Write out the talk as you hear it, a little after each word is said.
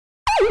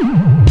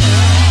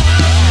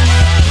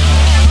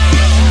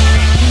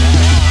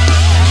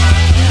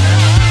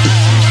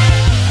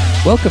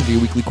Welcome to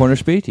your weekly corner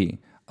Spatey.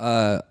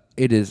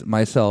 It is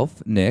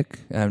myself, Nick.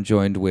 I'm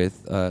joined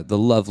with the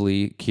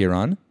lovely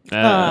Kieran.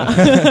 Well,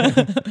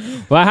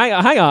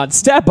 hang on.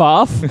 Step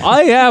off.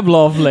 I am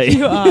lovely.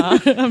 You are.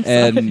 I'm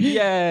and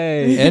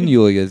Yay. and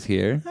Yulia's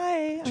here. Hi.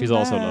 She's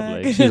also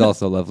lovely. She's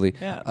also lovely.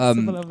 Yeah,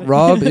 super lovely.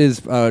 Rob is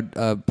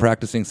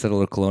practicing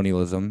settler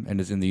colonialism and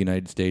is in the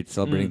United States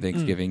celebrating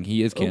Thanksgiving.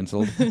 He is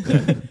canceled.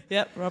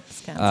 Yep,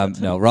 Rob's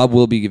cancelled. No, Rob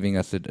will be giving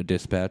us a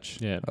dispatch.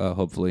 Yeah.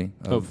 Hopefully.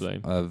 Hopefully.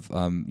 Of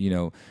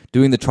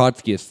doing the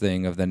Trotskyist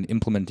thing of then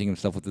implementing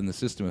himself within the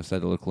system of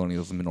settler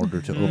colonialism in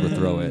order to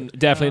overthrow it.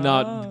 Definitely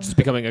not just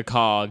becoming a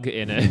cog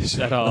in it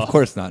at all. Of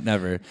course not.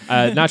 Never.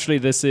 Naturally,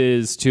 this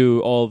is to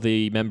all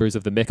the members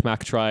of the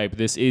Micmac tribe.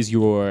 This is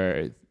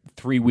your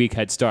 3-week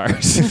head start.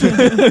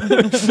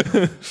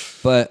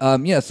 But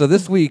so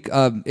this week,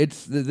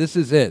 this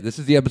is it. This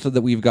is the episode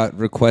that we've got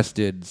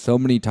requested so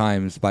many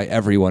times by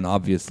everyone,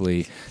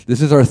 obviously.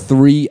 This is our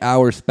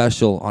 3-hour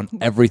special on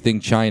everything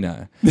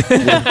China.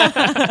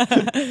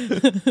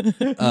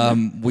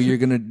 We are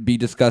going to be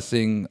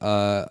discussing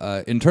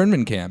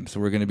internment camps.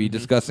 We're going to be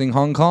discussing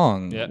Hong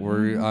Kong. Yep.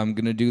 We're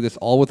going to do this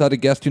all without a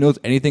guest who knows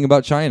anything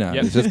about China.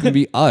 Yep. It's just going to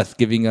be us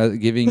giving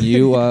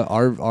you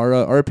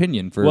our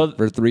opinion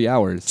for 3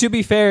 hours. To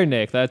be fair,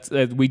 Nick,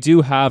 we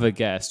do have a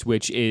guest,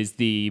 which is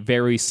the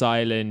very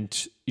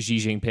silent Xi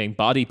Jinping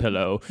body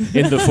pillow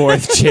in the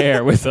fourth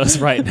chair with us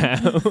right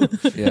now.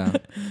 Yeah.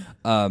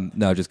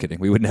 No, just kidding.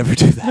 We would never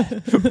do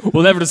that.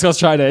 We'll never discuss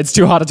China. It's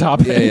too hot a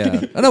topic.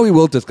 Yeah. I know we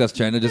will discuss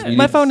China. Just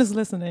My phone is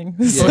listening.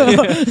 So.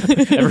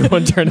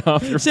 Everyone turn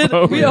off your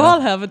phone. We all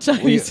have a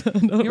Chinese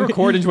phone. You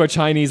record into a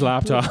Chinese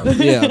laptop.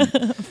 Yeah.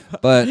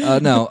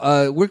 But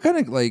no, we're kind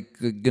of like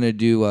gonna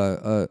do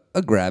a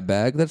grab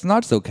bag that's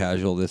not so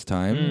casual this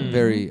time.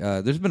 Very.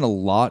 There's been a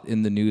lot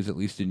in the news, at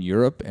least in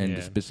Europe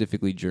and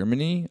specifically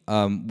Germany.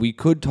 We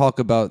could talk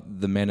about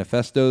the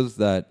manifestos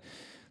that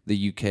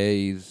the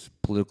UK's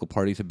political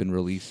parties have been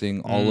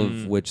releasing, all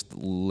of which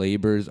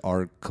Labour's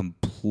are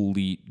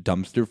complete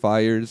dumpster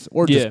fires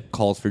or just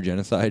calls for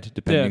genocide,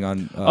 depending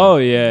on.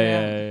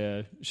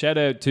 Shout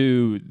out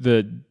to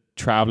the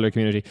traveler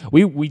community.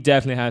 We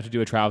definitely have to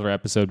do a traveler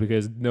episode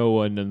because no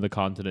one in the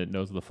continent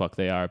knows what the fuck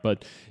they are.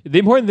 But the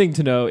important thing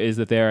to know is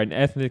that they are an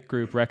ethnic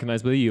group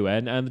recognized by the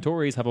UN, and the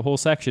Tories have a whole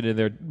section in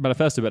their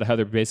manifesto about how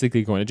they're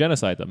basically going to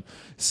genocide them.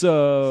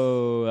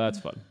 So that's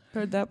fun.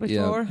 Heard that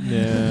before.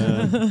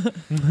 Yeah.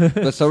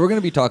 But so we're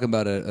going to be talking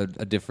about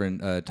a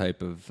different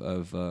type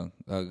of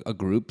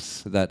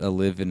groups that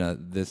live in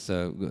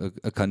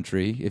a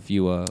country, if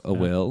you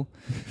will,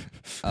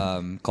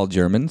 called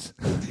Germans.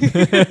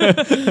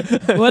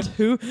 What?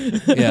 Who?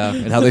 Yeah,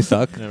 and how they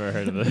suck. Never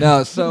heard of it.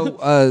 No, so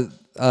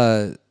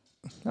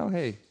oh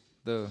hey,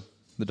 the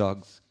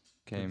dogs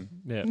came.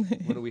 Yeah.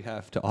 What do we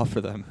have to offer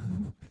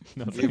them?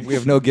 We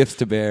have no gifts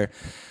to bear.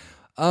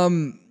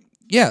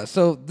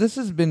 So this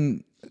has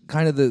been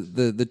kind of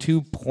the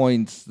 2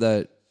 points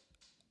that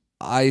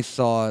I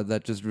saw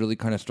that just really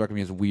kind of struck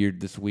me as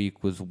weird this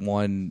week was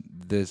one,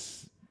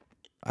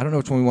 I don't know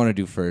which one we want to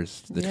do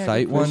first, the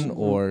site one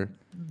or...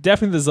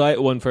 Definitely the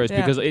Zeit one first,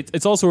 Yeah. because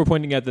it's also we're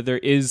pointing out that there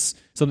is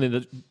something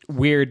that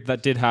weird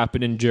that did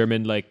happen in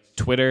German, like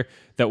Twitter,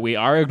 that we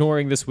are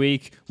ignoring this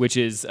week, which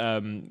is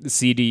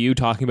CDU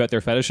talking about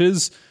their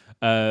fetishes.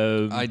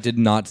 I did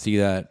not see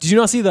that. Did you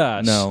not see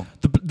that? No.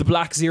 The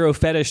Black Zero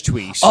fetish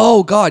tweet.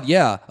 Oh, God,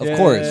 yeah, of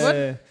course. What?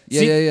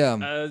 Yeah.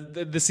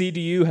 The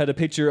CDU had a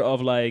picture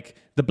of like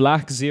the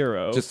Black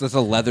Zero. Just as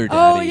a leather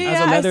daddy. Oh, yeah.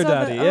 As a leather I saw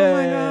daddy. that. Yeah. Oh,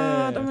 my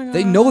God. Oh, my God.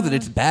 They know that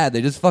it's bad.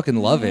 They just fucking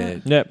love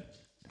it. Yep.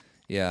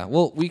 Yeah,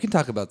 well, we can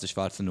talk about the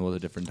Schwarzenegger at a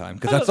different time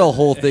because that's the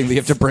whole thing we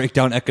have to break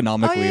down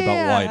economically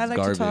about why it's I like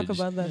garbage. to talk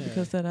about that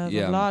because that has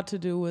a lot to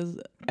do with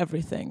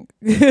everything.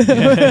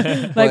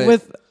 But-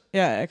 with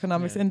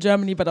economics in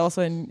Germany, but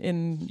also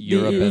in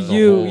Europe the as a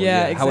EU. whole,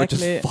 Yeah, exactly. How it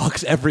just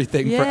fucks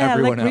everything for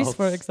everyone like Greece, else.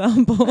 for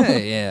example.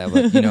 Hey,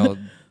 but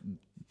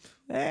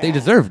they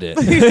deserved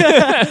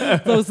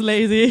it. Those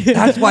lazy.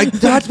 That's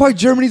why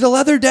Germany's a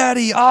leather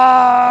daddy.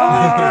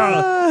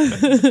 Oh,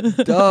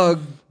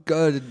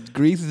 God,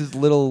 Greece is this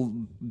little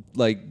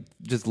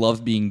just loves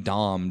being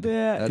dommed.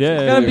 Yeah, That's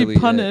gotta clearly be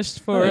punished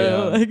for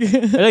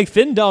it. Like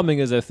thin doming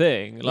is a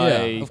thing. Like,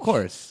 yeah, of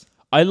course.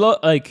 I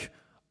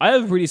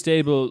have a pretty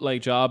stable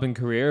job and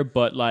career,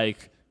 but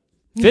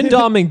thin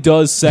doming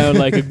does sound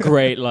like a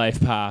great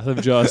life path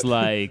of just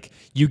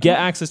you get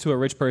access to a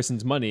rich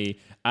person's money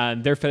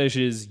and their fetish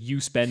is you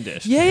spend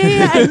it.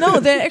 Yeah. I know.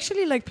 They're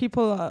actually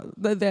people,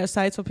 there are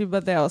sites for people,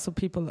 but there are also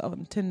people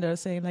on Tinder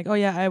saying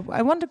I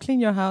want to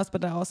clean your house,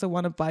 but I also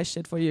want to buy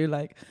shit for you.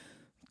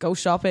 Go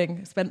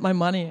shopping, spend my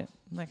money.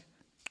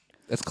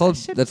 That's called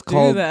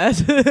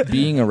that.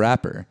 being a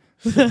rapper.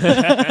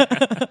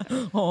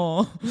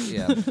 Oh.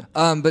 Yeah.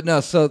 But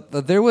no, so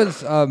there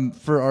was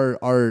for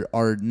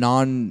our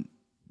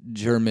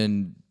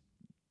non-German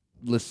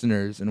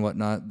listeners and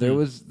whatnot,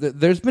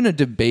 there's been a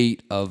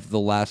debate of the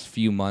last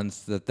few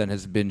months that then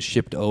has been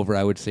shipped over,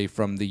 I would say,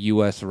 from the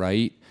US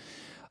right,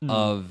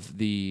 of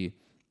the,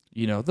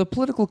 the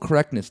political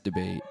correctness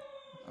debate.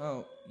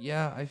 Oh,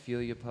 yeah, I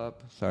feel you,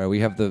 pup. Sorry,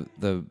 we have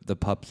the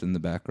pups in the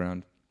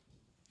background.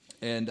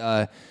 And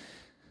so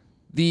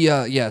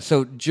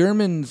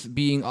Germans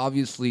being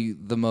obviously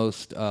the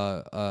most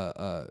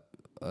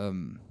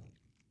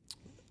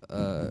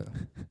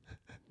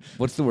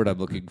what's the word I'm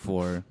looking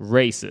for?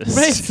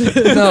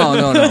 Racist.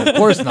 No, of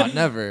course not,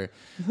 never.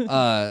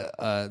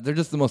 They're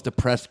just the most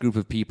oppressed group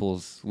of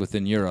peoples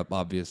within Europe,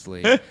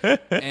 obviously.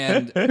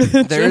 And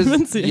there's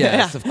Germans,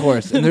 yes, of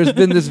course. And there's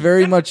been this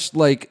very much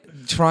like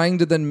trying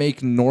to then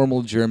make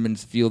normal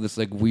Germans feel this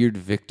like weird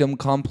victim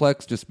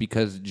complex just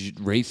because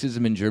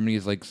racism in Germany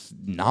has like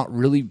not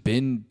really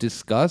been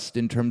discussed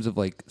in terms of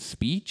like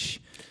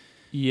speech.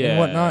 And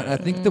whatnot. I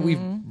think that we've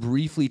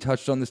briefly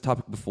touched on this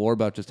topic before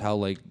about just how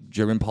like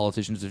German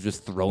politicians have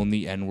just thrown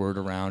the N-word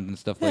around and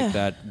stuff like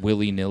that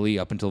willy-nilly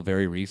up until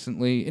very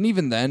recently. And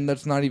even then,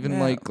 that's not even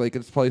like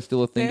it's probably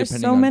still a thing. There's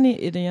depending so on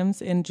many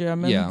idioms in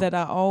German that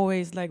are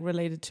always like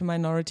related to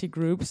minority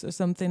groups or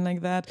something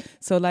like that.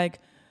 So like,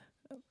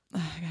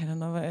 I don't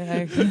know.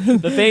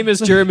 The famous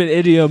German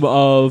idiom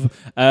of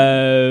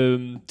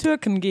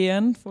Türken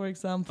gehen, for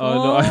example.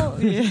 Oh, no.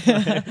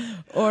 Yeah.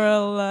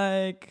 Or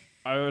like...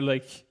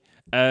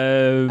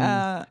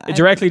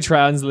 directly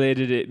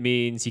translated, it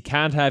means you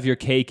can't have your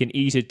cake and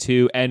eat it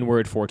too.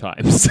 N-word 4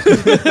 times.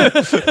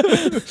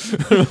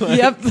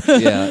 Yep.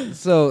 Yeah.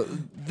 So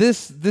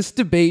this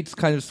debate's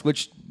kind of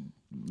switched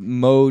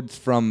modes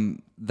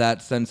from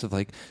that sense of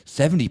like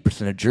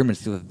 70% of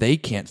Germans feel that they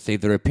can't say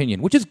their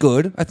opinion, which is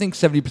good. I think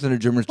 70% of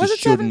Germans was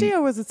just it 70 shouldn't.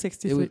 or was it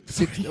 63? It was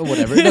 60 or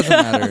whatever. It doesn't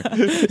matter.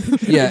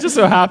 Yeah. It just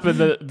so happened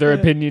that their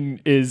opinion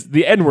is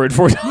the N-word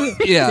 4 times.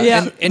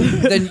 Yeah. And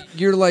then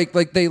you're like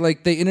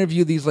they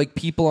interview these like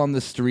people on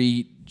the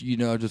street,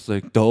 just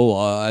like,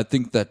 I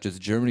think that just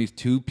Germany's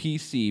too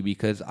PC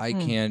because I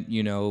can't,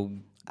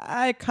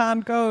 I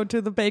can't go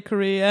to the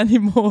bakery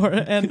anymore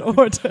and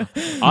order.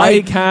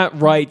 I can't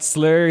write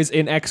slurs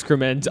in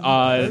excrement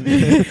on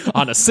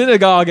a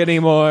synagogue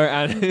anymore.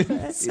 And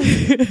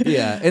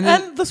yeah,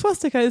 and the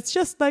swastika is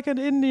just like an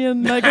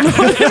Indian, like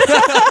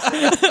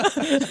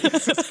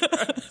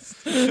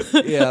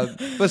yeah.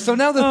 But so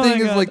now the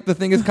thing is like the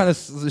thing is kind of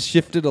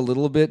shifted a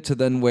little bit to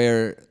then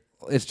where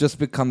it's just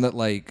become that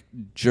like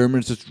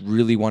Germans just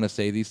really want to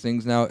say these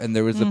things now, and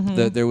there was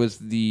there was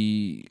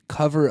the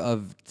cover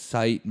of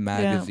Zeit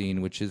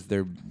magazine, which is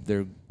their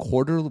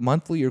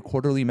monthly or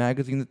quarterly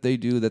magazine that they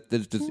do. That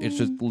it's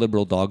just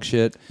liberal dog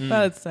shit.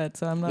 That's sad.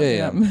 So I'm not.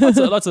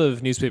 Lots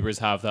of newspapers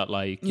have that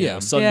like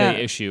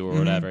Sunday issue or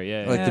whatever.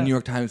 Yeah, like the New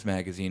York Times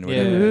magazine or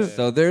whatever. Yeah.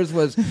 So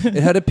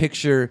it had a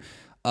picture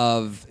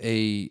of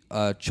a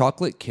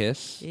chocolate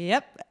kiss.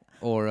 Yep.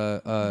 Or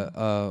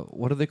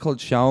what are they called?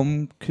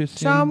 Schaumküsse?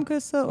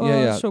 Schaumküsse or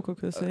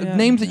Schokoküsse.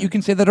 Names that you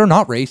can say that are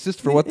not racist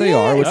for what they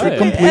are, which are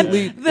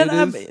completely...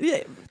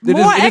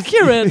 More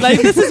accurate.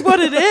 Like, this is what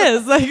it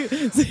is. Like,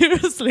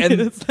 seriously. And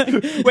it's like,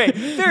 wait,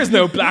 there's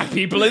no black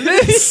people in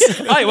this.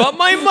 I want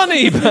my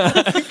money back.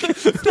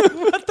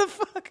 What the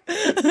fuck?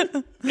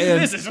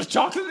 This is just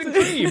chocolate and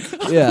cream.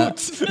 Yeah.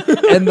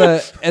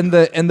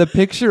 and the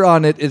picture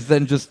on it is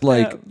then just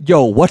like,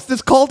 yo, what's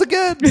this called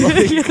again?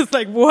 Like, it's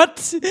like,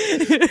 what?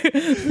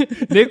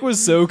 Nick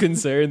was so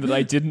concerned that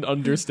I didn't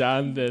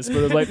understand this, but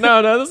I was like,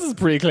 no, this is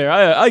pretty clear.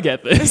 I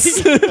get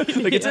this.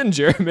 Like, it's in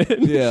German.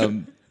 Yeah.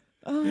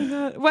 Oh my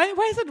god! Why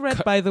is it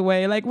red? By the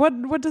way, like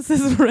what does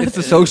this red? It's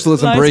the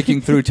socialism breaking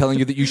through, telling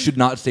you that you should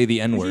not say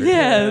the N-word.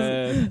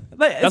 Yes,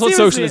 that's what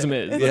socialism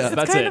is. It's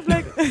that's kind it. of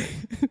like,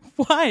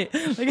 why?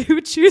 Like,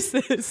 who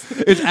chooses?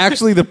 It's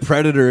actually the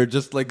Predator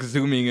just like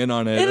zooming in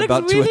on it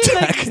about really to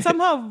attack. Like,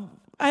 somehow,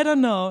 I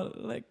don't know.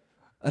 Like,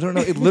 I don't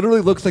know. It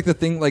literally looks like the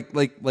thing, like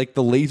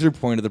the laser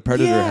pointer the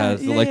Predator has,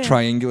 the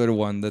triangular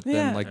one that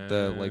then like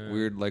the like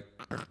weird like.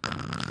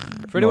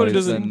 For anyone who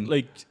doesn't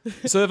like,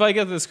 so if I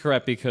get this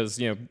correct, because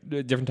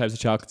different types of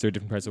chocolates are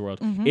different parts of the world.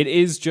 It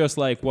is just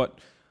like what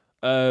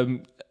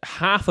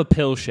half a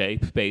pill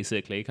shape,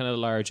 basically, kind of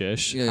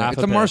largish. Yeah,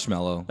 it's a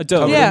marshmallow. A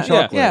dough.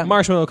 Yeah.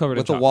 Marshmallow covered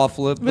with in a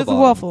waffle at the with a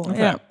bottom. waffle.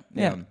 Okay.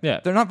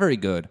 Yeah. They're not very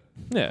good.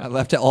 Yeah, I'll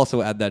have to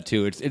also add that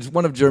too. It's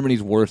one of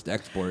Germany's worst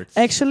exports.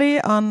 Actually,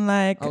 on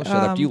like shut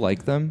up. Do you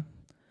like them?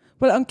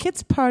 Well, on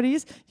kids'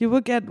 parties, you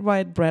would get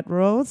white bread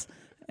rolls,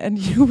 and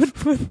you would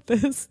put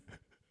this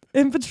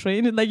in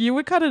between. Like, you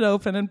would cut it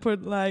open and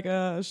put like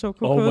a Schokoküsse.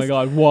 Oh my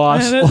god,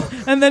 what?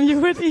 And then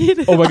you would eat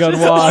it. Oh my god,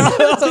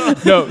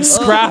 what? No,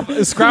 scrap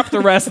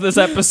the rest of this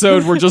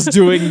episode. We're just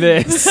doing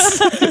this.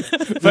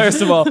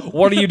 First of all,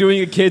 what are you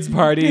doing at kids'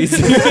 parties?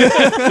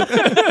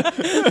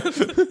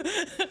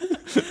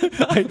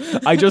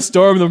 I just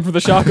stormed them for the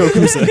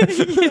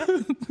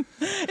Schokoküsse.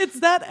 It's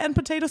that and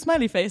potato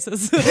smiley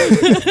faces.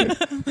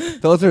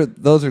 Those are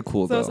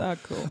cool though. Those are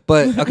cool.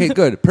 But okay,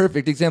 good.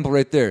 Perfect example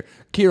right there.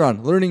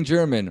 Kieran, learning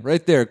German,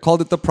 right there,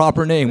 called it the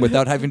proper name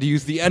without having to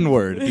use the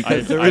N-word.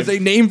 Because there is a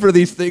name for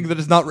these things that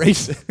is not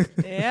racist.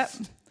 Yep.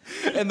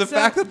 And the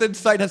fact that the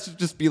site has to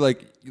just be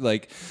like,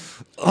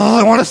 oh,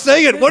 I want to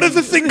say it. What is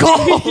this thing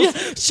called?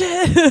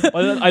 Shit.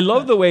 I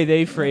love the way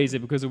they phrase it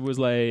because it was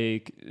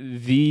like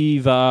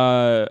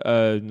Viva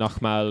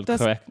nochmal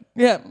correct.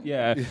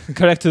 Yeah.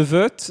 Correcte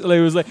wird. Like,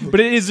 it was like, but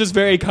it is just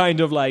very kind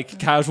of like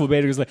casual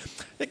beta. It was like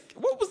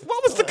what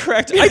was the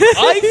correct?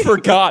 I've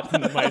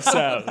forgotten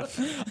myself.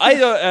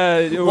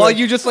 While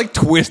you just like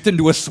twist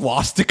into a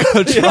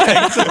swastika,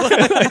 trying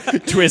to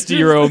twist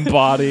your own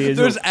body.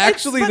 There's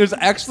actually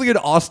an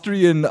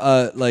Austrian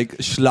like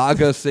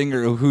Schlager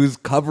singer whose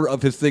cover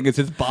of his thing is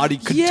his body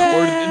contorted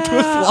into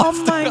a swastika.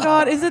 Oh my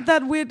god, is it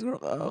that weird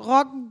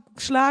rock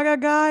Schlager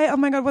guy? Oh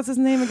my god, what's his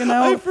name again?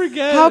 I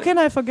forget. How can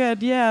I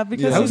forget? Yeah,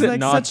 because How he's is it like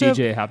not such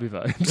DJ Happy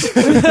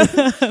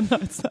Vibes? No,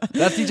 it's not.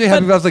 That's DJ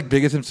Happy Vibes' like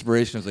biggest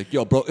inspiration. I was like,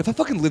 yo, bro, if I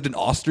fucking lived in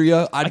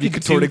Austria, I'd be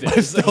could contorting do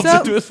this. myself So-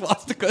 into a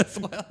swastika as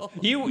well.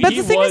 He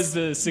the thing was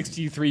the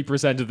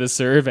 63% of the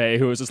survey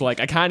who was just like,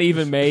 I can't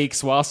even make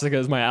swastika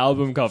as my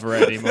album cover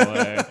anymore.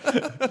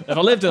 If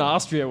I lived in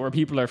Austria where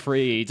people are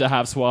free to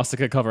have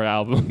swastika cover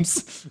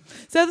albums.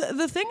 So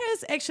the thing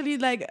is actually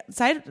like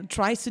Side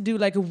tries to do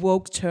like a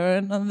woke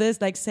turn on this,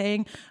 like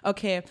saying,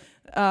 okay,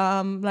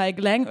 like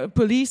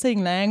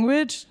policing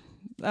language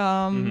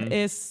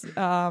is,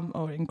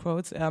 or in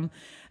quotes,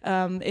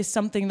 is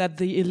something that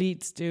the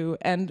elites do,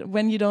 and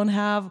when you don't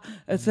have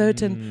a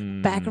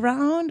certain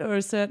background or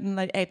a certain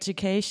like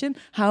education,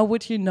 how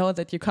would you know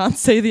that you can't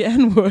say the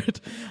N-word?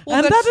 Well,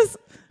 and that is,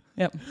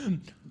 yeah.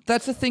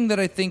 That's the thing that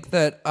I think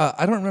that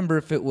I don't remember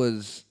if it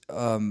was.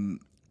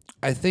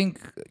 I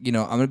think I'm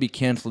going to be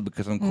canceled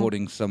because I'm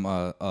quoting some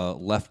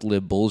left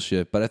lib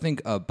bullshit, but I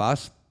think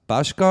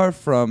Bashkar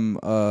from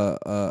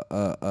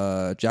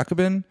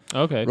Jacobin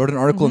wrote an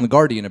article in The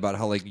Guardian about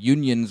how like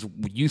unions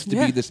used to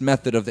be this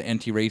method of the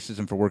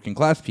anti-racism for working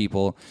class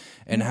people,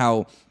 and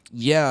how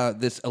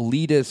this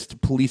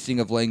elitist policing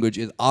of language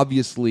is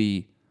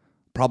obviously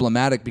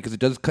problematic because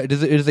it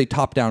is a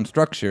top-down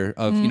structure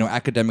of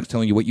academics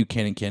telling you what you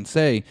can and can't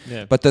say.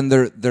 But then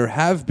there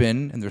have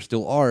been, and there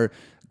still are,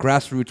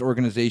 grassroots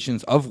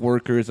organizations of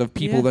workers, of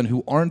people then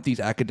who aren't these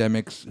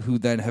academics, who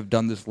then have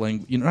done this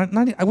language. I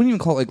wouldn't even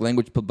call it like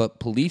language, but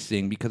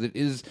policing, because it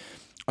is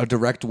a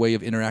direct way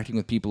of interacting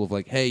with people. Of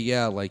like, hey,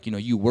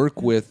 you work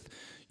with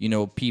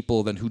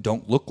people then who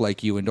don't look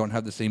like you and don't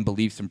have the same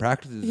beliefs and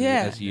practices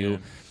as you.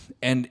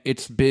 And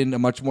it's been a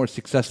much more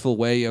successful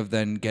way of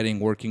then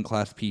getting working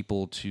class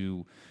people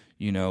to,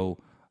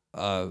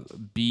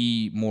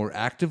 be more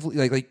actively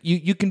like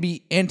you can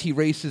be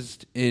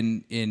anti-racist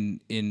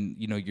in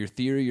your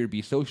theory, or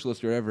be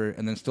socialist or whatever,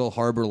 and then still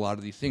harbor a lot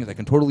of these things. I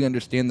can totally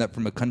understand that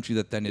from a country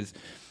that then is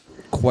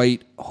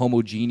quite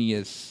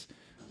homogeneous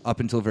up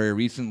until very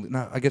recently.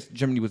 No, I guess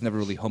Germany was never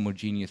really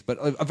homogeneous, but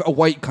a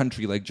white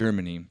country like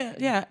Germany.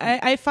 Yeah,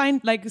 I find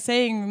like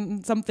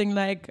saying something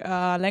like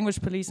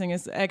language policing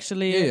is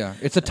actually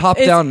it's a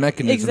top-down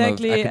mechanism of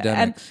exactly,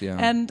 academics.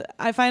 And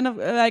I find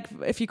like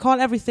if you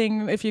call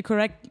everything, if you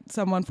correct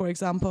someone, for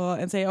example,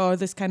 and say, "Oh,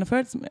 this kind of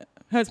hurts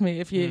me,"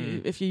 if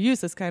you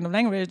use this kind of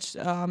language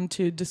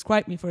to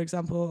describe me, for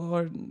example,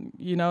 or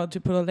to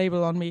put a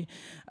label on me.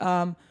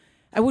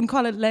 I wouldn't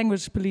call it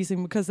language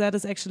policing, because that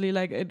is actually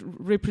like it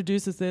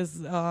reproduces this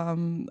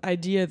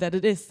idea that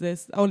it is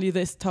this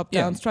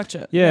top-down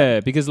structure.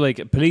 Yeah, because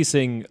like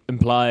policing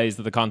implies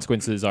that the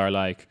consequences are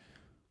like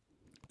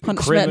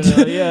Punishment.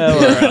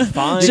 criminal, or a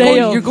fine.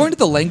 Jail. You're going to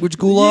the language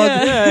gulag.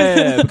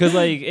 Yeah, because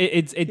like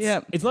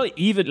it's not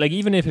even like,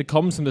 even if it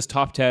comes from this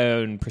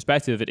top-down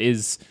perspective, it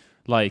is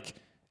like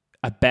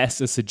at best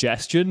a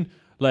suggestion.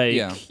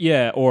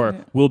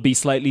 Will be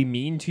slightly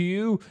mean to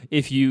you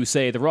if you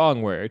say the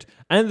wrong word.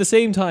 And at the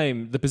same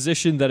time, the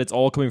position that it's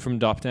all coming from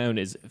top down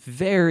is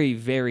very,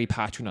 very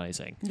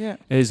patronizing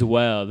as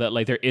well. That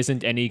like there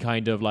isn't any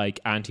kind of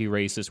like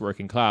anti-racist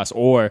working class,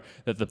 or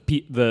that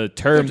the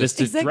term this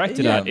is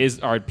directed at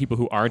are people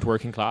who aren't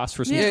working class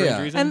for some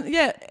strange reason.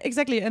 And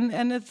exactly.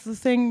 And it's the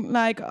thing,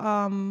 like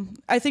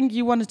I think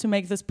you wanted to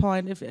make this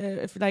point,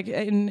 if like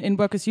in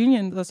workers'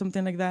 unions or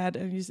something like that,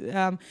 and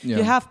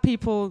you have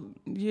people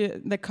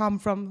that come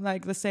from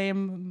like the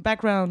same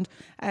background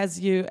as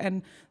you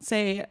and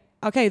say,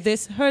 okay,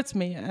 this hurts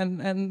me,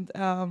 and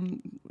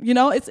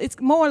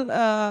it's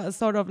more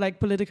sort of like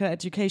political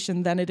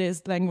education than it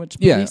is language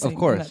policing. Yeah, of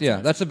course.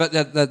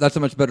 That's a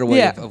much better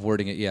way of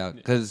wording it. Yeah,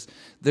 because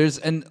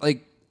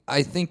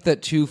I think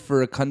that too,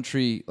 for a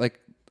country like,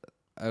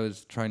 I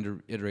was trying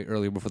to iterate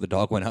earlier before the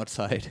dog went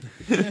outside,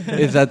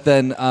 is that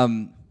then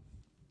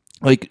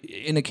like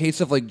in a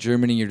case of like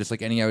Germany, you're just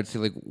like any, I would say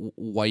like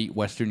white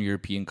Western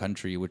European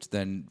country, which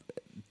then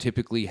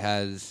typically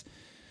has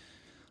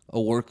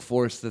a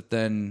workforce that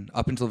then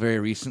up until very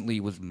recently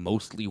was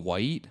mostly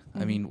white.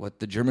 I mean, what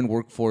the German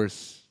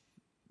workforce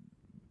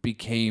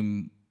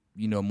became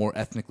more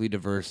ethnically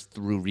diverse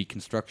through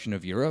reconstruction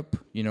of Europe,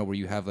 where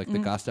you have like the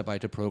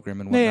Gastarbeiter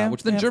program and whatnot,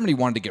 which then Germany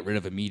wanted to get rid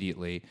of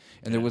immediately.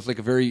 And there was like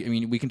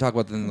we can talk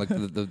about then like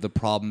the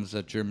problems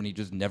that Germany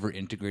just never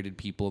integrated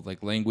people.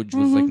 Like language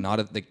was like not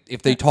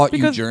if they taught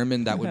you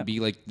German, that would be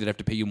like they'd have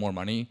to pay you more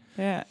money.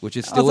 Yeah, which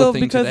is still also a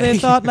thing because today. they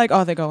thought like,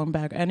 oh, they're going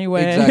back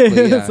anyway.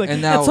 Exactly, yeah. It's like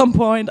And now- at some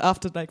point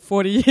after like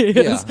 40 years,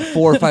 Yeah,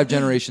 4 or 5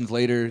 generations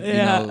later,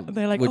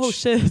 they're like, oh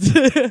shit.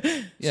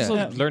 Yeah. So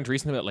learned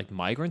recently about like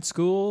migrant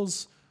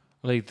schools,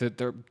 like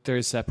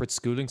there's separate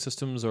schooling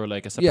systems or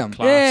like a separate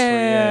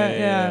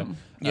class.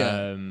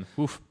 Yeah.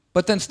 Oof.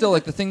 But then still,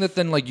 like the thing that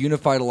then like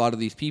unified a lot of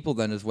these people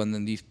then is when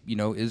then these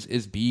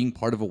is being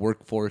part of a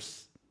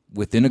workforce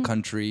within a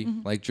country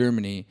like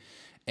Germany.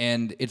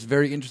 And it's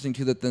very interesting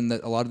too that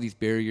a lot of these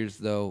barriers,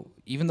 though,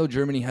 even though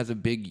Germany has a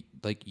big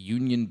like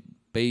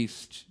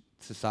union-based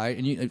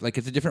society, and like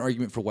it's a different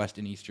argument for West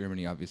and East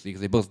Germany, obviously, because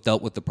they both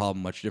dealt with the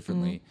problem much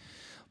differently.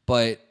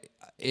 But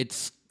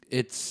it's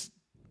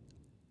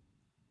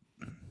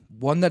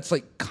one that's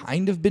like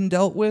kind of been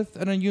dealt with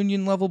at a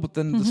union level, but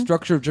then the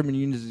structure of German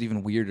unions is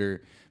even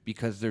weirder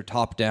because they're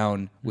top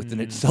down within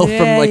itself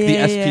from like the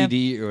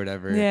SPD or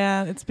whatever.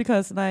 Yeah, it's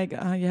because like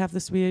you have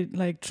this weird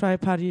like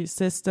tri-party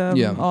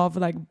system of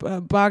like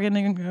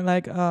bargaining,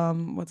 like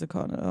what's it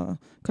called?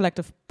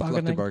 Collective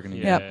bargaining. Collective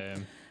bargaining. Yeah.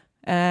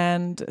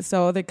 And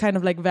so they kind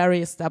of like very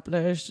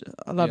established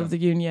a lot of the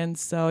unions,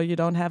 so you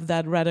don't have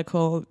that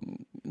radical,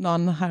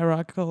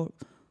 non-hierarchical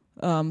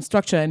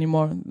structure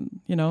anymore.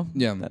 Yeah.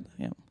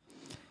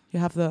 You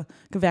have the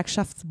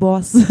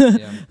Gewerkschaftsboss,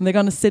 and they're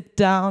gonna sit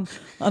down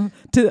on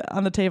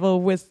the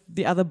table with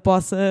the other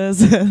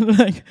bosses and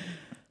like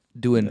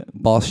doing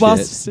boss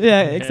shit.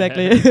 Yeah,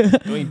 exactly.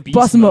 Going beast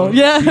Boss mode. mode.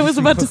 Yeah, I was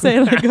about to say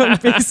like going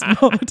beast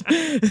mode.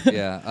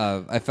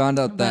 Yeah, I found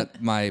out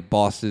that my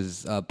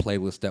boss's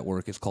playlist at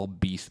work is called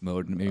Beast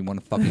Mode, and it made me want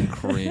to fucking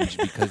cringe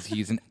because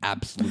he's an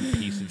absolute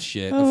piece of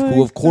shit.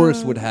 Who, of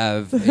course, would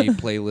have a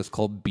playlist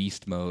called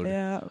Beast Mode.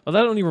 Yeah. Well,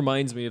 that only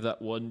reminds me of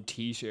that one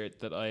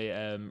T-shirt that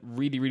I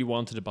really, really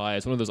wanted to buy.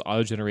 It's one of those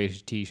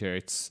auto-generated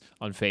T-shirts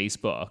on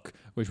Facebook,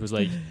 which was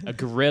like a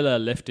gorilla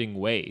lifting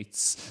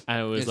weights,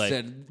 and it was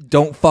said,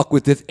 "Don't fuck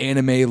with this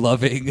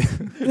anime-loving,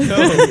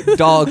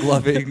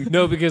 dog-loving."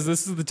 No, because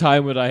this is the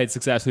time when I had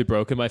successfully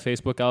broken my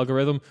Facebook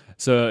algorithm.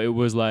 So it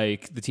was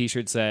like the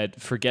T-shirt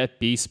said, "Forget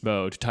beast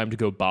mode, time to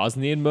go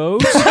Bosnian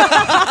mode."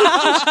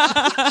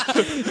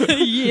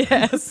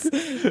 Yes.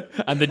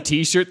 And the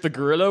T-shirt the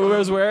gorilla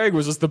was wearing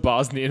was just the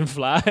Bosnian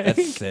flag.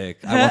 That's sick.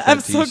 I want that I'm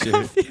so T-shirt.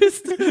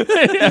 confused.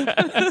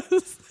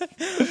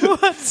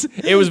 What?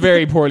 It was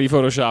very poorly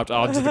photoshopped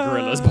onto the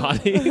gorilla's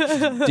body.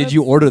 Did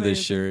you order this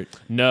shirt?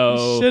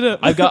 No, Should've.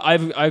 I've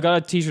got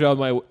a T-shirt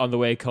on the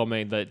way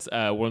coming that's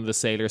one of the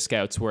Sailor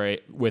Scouts wear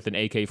with an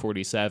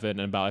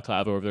AK-47 and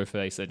balaclava over their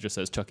face that just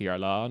says Chucky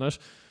Arla on it.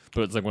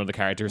 But it's like one of the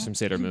characters from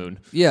Sailor Moon.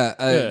 Yeah,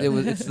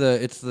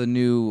 it's the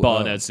new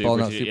Ball Net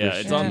Super. Yeah,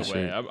 it's on the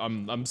way.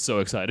 I'm so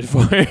excited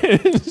for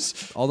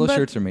it. All those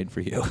shirts are made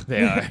for you.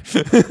 They are.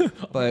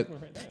 But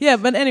Yeah,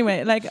 but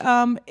anyway, like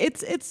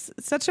it's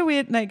such a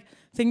weird like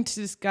thing to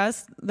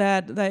discuss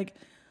that like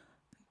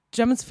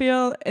Germans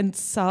feel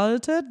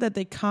insulted that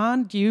they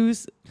can't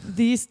use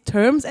these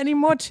terms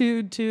anymore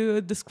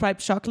to describe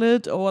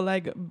chocolate or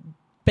like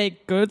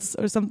baked goods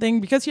or something,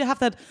 because you have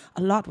that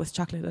a lot with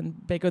chocolate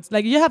and baked goods.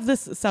 Like you have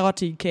this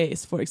Sarotti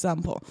case, for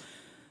example.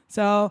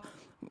 So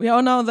we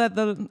all know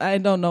that I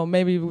don't know,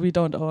 maybe we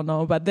don't all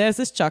know, but there's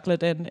this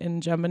chocolate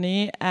in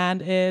Germany,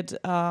 and it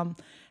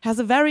had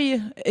a very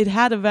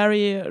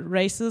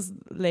racist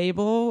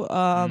label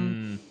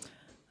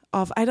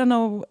of, I don't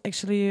know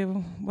actually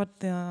what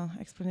the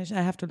explanation,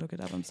 I have to look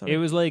it up, I'm sorry. It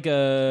was like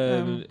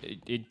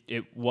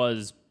it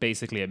was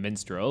basically a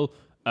minstrel,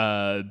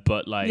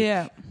 but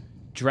like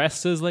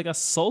dressed as like a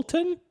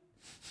sultan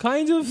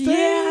kind of thing.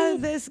 Yeah,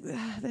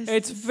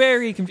 it's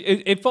very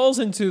it falls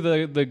into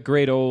the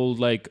great old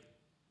like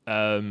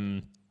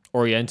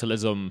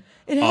Orientalism.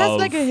 It has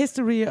like a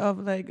history of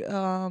like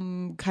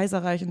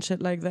Kaiserreich and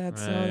shit like that. Right.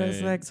 So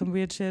there's like some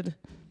weird shit.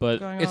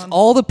 But it's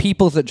all the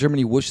peoples that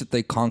Germany wished that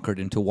they conquered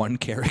into one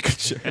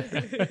caricature.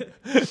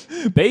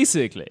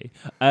 Basically.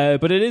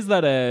 But it is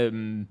that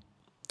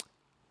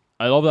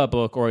I love that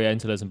book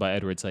Orientalism by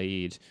Edward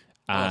Said.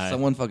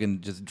 Someone fucking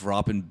just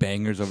dropping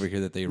bangers over here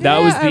that they read. That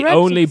was the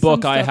only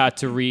book I had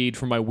to read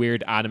for my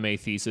weird anime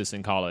thesis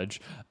in college.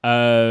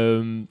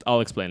 I'll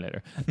explain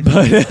later.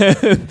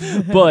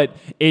 But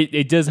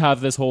it does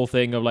have this whole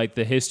thing of like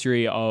the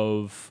history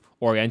of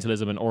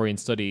Orientalism and Orient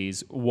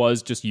studies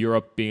was just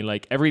Europe being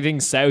like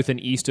everything south and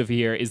east of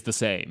here is the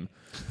same.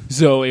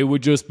 So it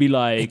would just be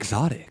like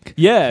exotic.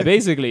 Yeah,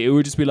 basically it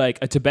would just be like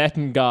a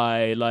Tibetan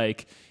guy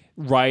like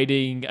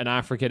riding an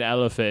African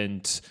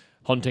elephant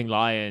hunting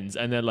lions,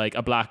 and then like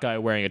a black guy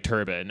wearing a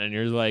turban, and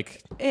you're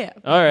like, yeah,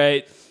 all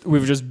right, we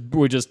just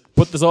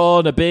put this all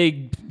in a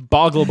big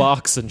boggle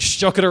box and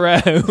shook it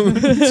around.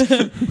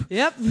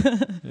 Yep.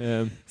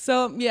 Yeah.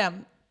 So yeah.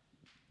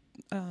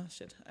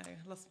 Shit, I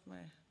lost my.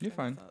 You're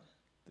fine.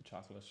 The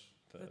chocolate.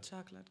 The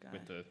chocolate guy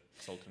with the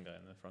sultan guy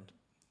in the front.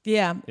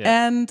 Yeah.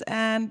 Yeah.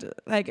 And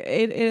like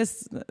it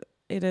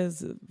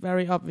is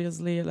very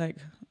obviously like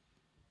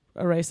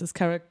a racist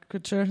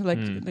caricature,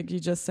 like you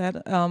just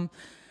said.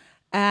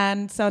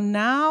 And so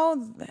now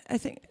I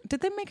think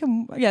did they make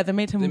him? Yeah, they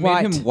made him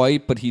white. They made him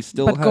white, but he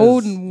still but has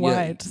golden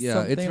white.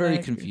 Yeah, it's very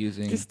like,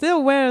 confusing. He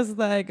still wears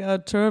like a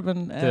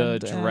turban. The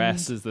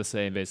dress is the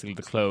same, basically.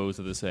 The clothes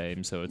are the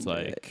same, so it's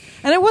like.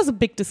 And it was a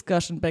big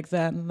discussion back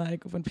then,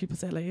 like when people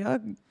say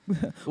like,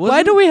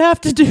 why do we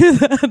have to do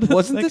that?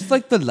 Wasn't this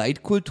like the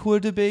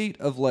Leitkultur debate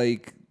of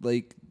like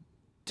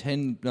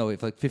 15,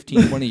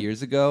 20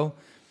 years ago?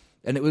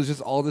 And it was just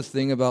all this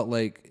thing about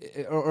like,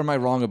 or am I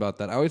wrong about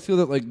that? I always feel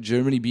that like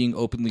Germany being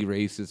openly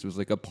racist was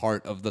like a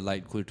part of the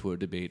Leitkultur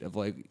debate of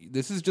like,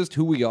 this is just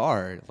who we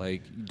are.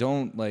 Like,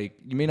 don't like,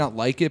 you may not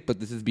like it,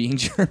 but this is being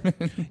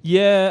German.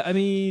 Yeah, I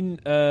mean,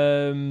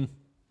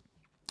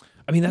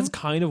 that's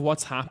kind of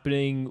what's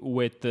happening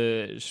with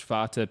the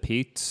Zwarte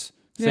Piet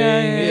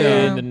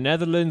thing in the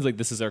Netherlands. Like,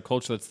 this is our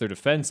culture. That's their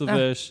defense of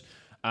it.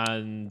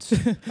 And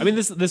I mean,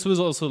 this was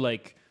also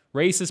like.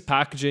 Racist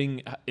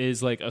packaging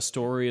is like a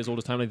story as old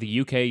as time. Like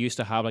the UK used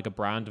to have like a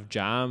brand of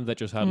jam that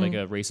just had like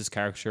a racist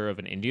caricature of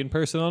an Indian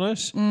person on it.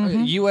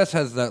 Mm-hmm. US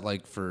has that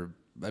like for.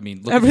 I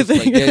mean, look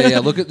everything.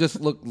 At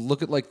just, like,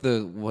 look at like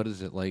the what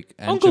is it like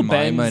Aunt Uncle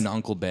Jemima Ben's. and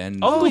Uncle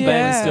Ben. Uncle Ben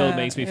yeah. still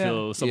makes me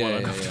feel somewhat Yeah.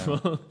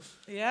 uncomfortable.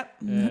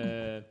 Yep.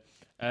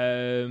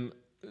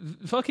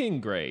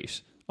 Fucking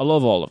great. I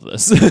love all of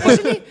this.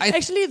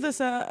 Actually, this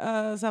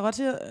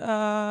Zarotti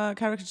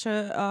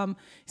caricature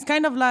is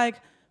kind of like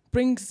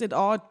brings it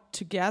all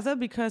together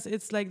because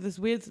it's like this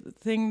weird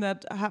thing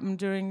that happened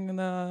during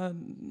the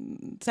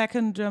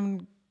Second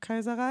German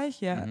Kaiserreich.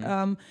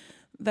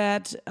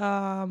 That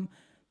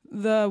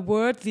the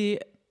word,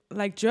 the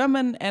like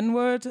German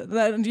N-word,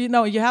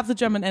 you have the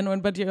German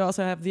N-word, but you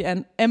also have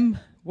the M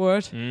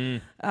word,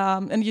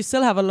 and you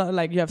still have a lot.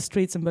 Like you have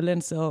streets in Berlin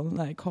still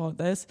like called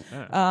this.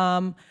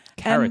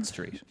 Carrot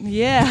Street.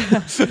 Yeah.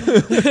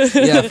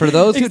 Yeah, for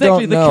those who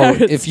Exactly, don't the know,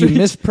 Carrot if you Street.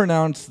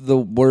 mispronounce the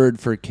word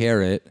for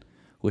carrot,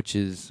 or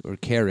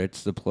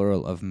carrots, the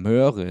plural of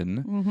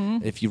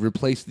Möhren, if you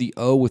replace the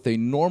O with a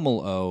normal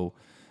O,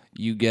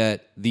 you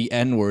get the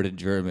N-word in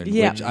German,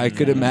 which I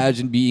could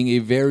imagine being a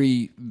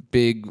very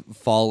big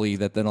folly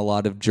that then a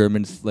lot of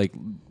Germans, like,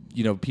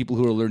 people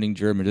who are learning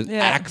German just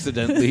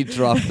accidentally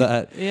drop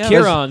that. Yeah.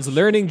 Kieran's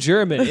learning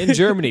German in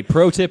Germany.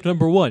 Pro tip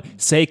number 1,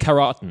 say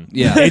Karotten.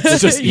 Yeah. It's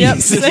just Yep,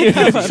 easy. say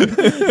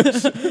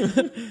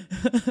Karotten.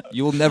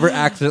 You will never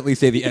accidentally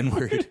say the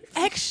N-word.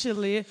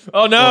 Actually,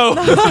 Oh no!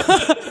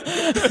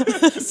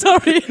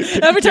 sorry.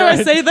 Every time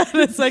I say that,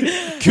 it's like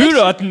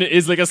Karotten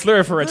is like a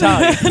slur for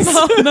Italians.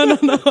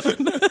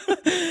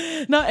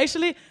 no.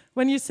 Actually,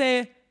 when you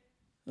say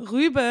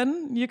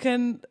Rüben, you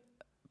can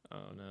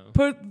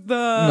put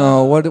the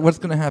No, what's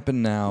going to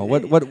happen now?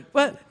 What?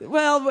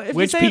 Well, if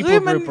Which you say people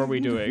Rüben, group are we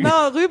doing?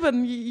 No,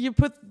 Rüben, you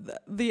put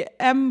the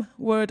M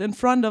word in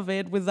front of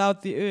it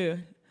without the Ö.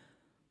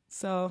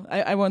 So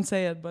I won't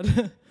say it, but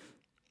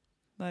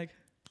like.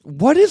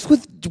 What is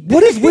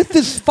with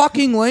this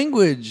fucking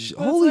language?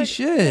 Well, Holy like,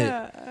 shit!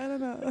 Yeah, I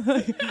don't know.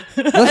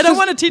 I don't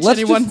want to teach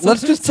anyone.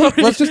 Let's just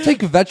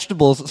take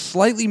vegetables,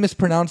 slightly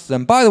mispronounce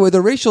them. By the way,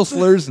 they're racial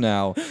slurs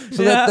now,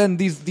 so that then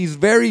these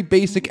very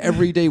basic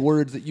everyday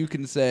words that you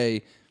can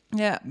say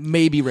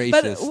may be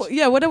racist. But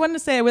what I want to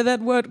say where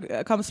that word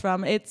comes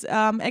from, it's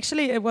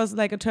actually it was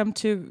like a term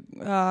to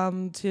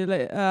call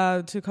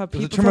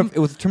people. It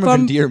was a term of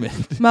endearment.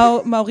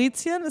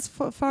 Mauritian, as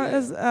far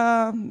as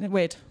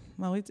wait.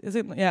 Is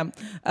it? Yeah.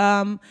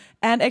 And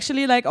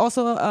actually, like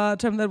also a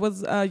term that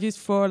was used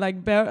for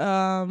like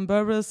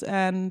Berbers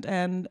and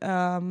like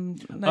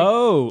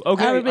Oh,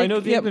 okay. Arabic, I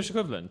know the English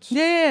equivalent.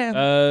 Yeah.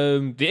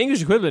 The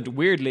English equivalent,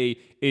 weirdly,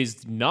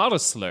 is not a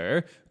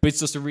slur, but it's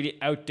just a really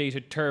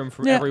outdated term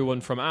for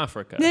everyone from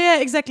Africa. Yeah,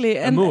 exactly.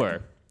 A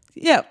Moor.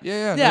 Yeah,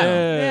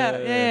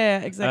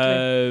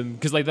 exactly.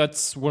 Because like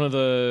that's one of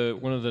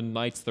the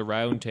Knights of the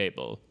Round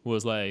Table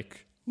was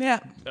like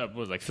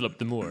Philip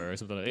the Moor or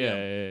something like that.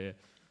 Yeah.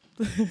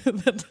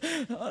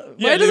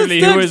 Why does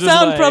it still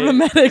sound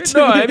problematic to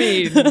me? I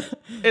mean,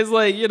 it's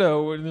like,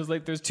 when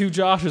there's two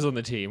Joshes on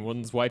the team.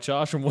 One's White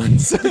Josh and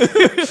one's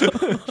Knights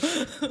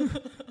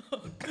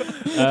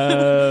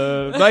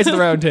of the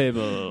Round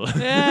Table.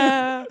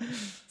 Yeah.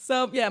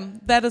 So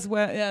that is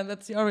where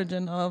that's the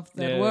origin of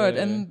that word,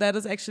 and that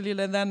is actually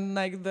then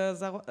like the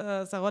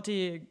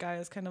Zarotti guy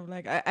is kind of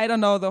like I don't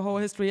know the whole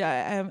history.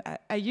 I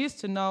used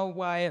to know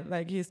why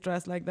like he's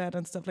dressed like that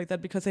and stuff like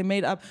that because they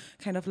made up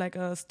kind of like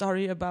a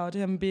story about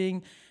him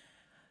being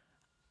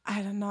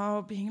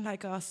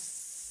like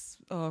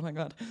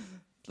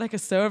like a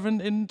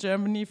servant in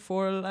Germany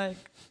for like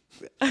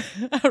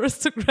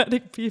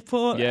aristocratic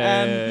people.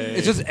 Yeah.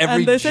 It's just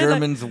every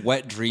German's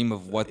wet dream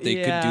of what they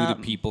could do to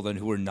people then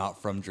who are not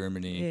from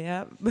Germany.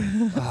 Yeah.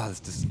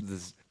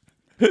 This.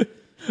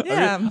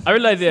 Yeah. I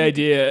really like the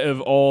idea of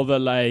all the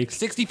like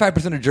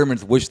 65% of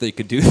Germans wish they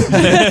could do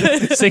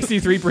that.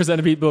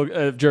 63%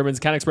 of Germans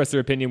can express their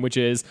opinion, which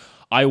is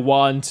I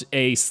want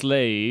a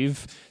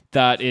slave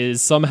that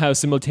is somehow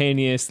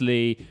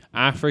simultaneously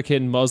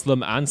African,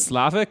 Muslim, and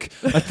Slavic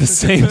at the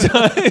same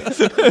time.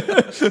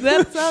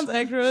 That sounds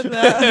accurate.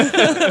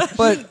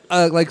 But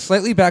like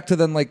slightly back to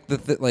then like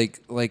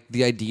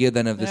the idea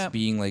then of this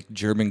being like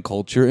German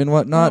culture and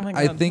whatnot. Oh my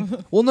I God. think.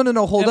 Well,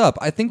 no, hold up.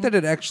 I think that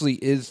it actually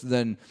is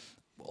then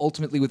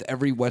ultimately with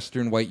every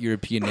Western white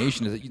European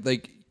nation is that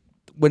like.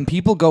 When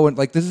people go and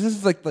like this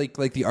is like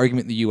the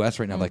argument in the U.S.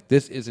 right now, like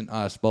this isn't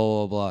us,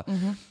 blah blah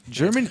blah.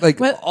 Germany,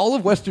 like all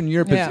of Western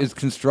Europe is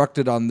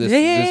constructed on this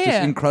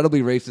this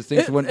incredibly racist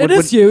thing. So it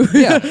is you.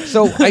 Yeah,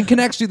 so I can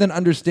actually then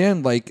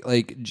understand like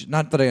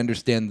not that I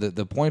understand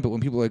the point, but when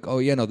people are like, oh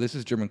yeah, no, this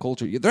is German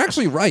culture, they're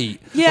actually right.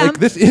 Yeah, like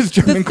this is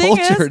German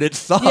culture, and it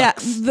sucks. Yeah,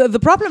 the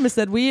problem is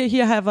that we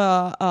here have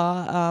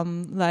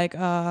an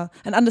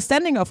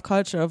understanding of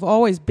culture of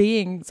always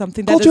being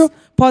something that is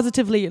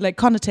positively like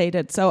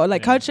connotated. So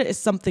like culture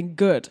is something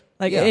good,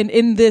 like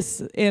in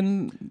this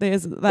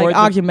like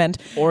argument,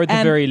 or at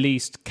the very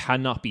least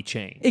cannot be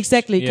changed.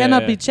 Exactly,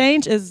 cannot be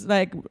changed is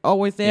like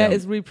always there,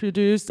 is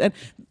reproduced, and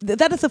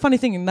that is the funny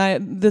thing.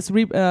 This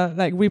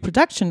like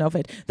reproduction of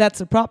it,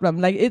 that's a problem.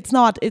 Like it's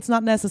not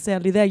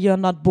necessarily there. You're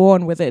not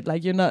born with it.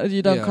 Like you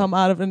don't come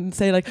out of it and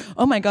say like,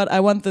 oh my God, I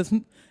want this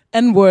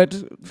N-word.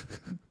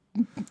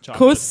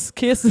 Kiss,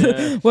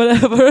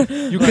 whatever.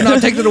 You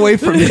cannot take that away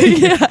from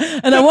me.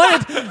 And I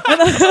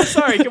wanted.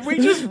 Sorry, can we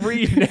just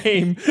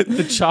rename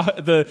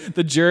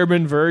the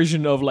German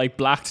version of like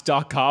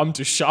Blacked.com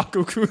to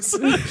Schokokuss?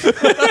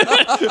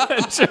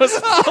 And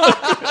just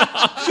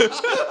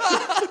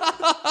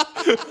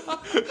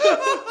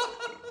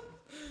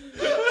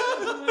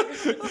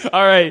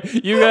all right,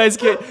 you guys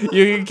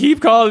can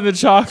keep calling the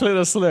chocolate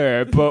a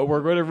slur, but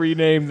we're going to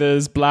rename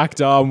this Black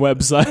Dom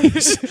website.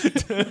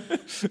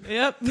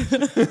 Yep.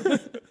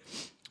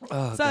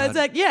 So it's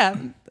like,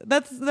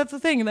 that's the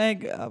thing.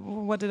 Like,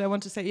 what did I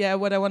want to say? Yeah,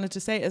 what I wanted to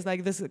say is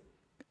like this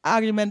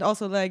argument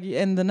also like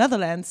in the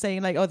Netherlands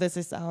saying like, oh, this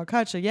is our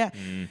culture. Yeah.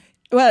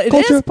 Well, it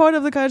is part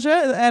of the culture,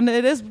 and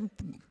it is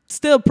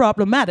still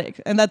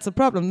problematic, and that's a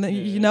problem.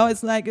 You know,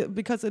 it's like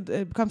because it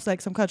becomes like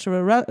some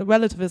cultural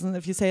relativism.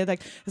 If you say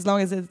like as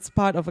long as it's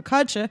part of a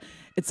culture,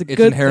 it's good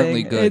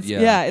inherently thing. good.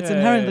 It's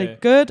inherently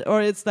good,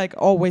 or it's like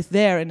always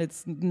there and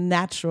it's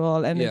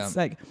natural, and it's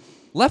like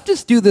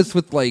leftists do this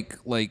with like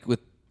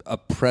with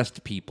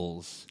oppressed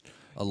peoples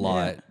a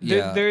lot.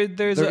 There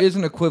is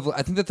an equivalent.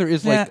 I think that there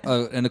is like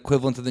an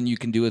equivalent that then you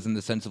can do is in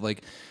the sense of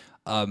like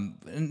and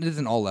it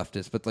isn't all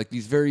leftists, but like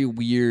these very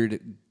weird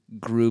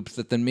groups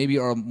that then maybe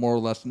are more or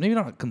less, maybe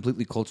not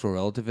completely cultural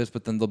relativists,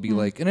 but then they'll be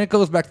like, and it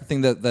goes back to the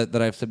thing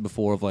that I've said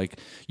before of like,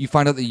 you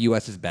find out the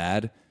U.S. is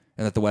bad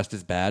and that the West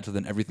is bad, so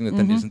then everything that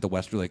then isn't the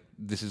West, are like,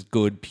 this is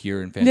good,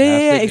 pure, and fantastic.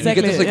 Yeah, exactly. And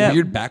you get this like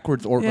weird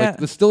backwards, or like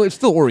it's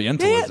still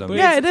Orientalism.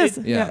 Yeah, it is.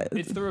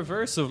 It's the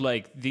reverse of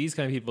like these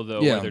kind of people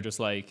though, where they're just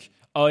like,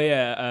 oh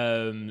yeah,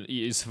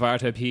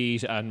 Svarta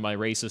Pete and my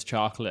racist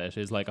chocolate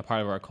is like a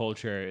part of our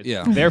culture.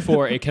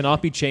 Therefore, it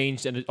cannot be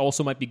changed, and it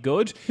also might be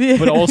good.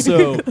 But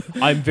also,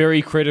 I'm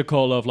very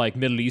critical of like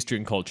Middle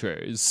Eastern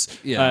cultures.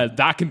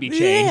 That can be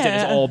changed,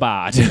 and it's all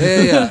bad.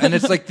 And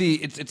it's like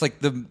it's like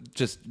the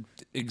just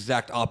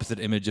exact opposite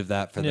image of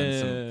that for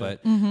them.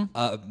 But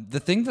the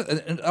thing that,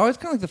 and always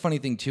kind of like the funny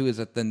thing too is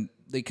that then,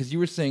 because you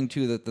were saying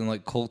too that then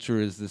like culture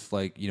is this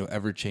like, you know,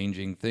 ever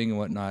changing thing and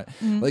whatnot.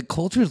 Like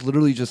culture is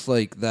literally just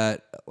like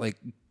that like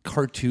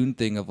cartoon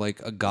thing of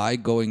like a guy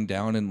going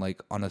down and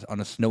like on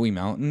a snowy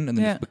mountain and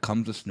then just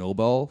becomes a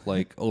snowball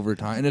like over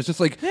time, and it's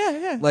just like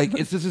like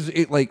it's just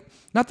like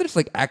not that it's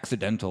like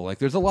accidental, like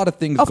there's a lot of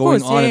things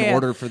going on in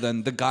order for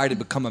then the guy to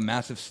become a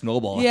massive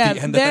snowball at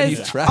the end that then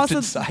he's trapped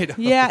inside of.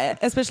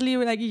 Especially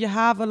like you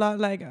have a lot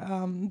like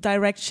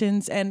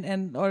directions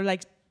and or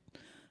like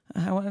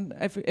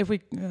if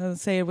we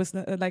say it was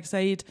like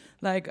Said,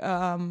 like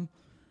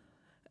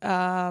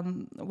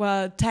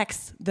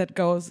text that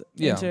goes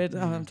into it. Oh,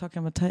 I'm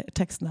talking about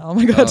text now. Oh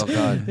my god. Oh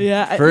god.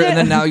 And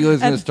then now you're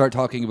going to start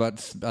talking about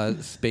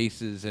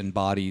spaces and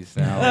bodies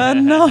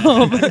now.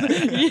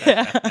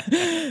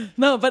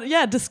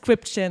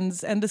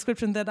 Descriptions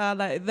that are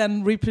like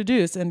then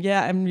reproduced. And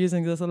I'm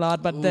using this a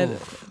lot. But then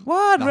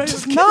what?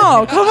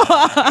 No, come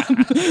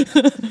on.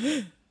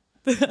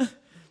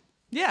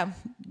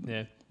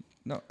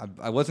 No,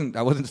 I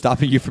wasn't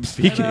stopping you from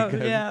speaking.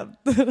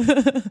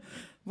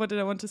 What did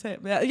I want to say?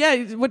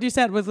 What you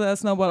said with the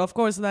snowball. Of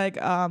course, like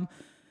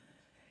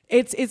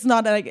it's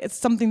not like it's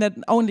something that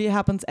only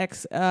happens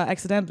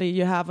accidentally.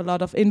 You have a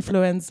lot of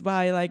influence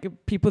by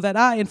like people that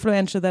are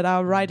influential, that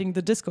are writing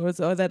the discourse,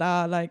 or that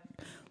are like.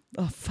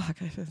 Oh fuck!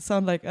 I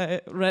sound like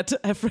I've read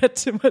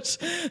too much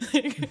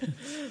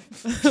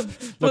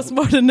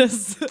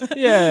postmodernist.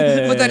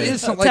 But that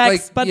is something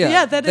text, like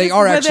that they is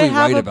are where actually they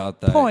have right a about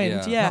that. Point.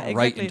 Not exactly.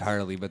 right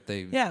entirely, but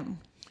they Because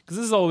this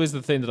is always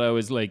the thing that I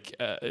always like,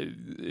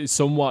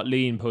 somewhat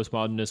lean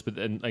postmodernist, but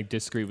then like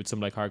disagree with some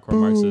like hardcore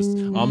Marxists.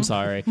 I'm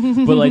sorry,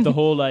 but like the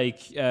whole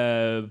like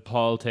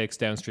politics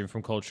downstream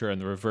from culture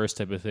and the reverse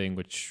type of thing,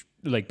 which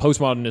like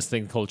postmodernists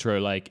think culture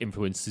like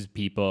influences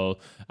people,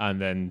 and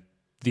then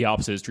the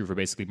opposite is true for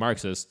basically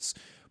Marxists.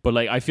 But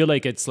like I feel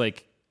like it's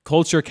like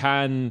culture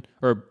can,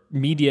 or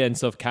media and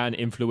stuff can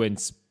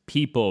influence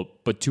people,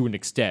 but to an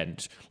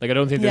extent. Like, I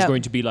don't think there's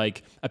going to be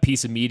like a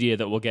piece of media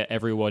that will get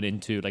everyone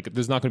into, like,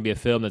 there's not going to be a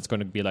film that's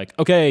going to be like,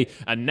 okay,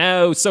 and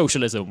now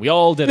socialism, we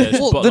all did it.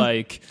 Well, but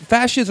like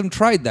fascism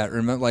tried that,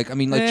 remember? Like, I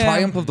mean, like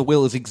Triumph of the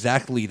Will is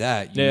exactly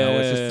that, you know?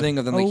 It's this thing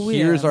of then, like,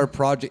 here's our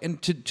project. And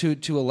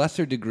to a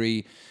lesser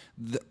degree,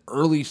 the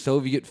early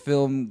Soviet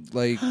film,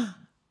 like...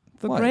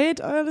 The great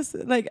artists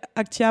like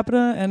Oktyabr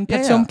and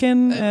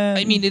Potemkin.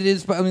 I mean, it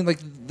is, but I mean, like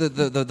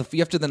the you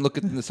have to then look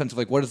at it in the sense of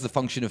like, what is the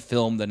function of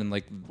film then in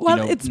like,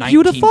 it's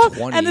beautiful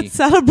and it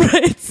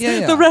celebrates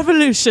the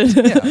revolution.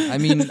 I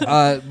mean,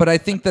 but I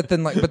think that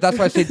then but that's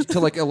why I say to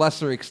like a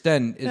lesser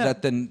extent is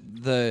that then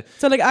so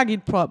like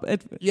Agitprop.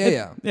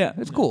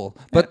 It's cool.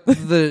 But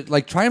the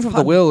like Triumph of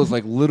the Will is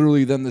like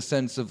literally then the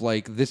sense of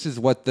like, this is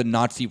what the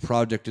Nazi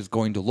project is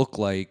going to look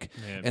like,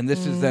 and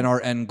this is then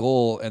our end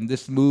goal, and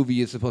this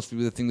movie is supposed to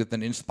be the thing that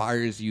then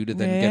inspires you to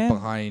then get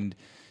behind,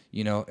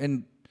 you know,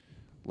 and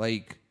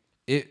like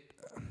it.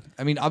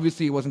 I mean,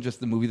 obviously, it wasn't just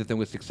the movie that then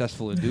was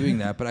successful in doing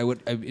that, but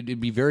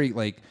it'd be very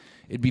like.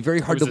 It'd be very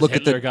hard to look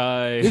Hitler at the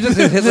guy. It's just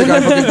a Hitler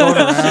guy fucking going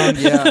around,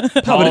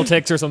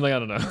 politics or something. I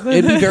don't know.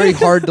 It'd be very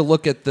hard to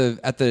look at the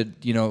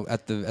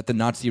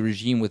Nazi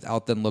regime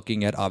without then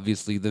looking at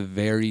obviously the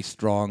very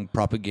strong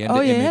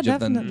propaganda image of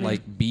them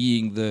like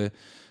being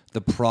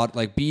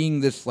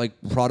being this like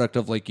product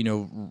of like, you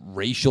know,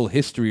 racial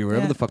history or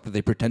whatever the fuck that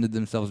they pretended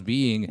themselves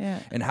being,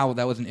 and how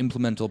that was an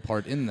implemental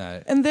part in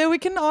that. And there we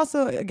can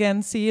also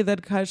again see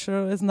that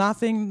culture is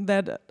nothing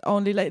that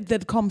only like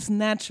that comes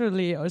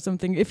naturally or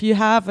something. If you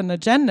have an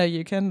agenda,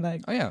 you can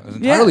like it's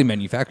entirely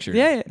manufactured.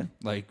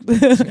 Like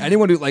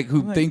anyone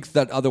who thinks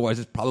that otherwise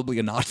is probably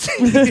a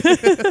Nazi.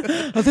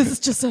 This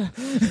is just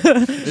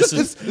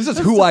this is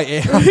who I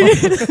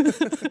am.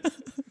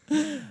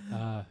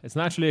 It's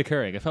naturally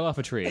occurring. It fell off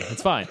a tree.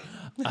 It's fine.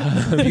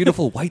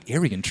 Beautiful white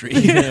Aryan tree.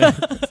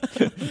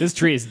 This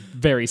tree is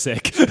very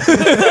sick.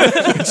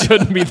 It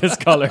shouldn't be this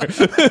color.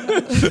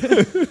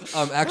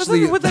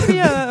 Actually, would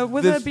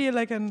that be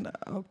like an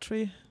oak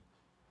tree?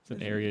 It's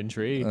an Aryan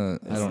tree. I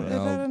don't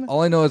know.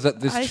 All I know is that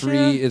this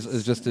tree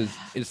is just a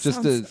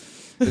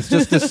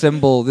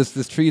symbol.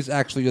 This tree is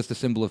actually just a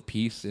symbol of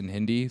peace in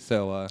Hindi.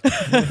 So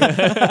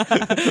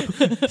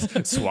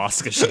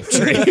swastika-shaped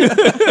tree.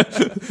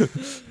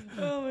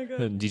 Oh my god!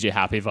 And DJ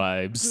Happy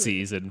Vibes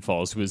sees it and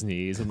falls to his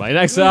knees in my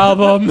next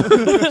album.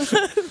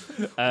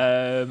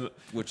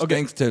 Which,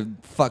 thanks to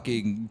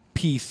fucking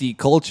PC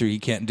culture, he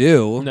can't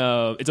do.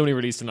 No, it's only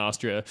released in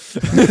Austria.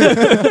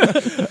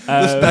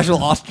 The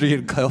special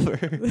Austrian cover.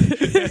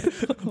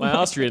 My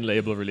Austrian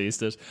label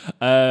released it.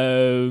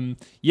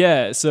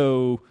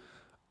 So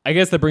I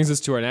guess that brings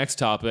us to our next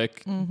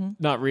topic.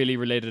 Not really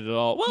related at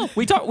all. Well,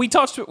 we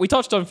touched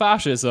on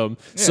fascism.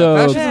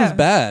 Fascism is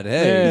bad.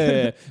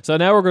 Hey. Yeah. So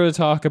now we're going to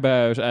talk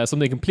about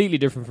something completely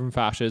different from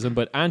fascism,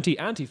 but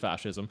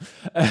anti-fascism,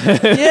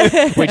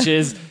 which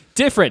is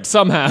different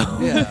somehow.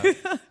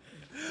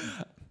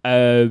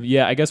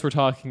 I guess we're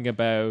talking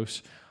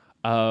about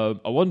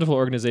a wonderful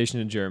organization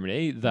in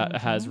Germany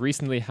that has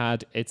recently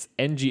had its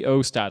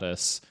NGO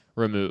status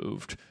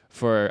removed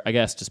for, I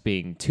guess, just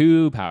being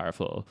too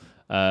powerful.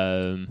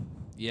 They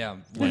you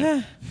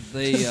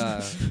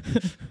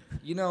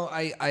know,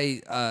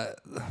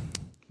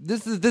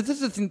 this is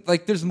the thing,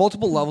 like there's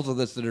multiple levels of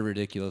this that are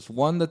ridiculous.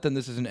 One, that then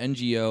this is an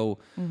NGO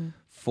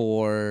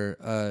for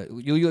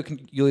Julia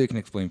can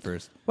explain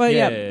first. Well,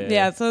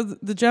 so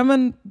the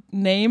German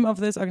name of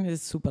this organization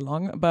is super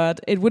long, but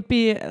it would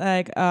be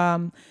like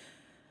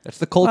that's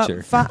the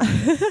culture.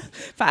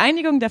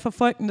 Vereinigung der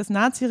Verfolgten des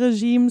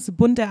Naziregimes,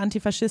 Bund der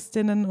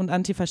Antifaschistinnen und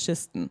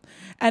Antifaschisten.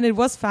 And it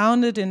was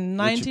founded in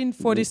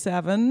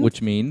 1947.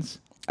 Which means?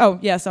 Oh,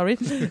 yeah, sorry.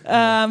 So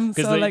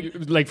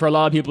like for a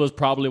lot of people, it's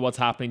probably what's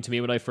happening to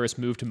me when I first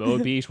moved to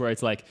Moabit, where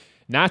it's like,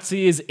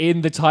 Nazi is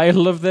in the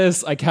title of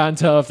this. I can't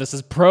tell if this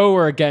is pro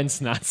or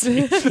against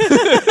Nazi.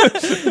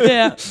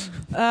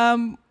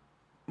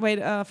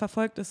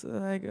 Verfolgt is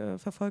like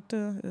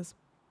Verfolgte is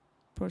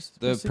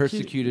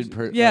persecuted.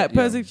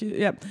 Persecuted.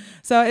 Yeah.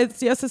 So it's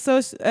the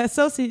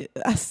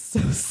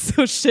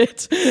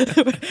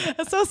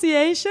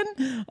association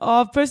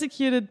of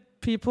persecuted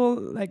people,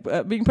 like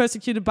being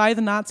persecuted by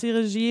the Nazi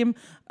regime.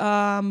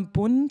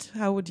 Bund.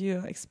 How would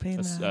you explain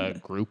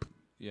that? Group.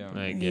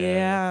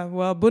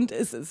 Well, Bund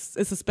is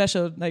a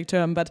special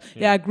term, but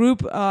a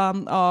group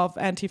of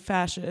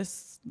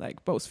anti-fascists.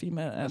 Like both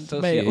female and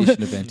association male.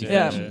 Of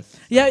anti-fascists.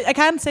 I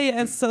can't say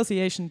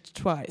association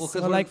twice. Well,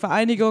 so like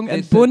Vereinigung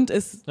and Bund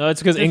is. No, it's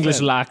because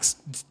English lacks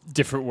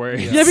different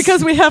words. Yeah,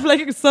 because we have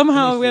like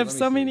somehow we have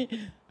so many.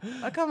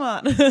 Oh, come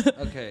on.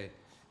 Okay,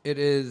 it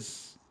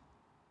is.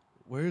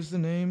 Where's the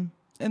name?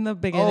 In the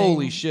beginning.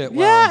 Holy shit!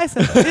 Wow. Yeah, I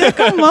said.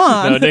 Come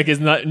on. No, Nick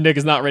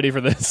is not ready for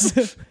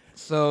this.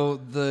 So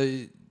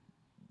the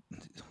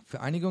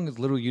Vereinigung is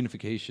literal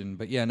unification,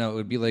 but it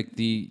would be like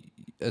the.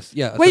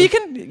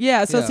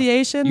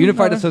 Association.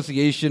 Unified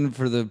Association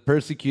for the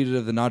Persecuted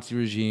of the Nazi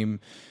Regime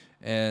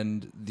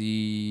and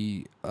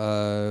the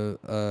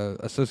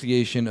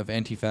Association of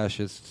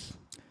Anti-Fascists.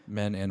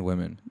 Men and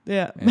women.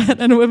 Yeah, And-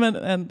 men and women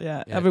and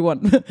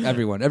everyone.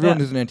 Everyone Yeah.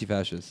 is an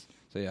anti-fascist.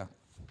 So yeah.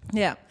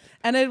 Yeah,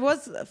 and it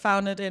was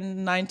founded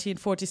in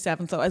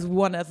 1947. So as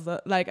one as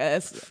the like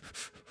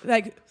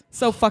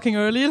so fucking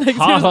early, like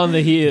Hot on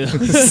the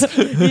heels.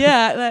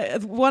 yeah,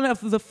 like, one of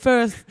the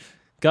first.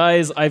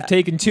 Guys, I've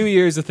taken 2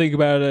 years to think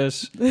about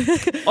it.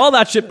 All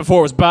that shit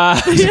before was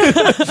bad.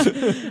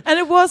 And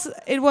it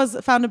was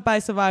founded by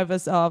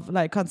survivors of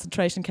like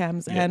concentration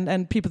camps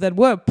and people that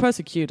were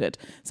persecuted.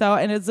 So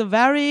and it's a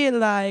very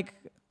like,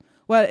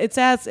 well, it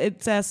says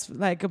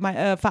like my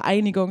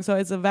Vereinigung. So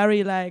it's a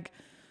very like,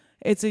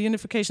 it's a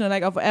unification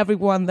like of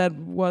everyone that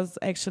was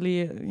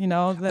actually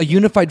A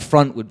unified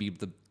front would be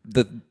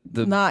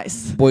the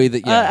nice. way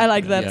that I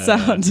like that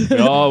sound.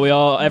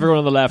 Everyone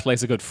on the left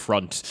likes a good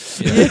front.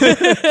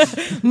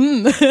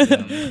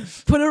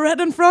 Put a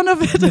red in front of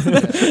it.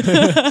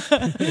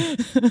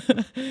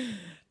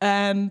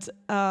 And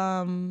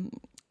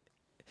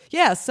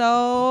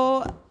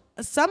so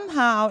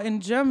somehow in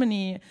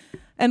Germany,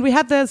 and we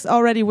had this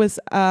already with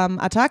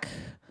Attac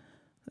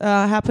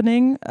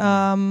happening.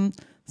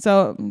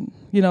 So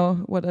you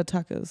know what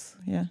Attac is,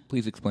 yeah.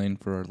 Please explain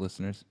for our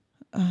listeners.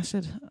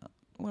 Shit.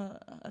 Well,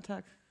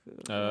 Attac.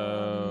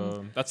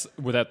 That's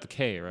without the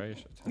K,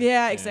 right?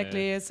 Yeah,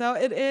 exactly. Yeah. So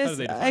it How do is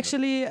they define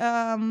actually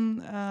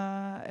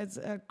it's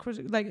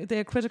like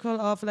they're critical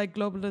of like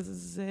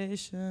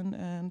globalization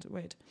and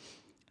wait,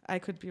 I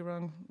could be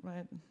wrong,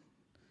 right?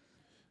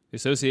 The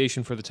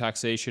Association for the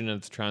Taxation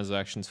of the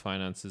Transactions,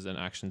 Finances and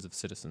Actions of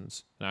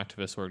Citizens, an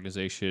activist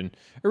organization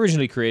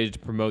originally created to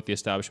promote the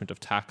establishment of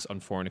tax on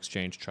foreign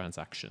exchange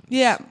transactions.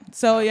 Yeah.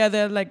 So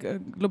they're like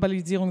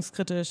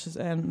globalisierungskritisch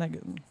and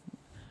like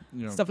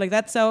stuff like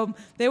that. So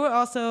they were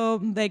also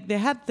like they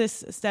had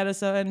this status.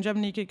 So in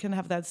Germany, you can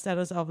have that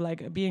status of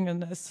like being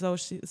an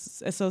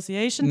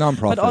association,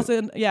 Non-profit. but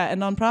also a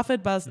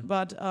non-profit.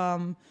 But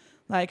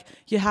like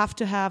you have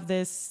to have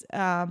this.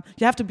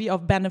 You have to be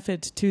of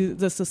benefit to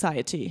the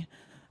society,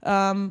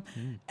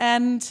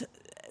 and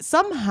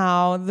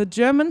somehow the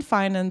German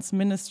finance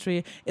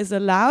ministry is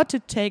allowed to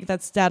take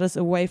that status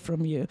away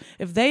from you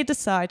if they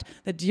decide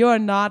that you're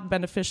not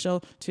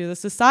beneficial to the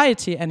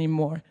society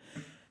anymore.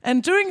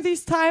 And during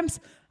these times,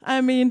 I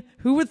mean,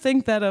 who would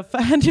think that a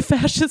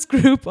anti-fascist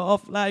group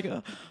of like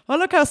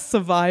Holocaust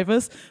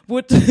survivors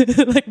would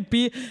like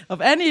be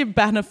of any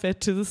benefit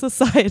to the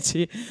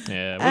society?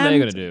 Yeah, what are they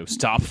going to do?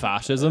 Stop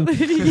fascism?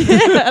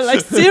 Yeah,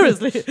 like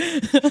seriously.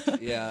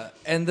 Yeah,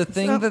 and the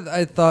thing that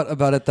I thought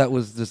about it that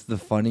was just the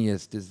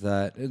funniest is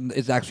that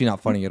it's actually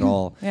not funny at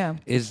all. Yeah.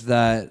 Is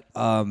that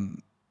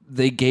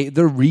they gave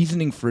their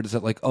reasoning for it is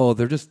that like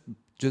they're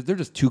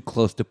just too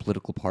close to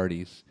political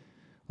parties.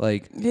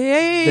 Like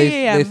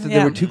they said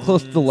they were too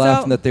close to the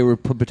left and that they were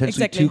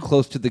potentially too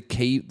close to the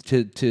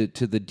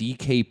to the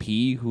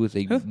DKP, who is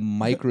a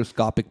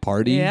microscopic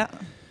party. Yeah.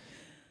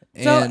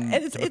 And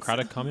it's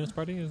Democratic Communist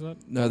Party, is that?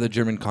 no, the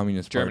German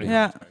Communist Party.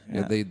 Yeah.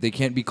 They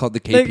can't be called the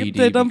KPD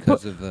They don't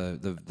because of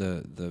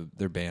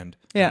their band.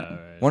 Yeah.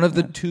 Right. One of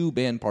the two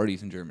banned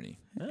parties in Germany.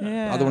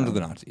 Yeah. The other ones are the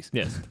Nazis.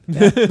 Yes.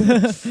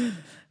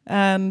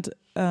 And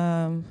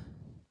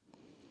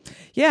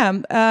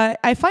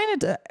I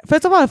find it,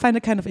 first of all, I find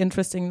it kind of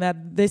interesting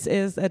that this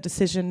is a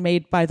decision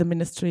made by the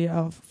Ministry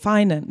of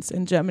Finance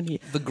in Germany.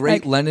 The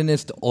great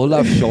Leninist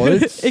Olaf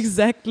Scholz.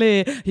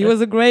 Exactly. He was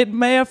a great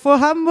mayor for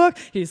Hamburg.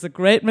 He's a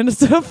great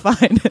Minister of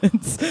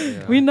Finance.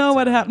 Yeah. We know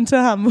what happened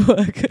to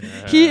Hamburg.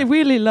 Yeah. He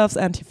really loves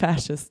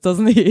anti-fascists,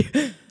 doesn't he?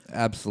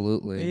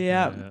 Absolutely.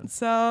 Yeah.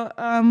 So,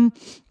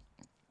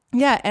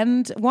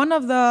 and one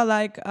of the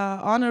like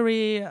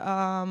honorary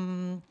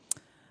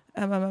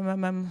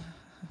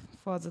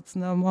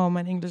Vorsitzende. Oh,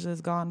 my English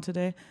is gone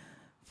today.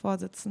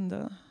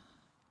 Vorsitzende.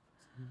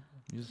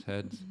 Just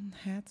heads.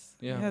 Heads.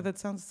 Yeah. That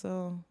sounds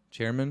so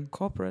Chairman.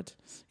 corporate.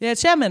 Yeah,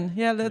 chairman.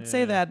 Yeah, let's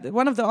say that.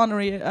 One of the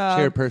honorary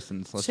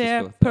Chairpersons. Let's just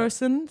go with that.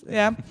 chairperson.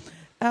 Yeah,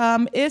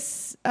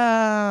 is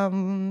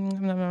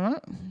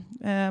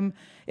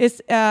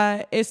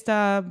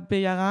Esther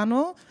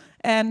Bejarano.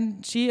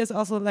 And she is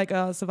also like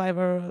a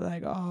survivor,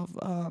 like of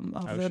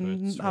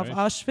Auschwitz, of right?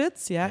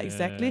 Auschwitz. Yeah,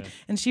 exactly.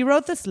 And she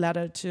wrote this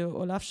letter to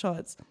Olaf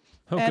Scholz.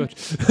 Oh, And-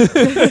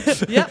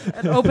 good. Yeah,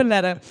 an open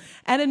letter,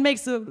 and it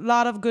makes a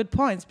lot of good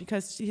points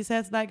because he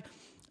says like,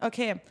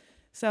 okay,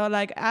 so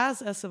like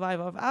as a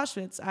survivor of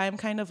Auschwitz, I'm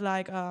kind of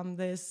like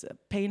this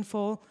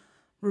painful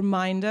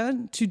reminder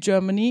to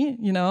Germany,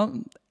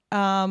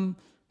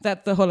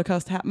 that the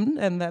Holocaust happened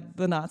and that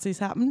the Nazis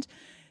happened.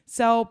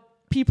 So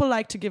people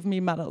like to give me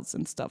medals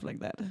and stuff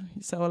like that.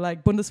 So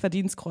like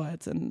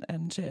Bundesverdienstkreuz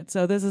and shit.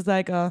 So this is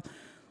like a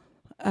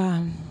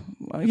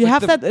you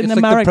have that in it's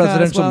America like the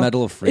Presidential as well.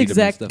 Medal of Freedom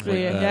Exactly. and stuff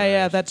like that.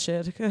 Yeah, that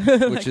shit.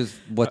 Which is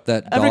what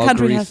that Every dog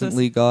country has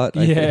recently got.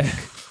 I Yeah.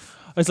 think.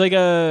 It's like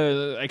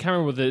I can't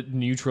remember the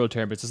neutral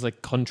term, but it's just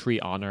like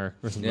country honor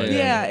or something like that.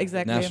 Yeah,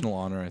 exactly. National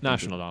honor. I think.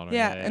 National honor.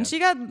 Yeah, and she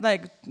got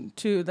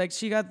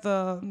she got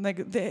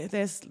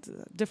there's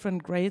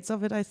different grades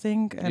of it, I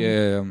think.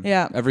 And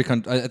Yeah. Every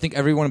country. I think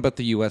everyone but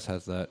the U.S.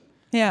 has that.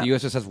 Yeah. The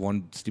U.S. just has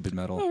one stupid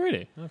medal. Oh,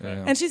 really? Okay.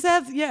 Yeah. And she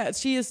says,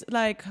 she is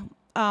like,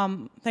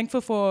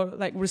 thankful for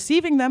like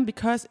receiving them,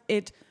 because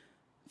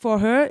for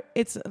her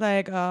it's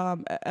like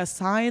a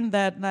sign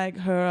that like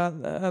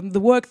her the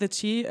work that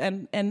she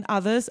and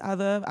other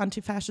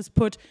anti-fascists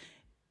put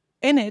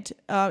in it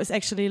is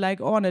actually like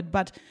honored.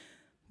 But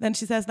then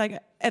she says, like,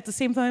 at the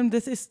same time,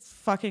 this is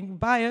fucking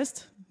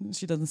biased.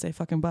 She doesn't say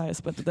fucking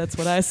biased, but that's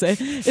what I say.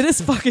 It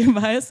is fucking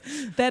biased.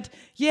 That,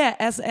 yeah,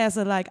 as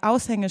a like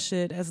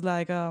Aushängeschild, as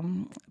like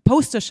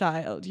poster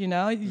child, you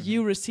know,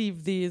 you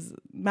receive these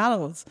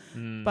medals.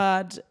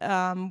 But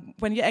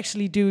when you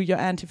actually do your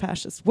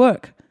anti-fascist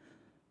work,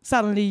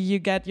 suddenly you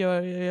get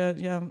your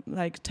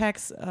like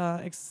tax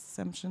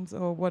exemptions,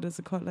 or what is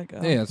it called? Like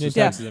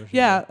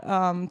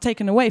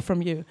taken away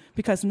from you,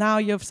 because now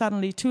you've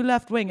suddenly too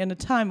left wing in a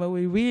time where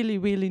we really,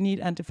 really need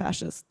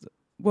anti-fascist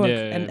work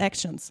and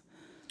actions.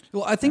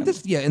 Well, I think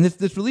this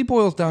really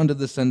boils down to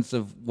the sense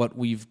of what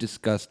we've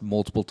discussed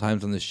multiple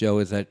times on the show,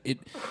 is that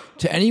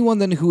to anyone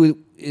then who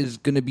is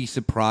going to be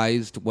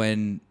surprised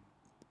when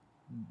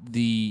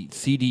the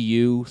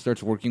CDU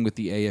starts working with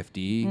the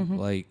AFD,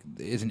 like,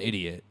 is an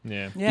idiot.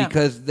 Yeah.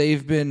 Because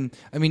they've been,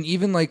 I mean,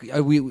 even like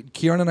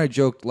Kieran and I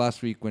joked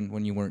last week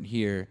when you weren't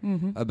here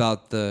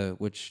about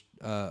which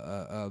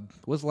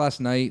was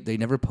last night. They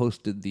never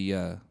posted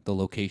the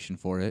location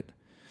for it.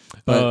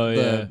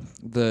 But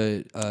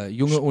the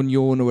Junge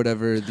Union or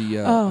whatever,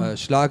 the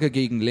Schlager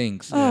gegen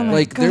Links,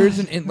 like there's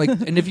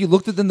and if you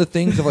looked at the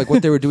things of like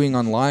what they were doing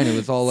online, it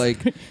was all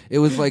like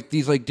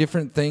these like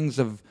different things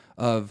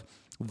of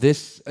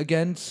this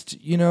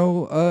against, you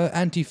know,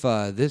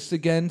 Antifa, this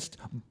against.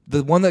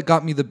 The one that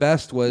got me the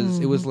best was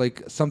it was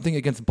like something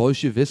against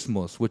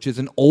Bolshevismus, which is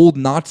an old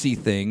Nazi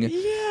thing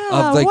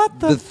of like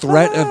the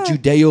threat of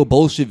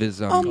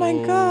Judeo-Bolshevism. Oh my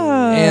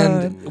god!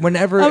 And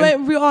whenever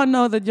we all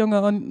know that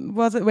Junge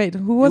was it? Wait,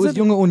 who was it?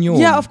 Junge Union.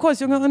 Yeah, of course,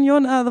 Junge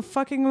Union are the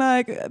fucking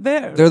like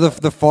they're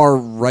the far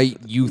right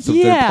youth of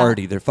their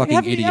party. They're fucking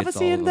idiots. Have you ever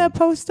seen their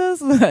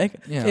posters? Like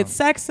it's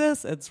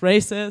sexist, it's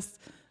racist.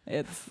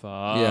 It's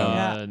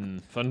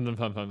fun.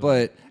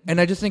 But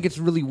I just think it's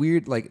really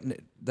weird, like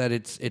that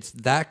it's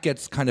that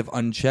gets kind of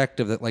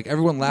unchecked, of that, like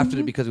everyone laughed at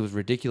it because it was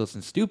ridiculous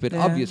and stupid,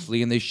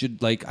 obviously, and they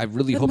should, like, I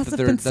really hope that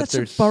there's such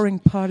a boring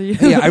party.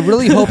 I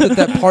really hope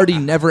that party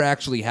never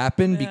actually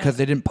happened, because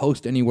they didn't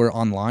post anywhere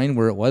online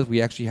where it was.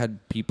 We actually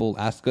had people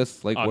ask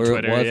us like on where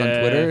Twitter, it was on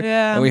Twitter,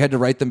 and we had to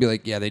write them, be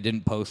like, they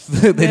didn't post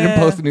didn't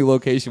post any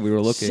location we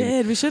were looking.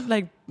 Shit, we should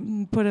like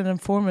put an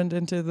informant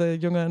into the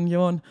Junge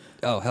Union.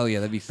 Oh hell yeah,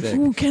 that'd be sick.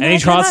 Ooh, any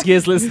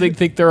Trotskyists listening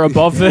think they're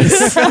above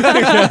this?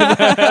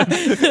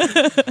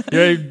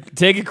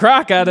 Take a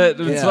crack at it.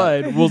 It's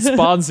fine. We'll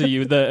sponsor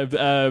you. The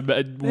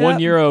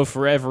 €1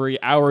 for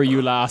every hour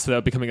you last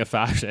without becoming a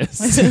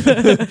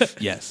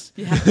fascist. Yes.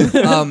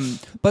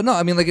 But no,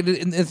 I mean, like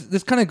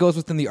this kind of goes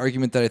within the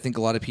argument that I think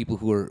a lot of people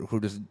who are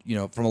just, you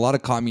know, from a lot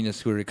of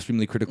communists who are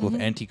extremely critical of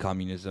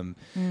anti-communism,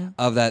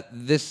 of that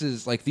this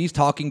is like these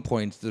talking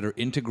points that are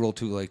integral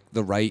to like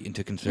the right and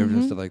to conservatives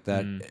and stuff like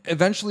that.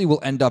 Eventually will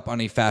end up on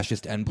a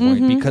fascist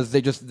endpoint, because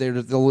they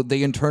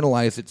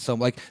internalize it, so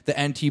like the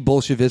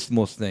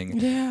anti-Bolshevismus thing.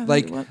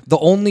 Like the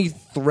only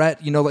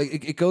threat, you know,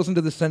 like it goes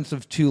into the sense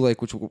of too,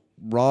 like, which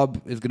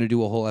Rob is going to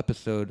do a whole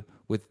episode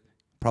with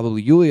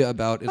probably Julia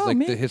about, is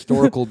the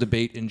historical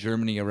debate in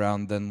Germany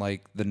around then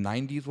like the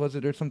 90s, was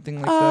it, or something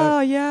like that? Oh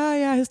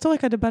yeah,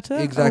 Historikerdebatte.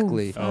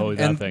 Exactly.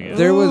 That thing.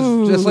 There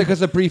was, just like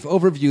as a brief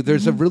overview,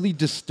 there's a really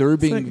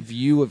disturbing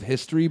view of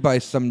history by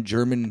some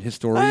German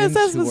historians.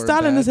 It says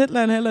Stalin is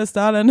Hitler and Hitler is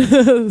Stalin.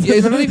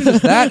 It's not even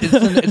just that.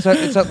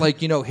 It's not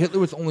like, you know, Hitler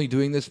was only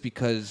doing this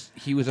because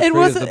he was afraid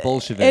of the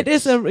Bolsheviks. It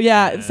is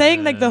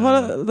saying like the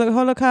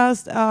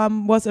Holocaust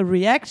was a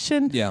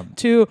reaction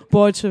to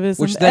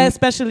Bolshevism,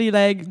 especially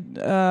like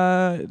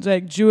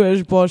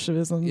Jewish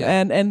Bolshevism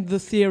and the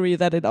theory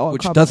that it all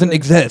doesn't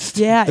exist.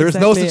 There's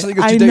no such thing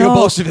as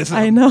Judeo-Bolshevism.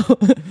 I know.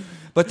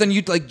 But then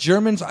you'd like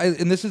Germans,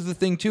 and this is the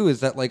thing too, is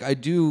that like I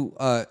do,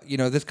 you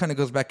know, this kind of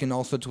goes back in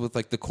also to with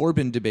like the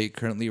Corbyn debate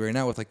currently right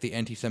now with like the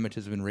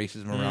anti-Semitism and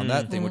racism around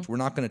that thing, which we're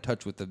not going to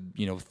touch with the,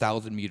 you know,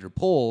 1,000-meter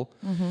pole,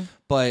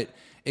 but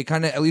it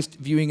kind of, at least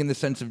viewing in the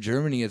sense of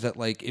Germany, is that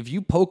like if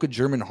you poke a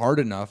German hard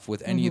enough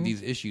with any of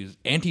these issues,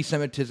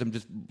 anti-Semitism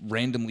just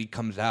randomly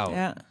comes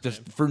out,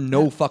 just for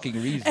no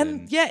fucking reason.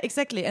 And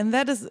exactly, and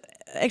that is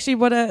actually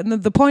what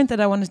the point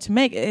that I wanted to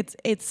make.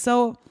 It's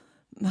so.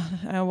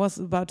 I was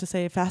about to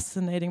say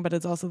fascinating, but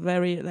it's also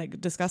very like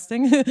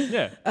disgusting.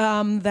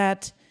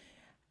 That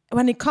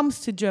when it comes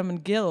to German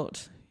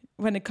guilt,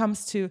 when it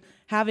comes to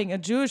having a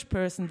Jewish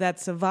person that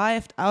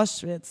survived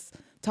Auschwitz,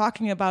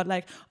 talking about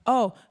like,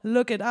 oh,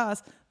 look at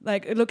us,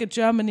 like look at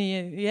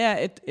Germany,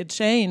 it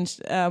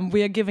changed.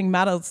 We are giving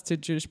medals to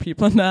Jewish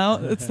people now.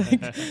 It's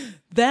like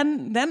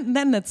then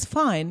that's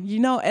fine. You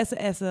know, as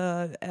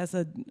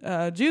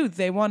a Jew,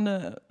 they want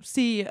to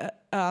see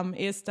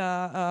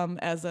Esther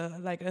as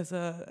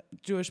a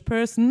Jewish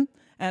person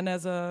and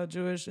as a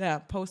Jewish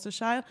poster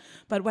child.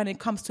 But when it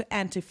comes to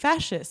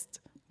anti-fascist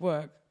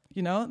work,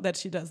 you know, that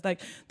she does,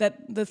 like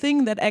that, the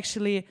thing that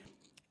actually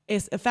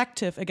is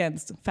effective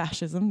against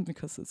fascism,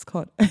 because it's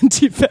called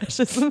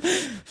anti-fascism.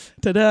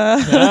 Ta-da!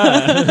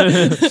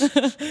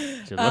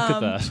 Look at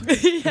that.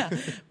 Yeah.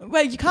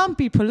 Well, you can't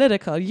be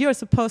political. You're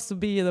supposed to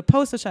be the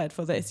poster child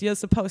for this. You're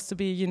supposed to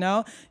be,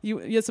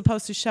 you're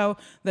supposed to show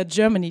that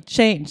Germany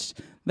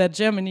changed, that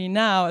Germany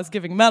now is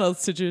giving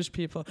medals to Jewish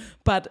people.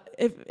 But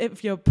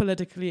if you're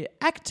politically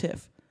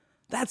active,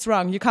 that's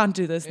wrong. You can't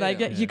do this.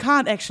 You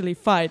can't actually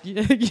fight.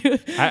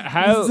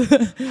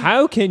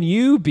 How can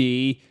you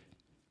be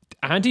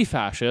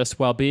anti-fascist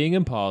while being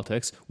in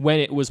politics when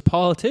it was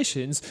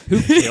politicians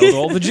who killed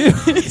all the Jews?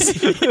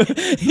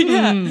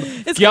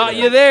 It's got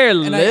you there,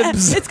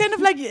 libs. It's kind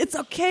of like, it's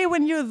okay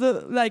when you're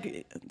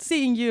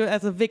seeing you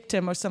as a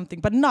victim or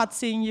something, but not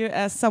seeing you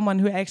as someone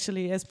who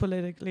actually is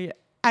politically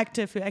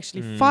active, who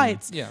actually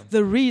fights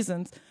the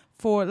reasons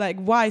for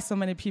why so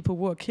many people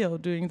were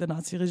killed during the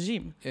Nazi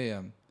regime.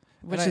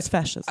 Which is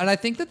fascist. And I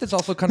think that this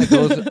also kind of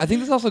goes. I think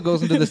this also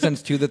goes into the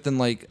sense too that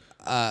then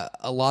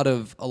a lot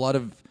of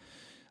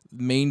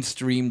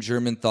mainstream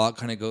German thought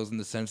kind of goes in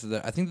the sense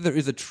that I think that there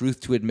is a truth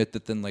to admit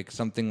that then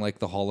something like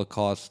the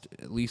Holocaust,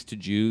 at least to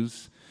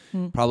Jews,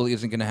 probably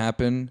isn't going to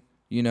happen.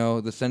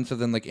 The sense of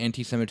then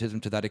anti-Semitism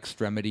to that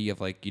extremity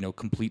of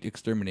complete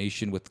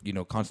extermination with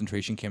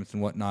concentration camps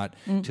and whatnot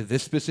to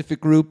this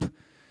specific group.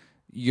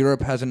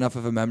 Europe has enough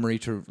of a memory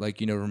to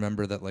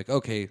remember that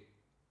okay.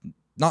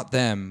 Not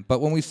them, but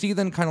when we see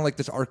then kind of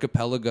this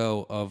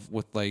archipelago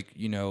with the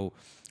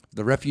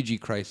refugee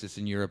crisis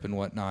in Europe and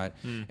whatnot,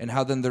 and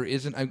how then there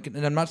isn't,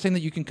 and I'm not saying that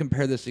you can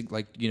compare this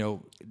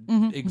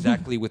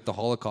exactly with the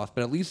Holocaust,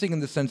 but at least in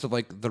the sense of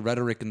the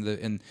rhetoric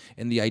and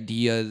the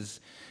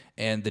ideas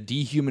and the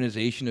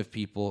dehumanization of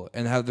people,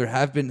 and how there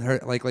have been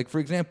for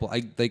example,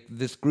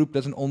 this group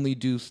doesn't only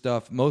do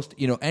stuff. Most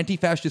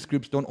anti-fascist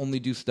groups don't only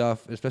do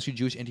stuff, especially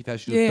Jewish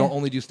anti-fascist groups don't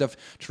only do stuff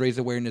to raise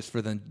awareness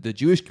for the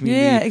Jewish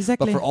community,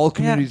 exactly. but for all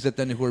communities that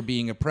then who are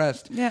being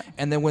oppressed.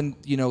 And then when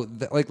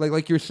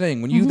like you're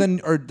saying, when you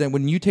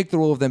when you take the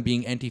role of them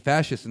being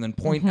anti-fascist and then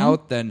point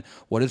out then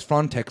what is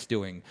Frontex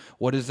doing,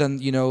 what is then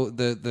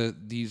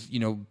these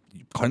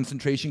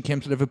concentration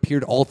camps that have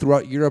appeared all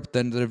throughout Europe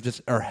then that have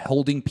just are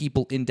holding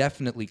people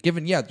indefinitely.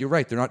 Given, you're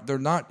right, they're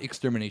not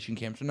extermination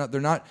camps.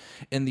 They're not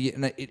and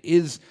it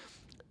is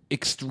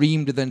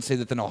extreme to then say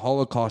that then a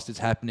Holocaust is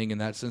happening in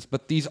that sense.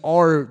 But these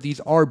are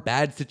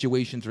bad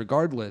situations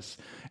regardless.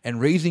 And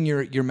raising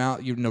your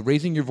mouth,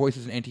 raising your voice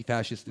as an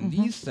anti-fascist in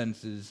these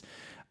senses,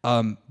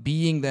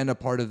 being then a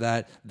part of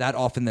that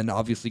often then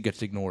obviously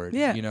gets ignored.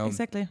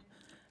 Exactly.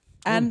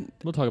 And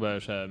we'll talk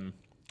about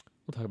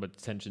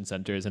detention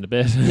centers in a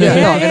bit.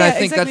 And I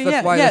think exactly,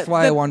 that's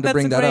why I wanted to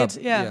bring that up.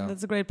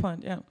 That's a great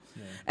point.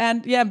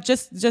 And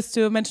just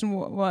to mention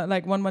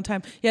one more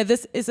time.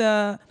 This is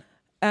an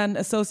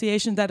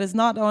association that is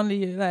not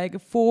only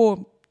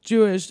for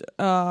Jewish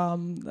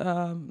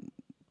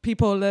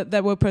people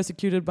that were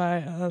persecuted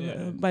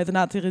by the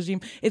Nazi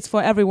regime. It's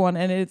for everyone,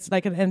 and it's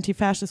an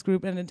anti-fascist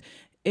group, and it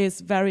is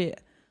very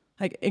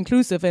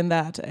inclusive in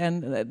that,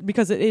 and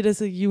because it is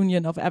a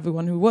union of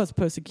everyone who was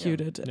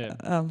persecuted.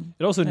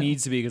 It also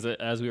needs to be, because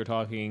as we were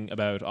talking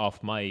about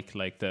off mic,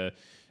 the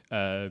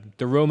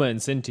Roma and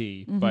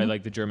Sinti by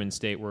the German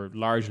state were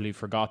largely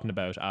forgotten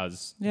about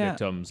as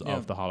victims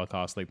of the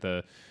Holocaust.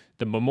 The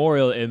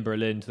memorial in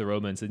Berlin to the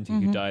Roma and Sinti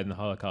who died in the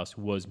Holocaust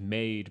was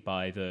made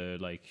by the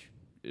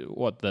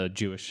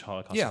Jewish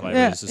Holocaust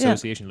Survivors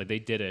Association. They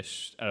did it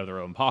out of their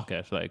own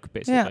pocket,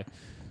 basically.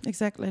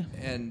 Exactly.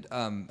 And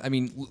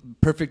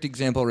perfect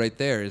example right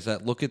there is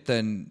that look at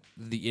then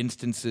the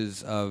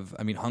instances of,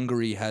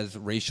 Hungary has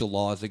racial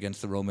laws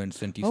against the Roma and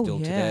Sinti still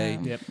today.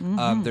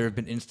 There have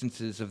been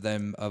instances of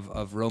them,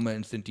 of Roma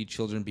and Sinti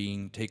children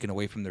being taken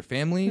away from their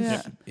families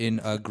in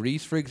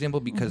Greece, for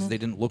example, because they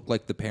didn't look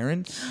like the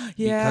parents.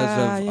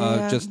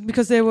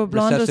 Because they were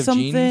blonde or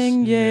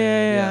something.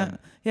 Genes.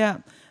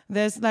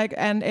 There's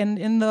and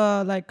in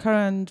the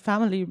current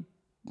family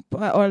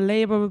or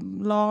labor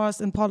laws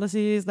and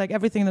policies,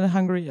 everything that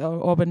Hungary or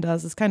Orban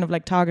does is kind of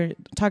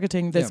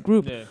targeting this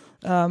group.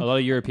 A lot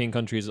of European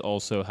countries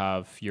also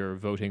have your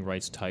voting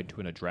rights tied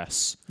to an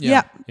address.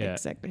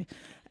 Exactly.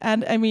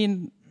 And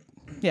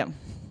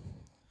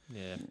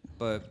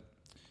But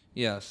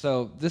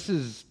so this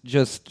is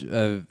just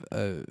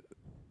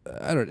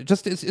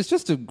it's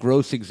just a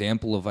gross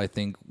example of, I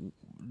think,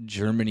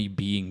 Germany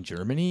being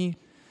Germany.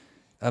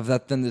 Of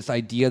that, then this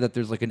idea that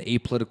there's an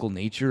apolitical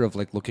nature of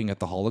looking at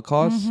the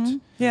Holocaust.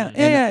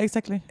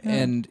 Exactly.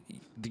 And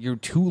you're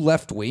two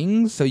left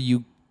wings, so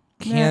you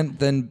can't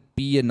then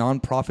be a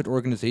non-profit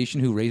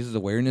organization who raises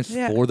awareness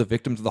for the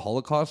victims of the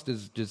Holocaust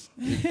is just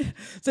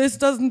this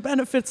doesn't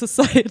benefit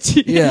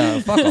society.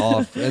 Fuck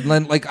off. And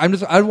then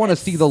I want to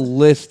see the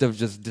list of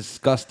just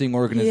disgusting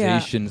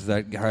organizations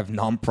that have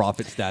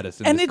non-profit status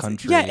in this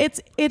country.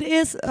 It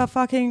is a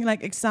fucking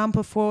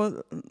example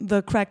for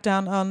the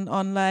crackdown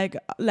on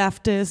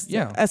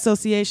leftist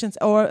associations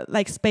or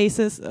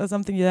spaces or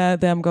something. There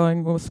I'm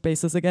going with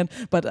spaces again,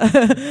 but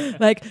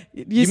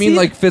you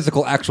mean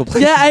physical actual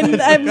places?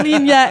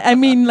 I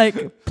mean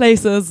like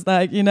places,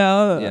 like, you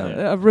know,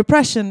 Yeah.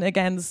 repression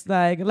against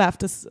like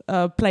leftist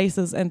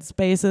places and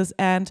spaces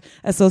and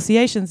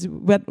associations.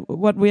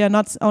 What we are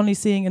not only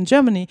seeing in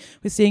Germany,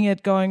 we're seeing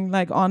it going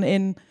like on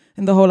in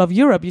the whole of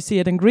Europe. You see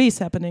it in Greece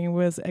happening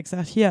with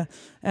Exarchia,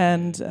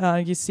 and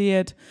you see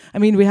it. I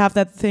mean, we have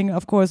that thing,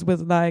 of course,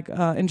 with like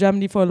in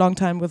Germany for a long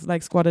time with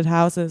like squatted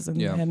houses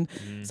and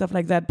stuff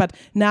like that. But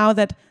now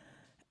that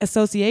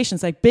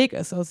associations, like big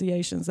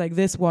associations like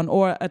this one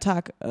or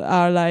Attac,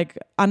 are like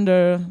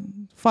under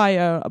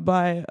fire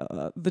by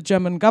the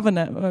German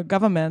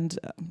government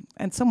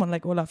and someone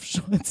like Olaf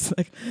Scholz,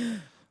 like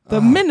the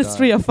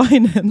Ministry of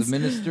Finance. The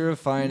Minister of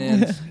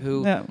Finance,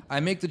 who Yeah. I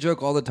make the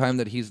joke all the time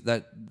that he's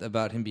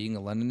about him being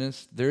a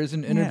Leninist. There is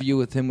an interview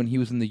with him when he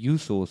was in the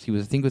Jusos. He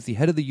was, I think, was the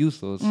head of the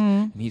Jusos,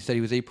 and he said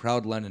he was a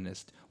proud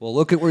Leninist. Well,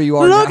 look at where you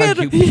are Look now, at-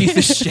 you piece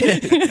of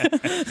shit.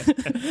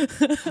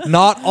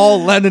 Not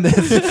all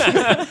Leninists.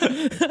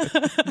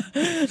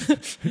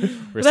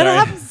 We're That starting-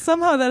 happens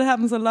somehow. That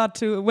happens a lot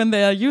too. When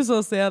they are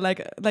users, they are like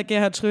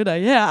Gerhard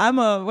Schröder. Yeah, I'm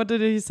a. What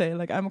did he say?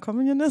 Like, I'm a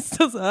communist.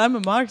 Or I'm a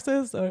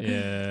Marxist. Or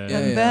Yeah.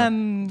 and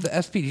then the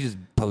SPD just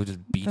probably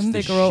just beats Then the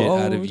they shit grow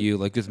out of old. you,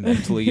 like just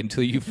mentally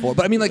until you fall.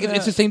 But I mean, like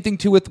it's the same thing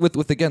too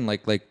with again,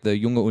 like the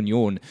Junge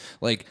Union.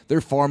 Like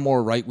they're far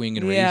more right wing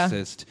and Yeah.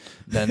 racist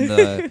than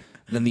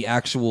the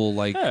actual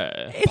like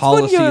It's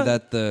policy when you're-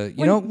 that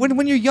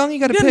when you're young you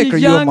got to when pick. you're Are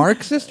you a young-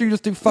 Marxist or you're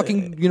just a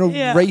fucking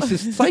Yeah.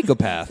 racist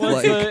psychopath? Well,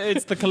 like,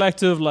 it's the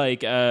collective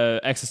like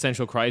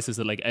existential crisis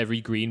that like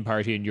every Green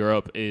Party in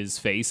Europe is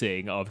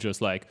facing of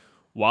just like,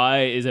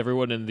 why is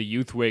everyone in the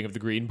youth wing of the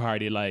Green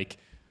Party like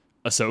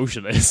a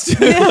socialist?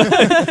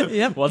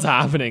 yep. What's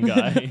happening,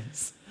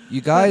 guys? you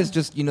guys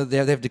just, they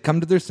have to come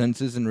to their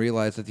senses and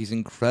realize that these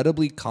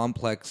incredibly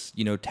complex,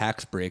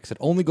 tax breaks that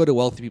only go to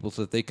wealthy people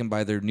so that they can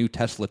buy their new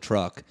Tesla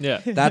truck.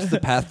 Yeah. That's the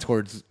path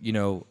towards,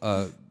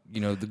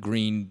 the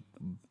green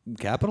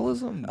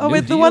capitalism. Oh, New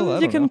wait, the Deal? I one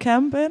you don't can know.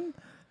 camp in.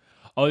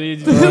 Oh,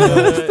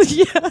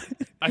 Yeah.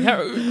 I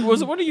can't.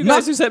 Was it one of you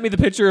guys who sent me the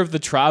picture of the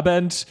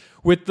Trabant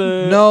with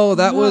the? No,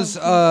 that was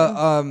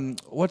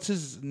what's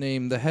his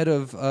name? The head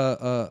of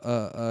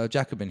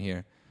Jacobin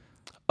here.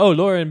 Oh,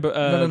 Lauren.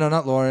 No,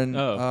 not Lauren.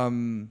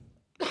 Oh.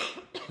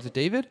 Is it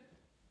David?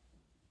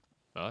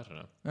 Oh, I don't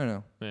know. I don't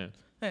know. Yeah.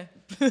 Hey.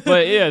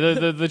 But yeah,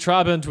 the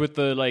Trabant with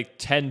the like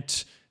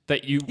tent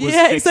that you was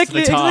Yeah, fixed to the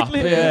exactly, top.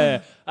 exactly.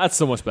 Yeah, that's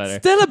so much better.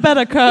 Still a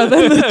better car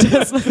than the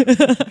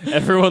Tesla.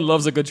 Everyone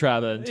loves a good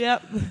Trabant.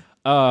 Yep.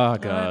 Oh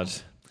god.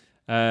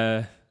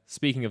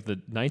 Speaking of the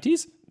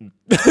 90s,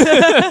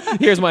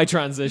 here's my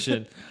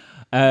transition.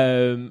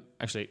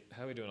 Actually,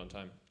 how are we doing on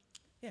time?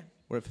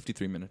 We're at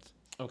 53 minutes.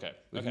 Okay.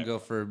 We can go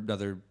for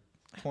another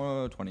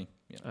 20.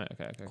 Yeah.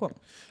 Okay. Cool.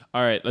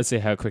 All right. Let's see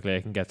how quickly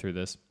I can get through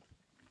this.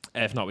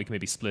 If not, we can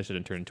maybe split it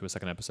and turn it into a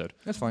second episode.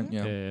 That's fine.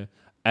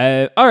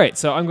 Yeah. All right.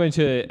 So I'm going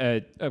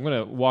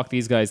to walk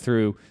these guys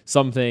through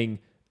something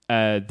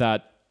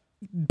that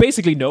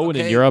basically no one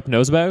in Okay. Europe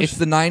knows about. It's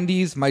the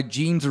 90s. My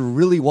jeans are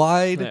really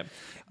wide. Yeah.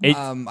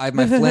 I have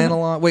my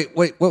flannel on. Wait.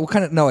 What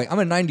kind of? No, wait. I'm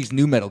a 90s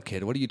new metal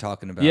kid. What are you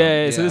talking about?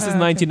 Yeah. So this is Okay.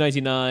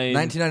 1999.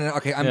 1999.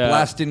 Okay, I'm Yeah.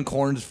 blasting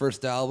Korn's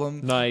first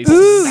album. Nice.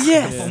 Ooh,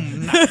 yes.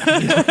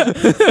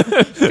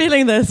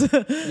 Feeling this.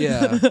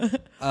 Yeah.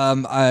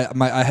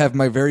 I have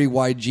my very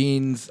wide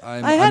jeans.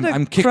 I had a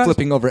I'm kick crush-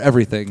 flipping over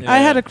everything. Yeah. I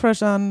had a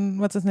crush on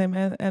what's his name,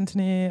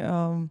 Anthony.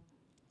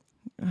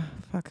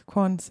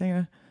 Korn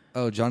singer.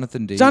 Oh,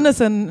 Jonathan Davis.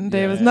 Jonathan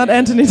Davis, Yeah, not yeah,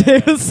 Anthony yeah.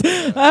 Davis.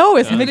 I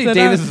always mix Anthony it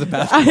Davis up. is a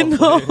basketball I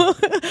know.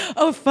 player.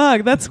 Oh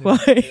fuck, that's why.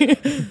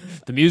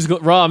 The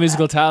raw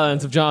musical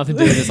talents of Jonathan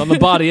Davis on the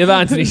body of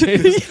Anthony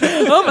Davis.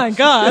 Oh my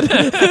god.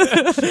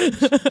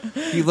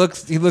 He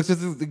looks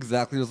just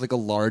exactly just like a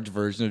large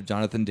version of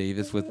Jonathan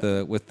Davis with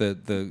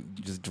the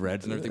just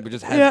dreads and everything, but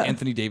just has Yeah.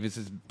 Anthony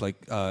Davis's like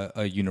a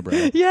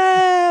unibrow.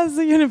 Yes,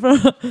 the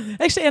unibrow.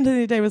 Actually,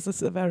 Anthony Davis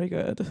is a very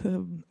good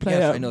player.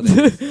 Yes, I know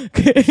that.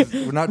 Okay.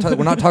 We're not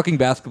talking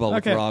basketball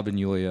with Okay. Rob and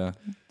Yulia.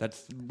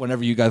 That's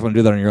whenever you guys want to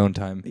do that on your own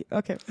time.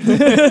 Okay.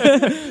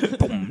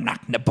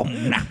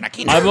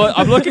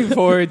 I'm looking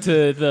forward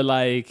to the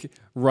like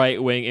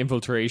right wing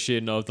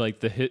infiltration of like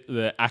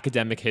the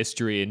academic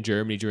history in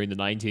Germany during the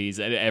 90s,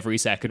 and every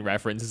second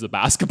reference is a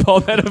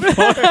basketball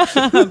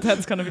metaphor.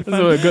 That's gonna be So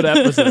fun. a good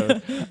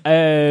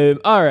episode.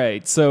 All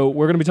right, so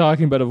we're going to be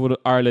talking about one of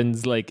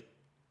Ireland's like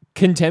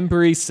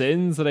contemporary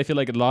sins that I feel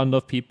like a lot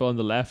enough people on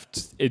the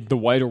left in the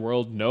wider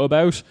world know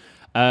about,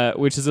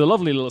 which is a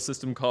lovely little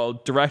system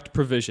called direct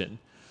provision.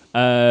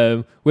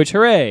 Which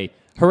hooray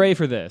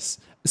for this!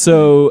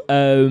 So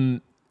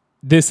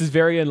this is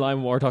very in line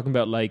with what we're talking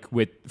about, like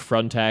with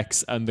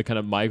Frontex and the kind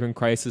of migrant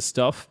crisis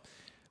stuff.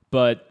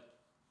 But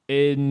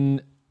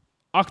in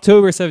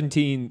October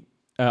 17th,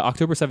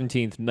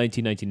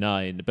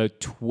 1999, about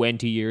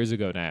 20 years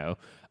ago now,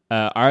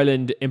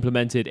 Ireland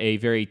implemented a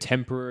very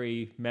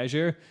temporary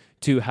measure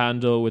to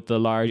handle with the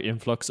large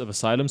influx of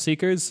asylum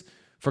seekers.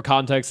 For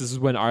context, this is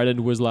when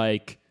Ireland was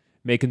like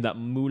making that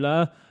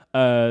moolah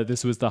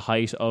This was the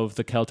height of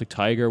the Celtic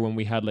Tiger when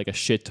we had like a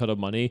shit ton of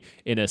money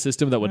in a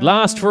system that would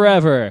last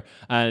forever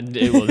and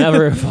it will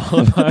never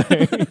fall apart.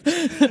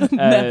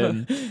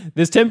 Never.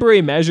 This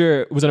temporary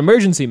measure was an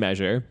emergency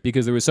measure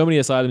because there were so many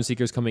asylum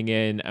seekers coming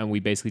in and we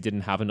basically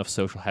didn't have enough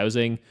social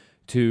housing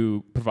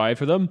to provide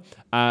for them.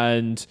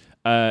 And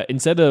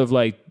instead of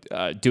like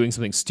doing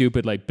something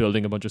stupid like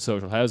building a bunch of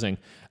social housing,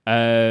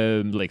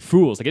 like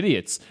fools, like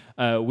idiots,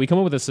 we come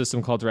up with a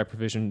system called direct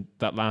provision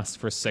that lasts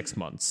for 6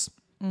 months.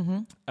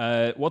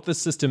 What this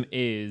system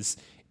is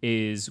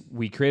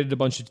we created a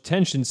bunch of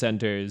detention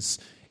centres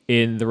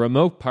in the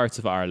remote parts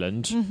of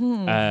Ireland,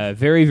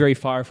 very, very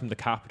far from the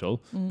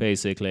capital,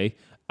 basically,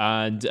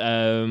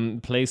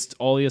 and placed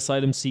all the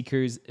asylum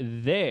seekers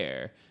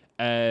there.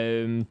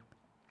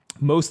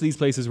 Most of these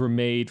places were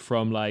made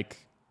from like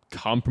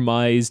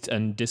compromised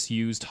and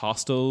disused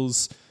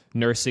hostels,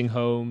 nursing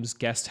homes,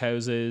 guest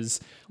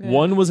houses. Yeah.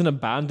 One was an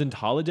abandoned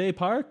holiday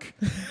park.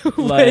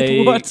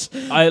 Wait, what?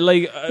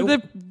 Did they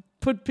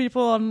put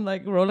people on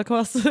like roller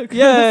coaster?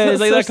 Yeah, it's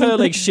like that kind of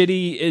like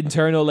shitty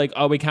internal like,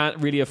 oh, we can't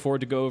really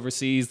afford to go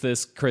overseas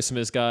this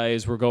Christmas,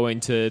 guys. We're going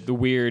to the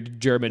weird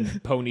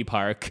German pony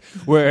park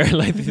where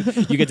like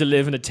you get to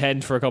live in a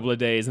tent for a couple of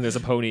days and there's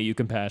a pony you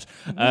can pet.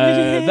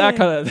 That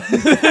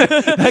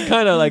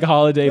kind of like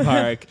holiday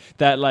park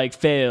that like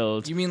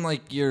failed. You mean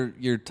like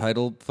your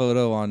title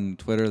photo on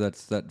Twitter?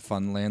 That's that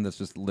fun land that's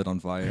just lit on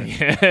fire.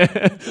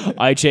 Yeah.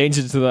 I changed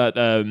it to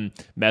that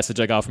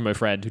message I got from my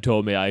friend who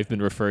told me I've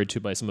been referred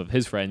to by some of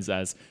his friends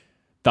as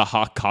the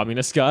hot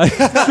communist guy.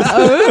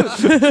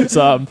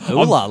 So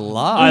la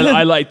la.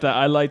 I like that.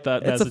 I like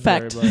that. It's a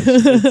fact. Very much.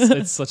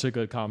 It's such a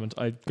good comment.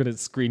 I'm gonna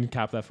screen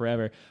cap that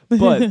forever.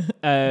 But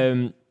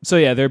so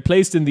yeah, they're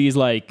placed in these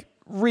like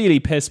really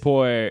piss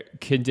poor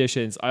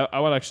conditions. I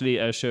want to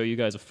actually show you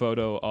guys a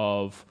photo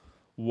of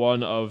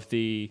one of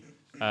the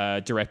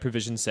direct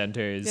provision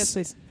centres. Yes,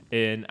 please.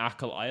 In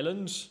Achill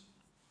Island,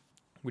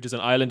 which is an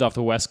island off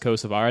the west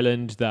coast of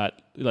Ireland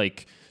that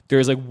like.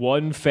 There's like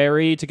one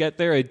ferry to get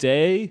there a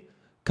day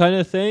kind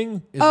of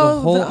thing. Is the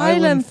whole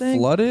island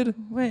flooded?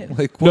 Wait.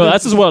 Like, no,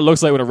 that's just what it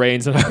looks like when it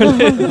rains in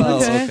Ireland.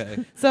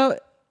 Okay. So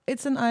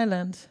it's an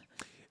island.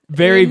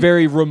 Very,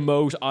 very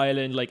remote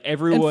island. Like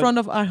everyone... In front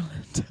of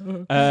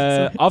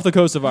Ireland. Off the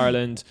coast of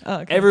Ireland.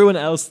 Oh, okay. Everyone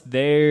else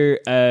there...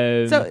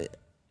 so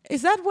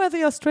is that where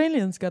the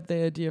Australians got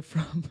the idea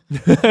from?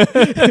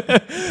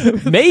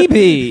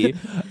 Maybe.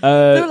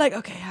 They were like,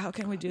 okay, how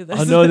can we do this?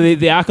 Oh no,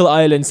 the Achill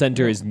Island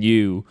Centre is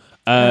new.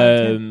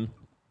 But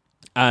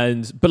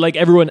like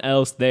everyone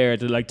else there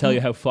to like tell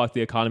you how fucked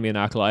the economy in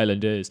Achill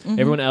Island is.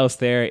 Everyone else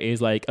there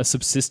is like a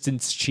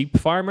subsistence sheep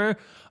farmer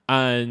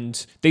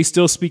and they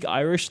still speak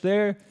Irish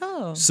there.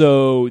 Oh.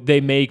 So they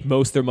make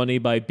most of their money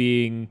by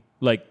being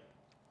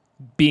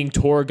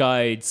tour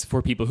guides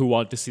for people who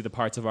want to see the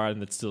parts of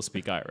Ireland that still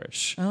speak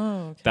Irish.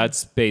 Oh, okay.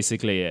 That's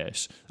basically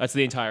it. That's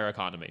the entire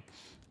economy.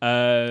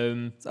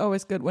 It's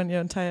always good when your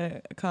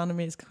entire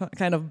economy is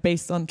kind of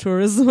based on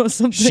tourism or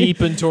something. Sheep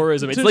and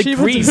tourism. It's like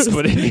Greece,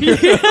 but in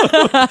Europe.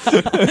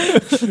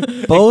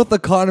 Both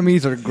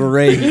economies are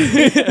great.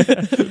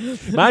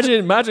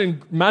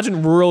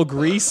 Imagine rural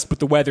Greece, but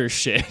the weather's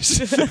shit.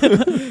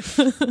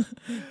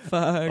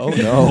 Fuck. Oh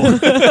no.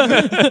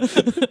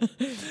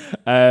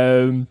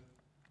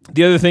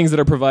 The other things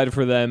that are provided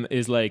for them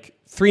is like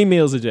 3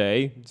 meals a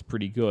day. It's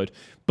pretty good,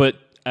 but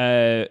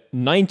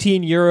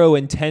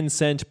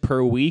 €19.10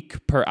 per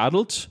week per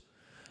adult.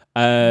 Keep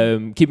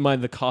in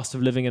mind the cost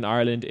of living in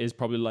Ireland is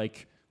probably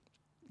like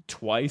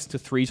 2 to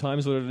 3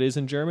 times what it is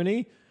in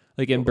Germany,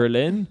 like in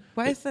Berlin.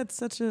 Why is that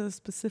such a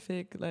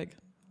specific like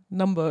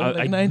number?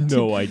 I have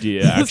no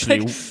idea actually.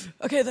 Like,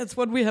 okay, that's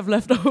what we have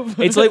left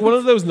over. It's like one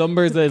of those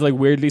numbers that is like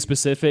weirdly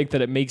specific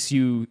that it makes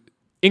you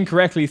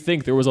incorrectly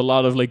think there was a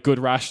lot of like good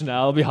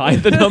rationale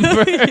behind the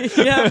number.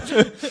 Yeah.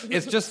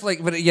 It's just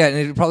like, but yeah,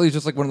 and it probably is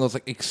just like one of those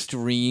like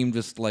extreme,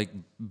 just like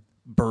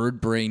bird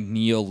brain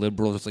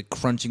neoliberal, just like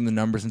crunching the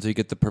numbers until you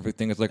get the perfect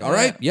thing. It's like, all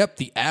right, yep,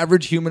 the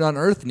average human on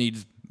Earth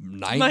needs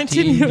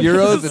 19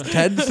 euros and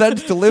 10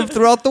 cents to live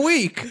throughout the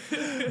week.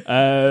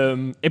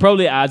 It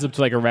probably adds up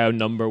to like a round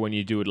number when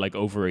you do it like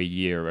over a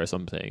year or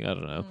something. I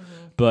don't know.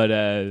 But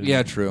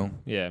yeah, true.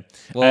 Yeah.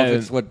 Well, if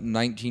it's what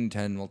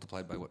 1910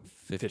 multiplied by what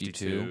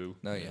 52?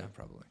 No, yeah,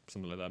 probably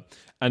something like that.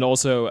 And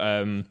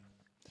also,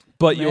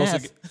 but you also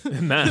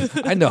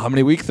math. I know how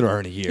many weeks there are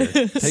in a year.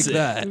 Take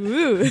that.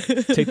 Ooh.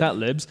 Take that,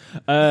 libs.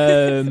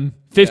 15.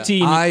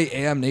 Yeah, I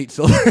am Nate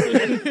Silver.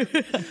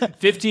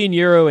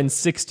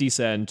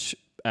 €15.60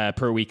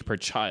 per week per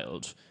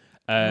child.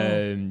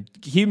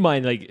 Keep in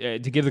mind, like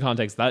to give the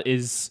context, that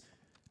is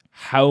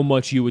how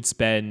much you would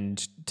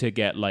spend to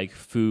get like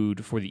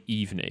food for the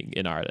evening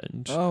in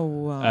Ireland. Oh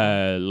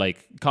wow!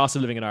 Like cost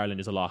of living in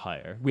Ireland is a lot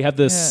higher. We have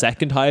the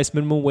second highest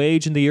minimum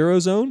wage in the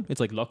Eurozone. It's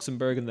like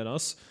Luxembourg and then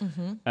us.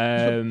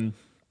 And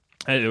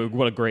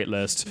what a great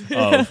list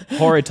of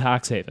horrid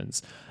tax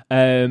havens.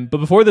 But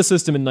before the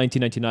system in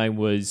 1999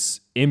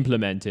 was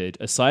implemented,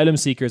 asylum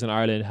seekers in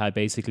Ireland had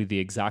basically the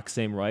exact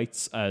same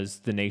rights as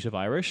the native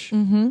Irish.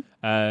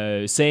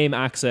 Same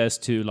access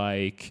to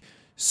like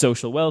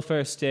social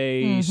welfare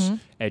state,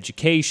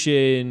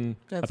 education,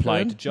 That's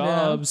applied good. to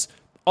jobs.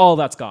 All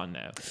that's gone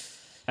now.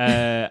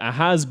 It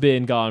has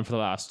been gone for the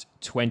last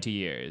 20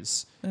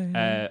 years.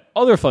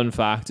 Other fun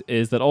fact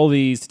is that all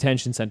these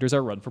detention centers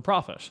are run for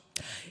profit.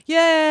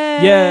 Yay!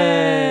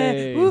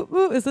 Yay! Woo,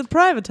 woo. Is it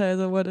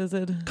privatized or what is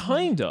it?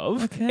 Kind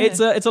of. Okay. It's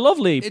a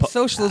lovely. It's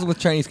socialism with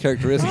Chinese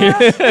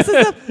characteristics. This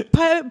is a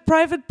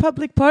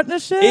private-public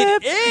partnership.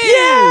 It is.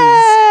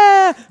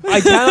 Yeah!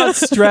 I cannot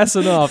stress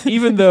enough,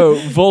 even though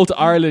Volt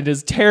Ireland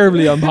is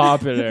terribly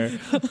unpopular,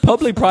 They are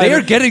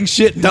public-private getting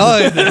shit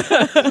done.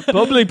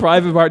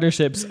 public-private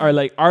partnerships are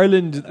like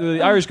Ireland.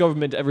 The Irish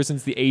government, ever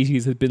since the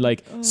 80s, has been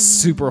like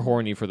super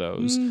horny for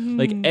those.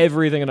 Like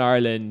everything in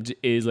Ireland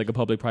is like a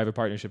public-private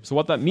partnership. So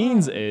what that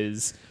means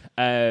is,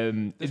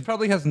 This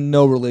probably has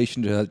no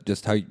relation to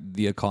just how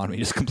the economy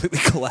just completely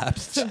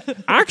collapsed.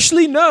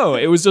 actually no,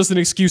 it was just an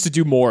excuse to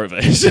do more of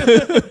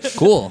it.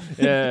 Cool.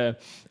 Yeah.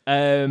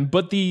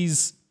 But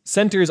these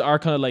centers are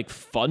kind of like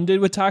funded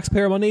with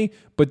taxpayer money,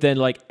 but then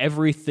like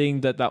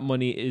everything that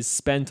money is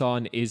spent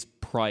on is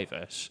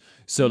private.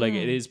 So like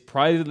it is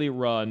privately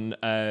run.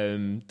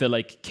 The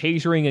like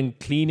catering and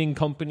cleaning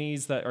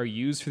companies that are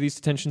used for these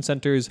detention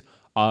centers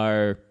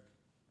are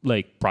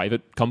like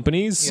private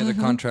companies. Yeah, they're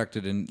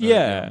contracted in.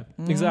 Yeah,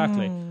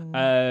 exactly.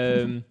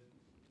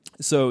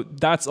 So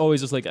that's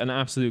always just like an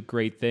absolute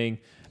great thing.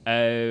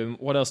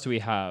 What else do we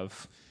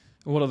have?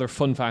 What other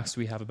fun facts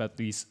do we have about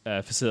these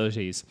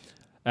facilities?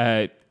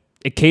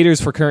 It caters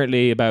for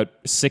currently about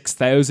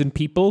 6,000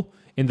 people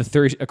in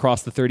the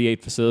across the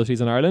 38 facilities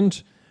in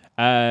Ireland.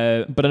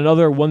 But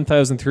another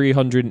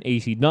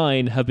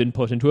 1,389 have been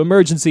put into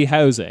emergency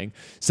housing.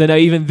 So now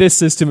even this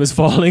system is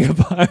falling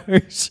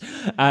apart,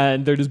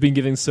 and they're just being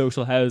given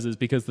social houses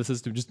because the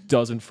system just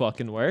doesn't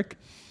fucking work.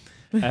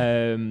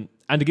 And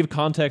to give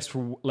context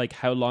for like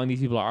how long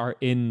these people are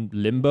in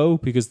limbo,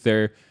 because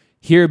they're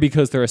here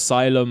because their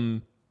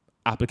asylum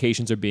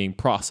applications are being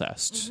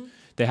processed.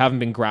 They haven't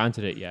been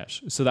granted it yet.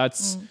 So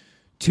that's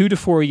 2 to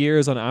 4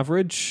 years on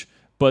average.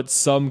 But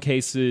some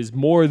cases,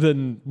 more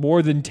than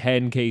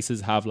 10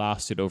 cases have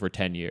lasted over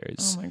 10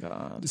 years. Oh my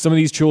god. Some of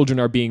these children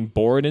are being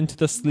born into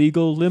this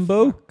legal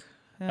limbo.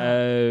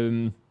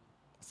 Yeah.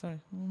 Sorry.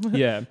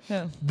 Yeah.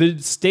 Yeah. The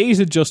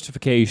stated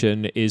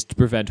justification is to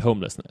prevent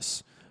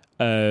homelessness.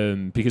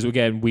 Because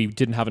again, we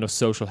didn't have enough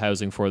social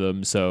housing for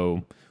them,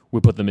 so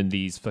we put them in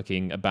these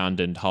fucking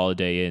abandoned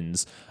holiday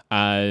inns.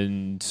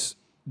 And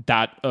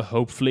that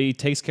hopefully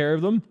takes care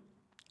of them.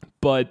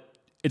 But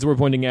it's worth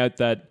pointing out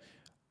that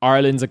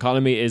Ireland's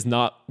economy is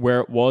not where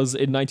it was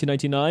in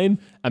 1999,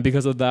 and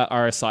because of that,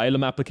 our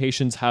asylum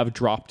applications have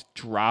dropped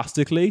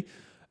drastically.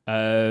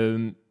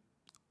 We're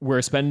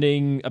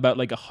spending about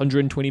like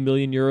 120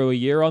 million euro a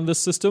year on this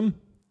system,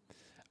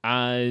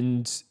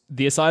 and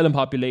the asylum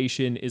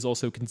population is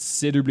also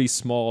considerably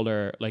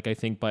smaller, like I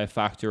think by a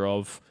factor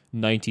of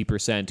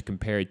 90%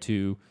 compared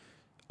to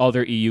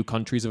other EU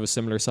countries of a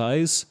similar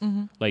size.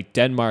 Like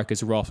Denmark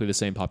is roughly the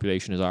same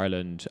population as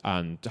Ireland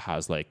and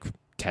has like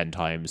 10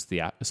 times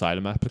the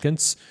asylum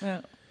applicants.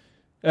 Yeah.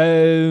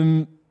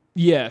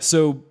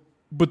 So,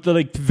 but the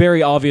like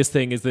very obvious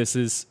thing is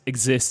this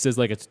exists as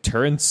like a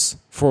deterrence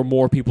for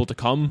more people to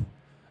come.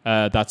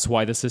 That's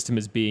why the system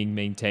is being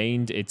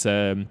maintained. It's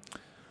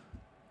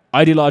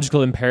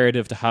ideological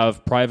imperative to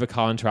have private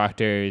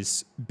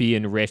contractors be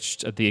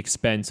enriched at the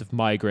expense of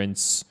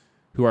migrants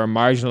who are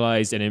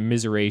marginalized and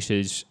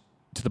immiserated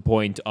to the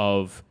point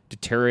of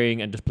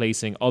deterring and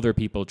displacing other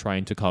people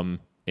trying to come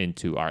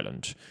into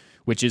Ireland,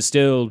 which is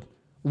still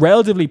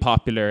relatively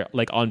popular,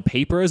 like on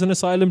paper as an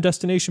asylum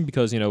destination,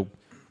 because, you know,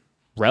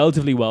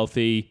 relatively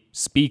wealthy,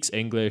 speaks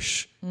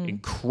English,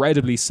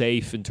 incredibly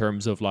safe in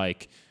terms of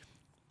like,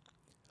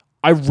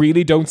 I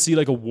really don't see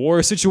like a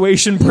war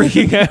situation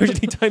breaking out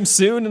anytime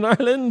soon in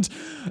Ireland.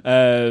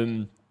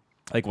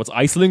 Like, what's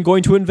Iceland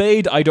going to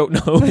invade? I don't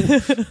know.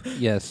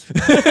 Yes.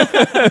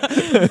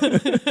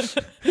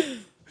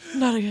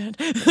 Not again.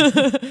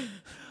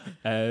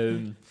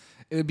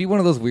 It would be one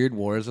of those weird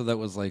wars that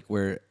was like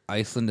where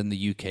Iceland and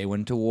the UK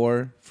went to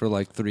war for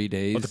like 3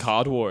 days. The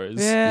Cod Wars.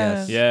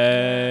 Yeah. Yes.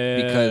 Yeah.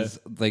 Because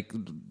like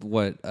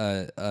what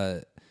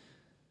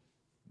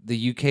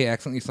the UK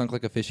accidentally sunk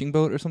like a fishing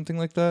boat or something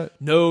like that.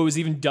 No, it was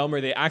even dumber.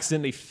 They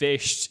accidentally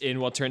fished in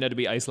what turned out to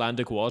be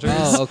Icelandic waters.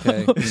 Oh,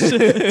 okay.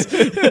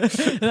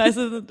 And I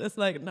said, it's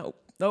like, nope,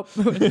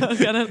 we're not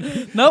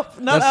gonna, not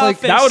That's our like-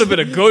 fish. That would have been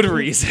a good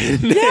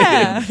reason.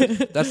 Yeah.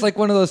 That's like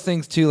one of those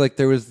things too. Like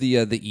there was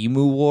the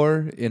Emu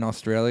War in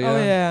Australia. Oh,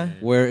 yeah.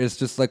 Where it's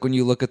just like when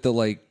you look at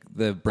the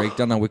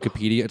breakdown on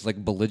Wikipedia, it's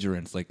like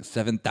belligerents, like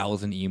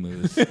 7,000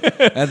 emus,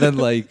 and then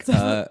like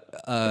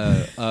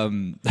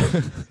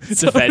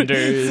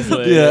Defenders.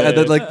 Like, yeah, and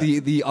then like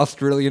the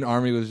Australian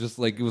army was just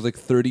like it was like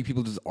 30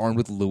 people just armed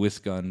with Lewis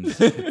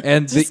guns,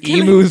 and the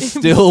killing emus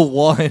still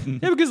won.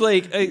 Yeah, because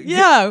like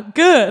Yeah,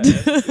 good.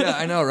 Yeah,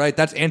 I know, right?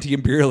 That's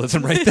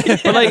anti-imperialism right there.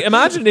 but like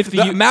imagine if The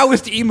the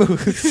Maoist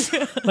emus.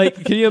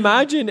 like can you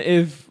imagine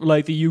if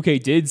like the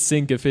UK did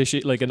sink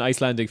an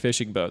Icelandic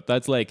fishing boat?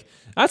 That's like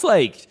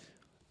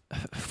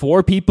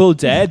 4 people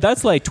dead.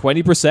 That's like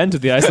 20%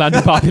 of the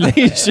Icelandic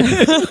population.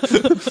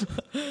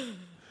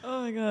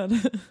 Oh my god.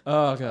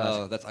 Oh god.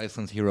 Oh, that's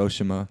Iceland's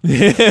Hiroshima.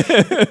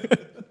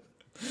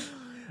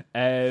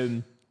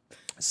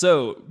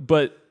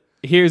 But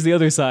here's the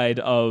other side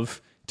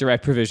of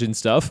direct provision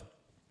stuff,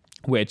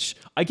 which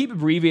I keep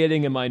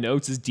abbreviating in my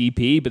notes as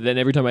DP, but then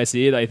every time I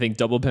see it, I think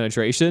double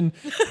penetration.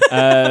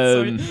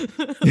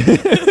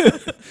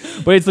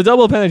 But it's the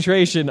double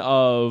penetration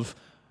of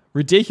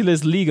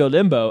ridiculous legal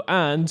limbo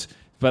and,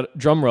 but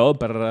drum roll,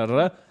 that's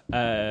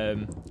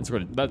going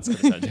to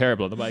sound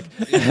terrible on the mic.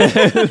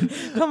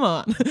 Come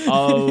on.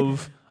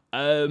 Of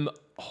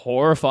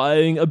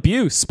horrifying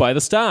abuse by the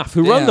staff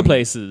who run the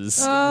places.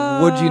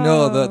 Would you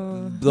know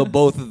the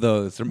both of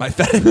those are my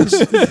fetish?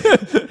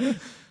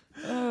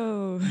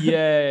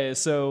 Yeah,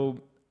 so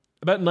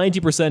about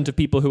 90% of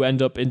people who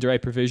end up in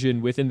direct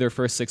provision within their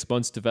first 6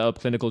 months develop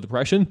clinical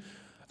depression.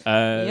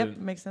 Yep,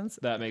 makes sense.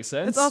 That makes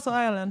sense. It's also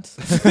Ireland.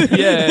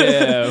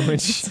 yeah.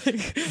 Which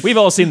we've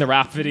all seen the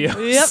rap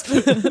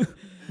videos. Yep.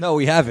 No,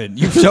 we haven't.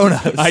 You've shown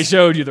us. I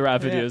showed you the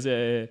rap videos.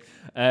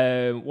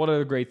 Yeah. What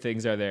other great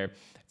things are there?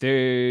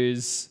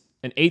 There's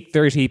an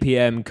 8:30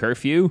 p.m.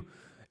 curfew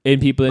in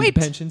people in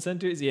detention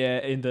centers. Yeah,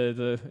 in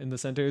the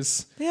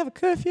centers. They have a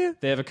curfew.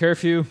 They have a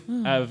curfew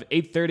of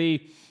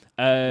 8:30.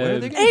 Where are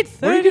they gonna-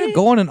 8:30. Where are you going to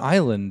go on an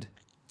island?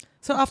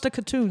 So after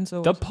cartoons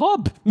or The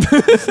pub.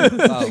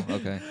 Oh,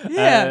 okay.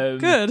 yeah,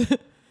 good.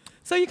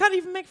 So you can't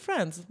even make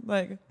friends,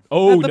 like.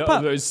 Oh at the no,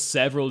 pub. there's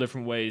several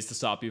different ways to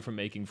stop you from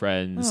making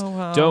friends. Oh,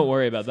 wow. Don't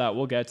worry about that.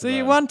 We'll get to So that.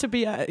 you want to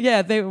be,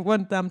 they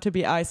want them to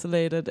be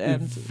isolated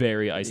and.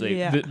 Very isolated.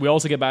 Yeah. We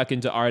also get back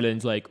into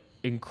Ireland's like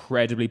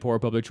incredibly poor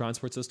public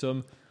transport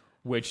system,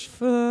 which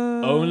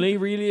only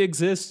really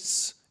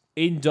exists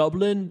in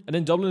Dublin. And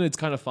in Dublin it's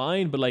kind of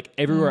fine, but like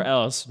everywhere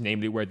else,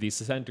 namely where these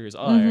centres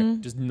are,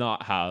 does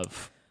not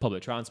have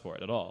public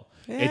transport at all.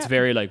 Yeah. It's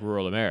very like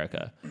rural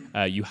America.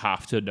 You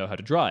have to know how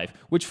to drive,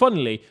 which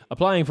funnily,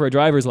 applying for a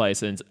driver's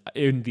license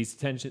in these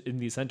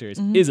centres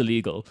is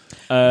illegal.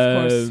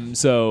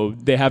 So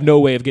they have no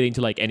way of getting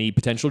to like any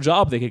potential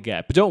job they could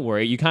get. But don't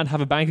worry, you can't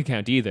have a bank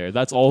account either.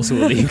 That's also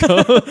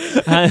illegal.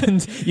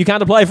 And you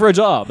can't apply for a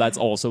job. That's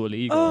also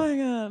illegal. Oh my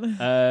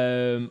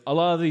god. A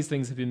lot of these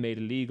things have been made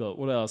illegal.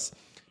 What else?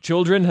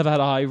 Children have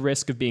had a high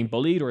risk of being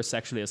bullied or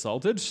sexually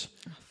assaulted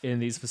in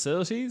these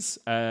facilities.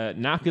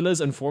 Napulas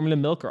and formula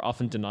milk are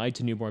often denied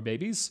to newborn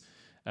babies.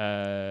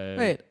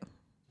 Wait.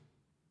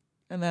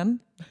 And then?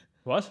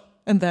 What?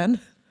 And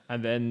then?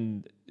 And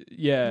then,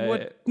 yeah,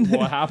 What-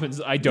 what happens?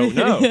 I don't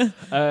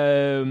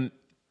know.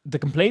 The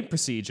complaint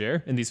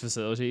procedure in these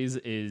facilities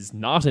is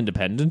not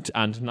independent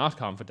and not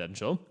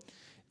confidential.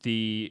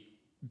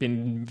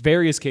 Been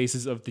various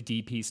cases of the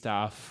DP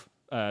staff,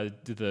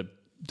 the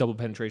double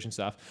penetration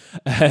staff,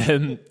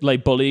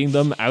 like bullying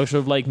them out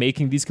of like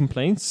making these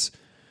complaints.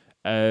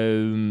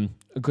 A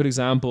good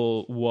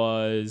example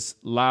was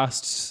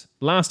last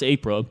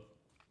April,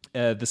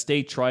 the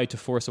state tried to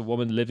force a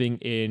woman living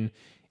in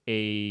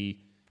a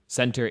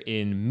centre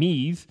in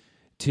Meath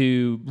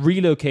to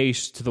relocate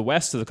to the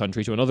west of the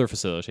country to another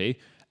facility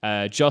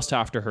just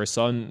after her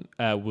son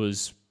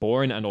was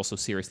born and also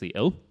seriously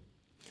ill.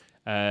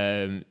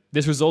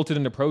 This resulted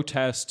in a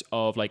protest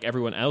of like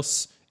everyone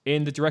else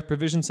in the direct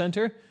provision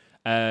centre,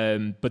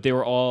 but they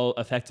were all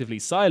effectively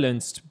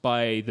silenced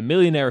by the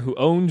millionaire who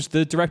owned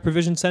the direct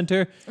provision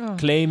centre,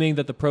 claiming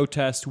that the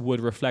protest would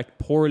reflect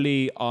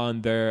poorly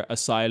on their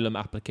asylum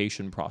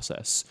application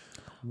process,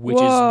 which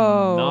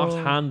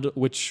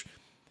which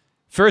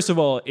first of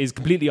all is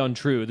completely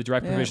untrue. The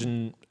direct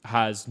provision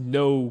has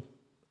no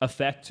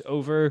effect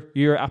over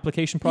your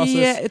application process.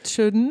 Yeah, it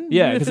shouldn't.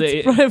 Yeah, if 'cause it's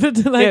it-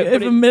 private, like yeah, but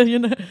if a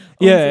millionaire.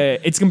 Yeah,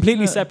 it's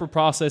completely separate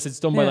process. It's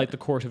done by Yeah. like the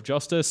Court of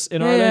Justice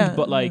in Yeah, Ireland, yeah,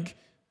 but like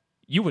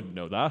you wouldn't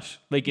know that.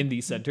 Like in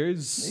these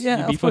centres, Yeah,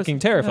 you'd be of course. fucking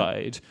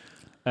terrified.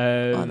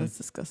 Oh, that's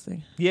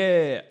disgusting.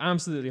 Yeah,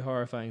 absolutely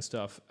horrifying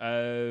stuff.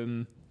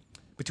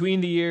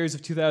 Between the years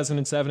of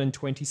 2007 and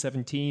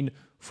 2017,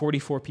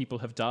 44 people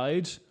have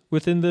died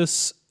within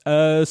this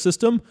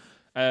system.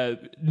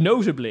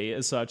 Notably,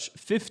 as such,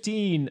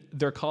 15,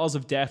 their cause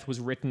of death was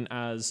written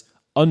as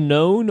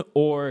unknown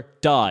or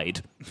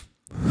died.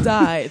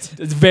 Died.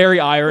 It's very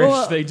Irish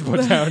Well, thing to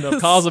put down. The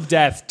cause of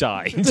death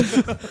died.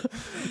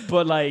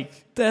 But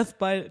like, Death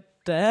by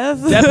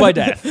death. death by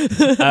death.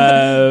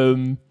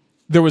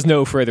 There was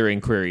no further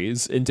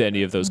inquiries into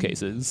any of those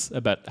cases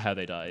about how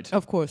they died.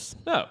 Of course.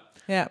 No.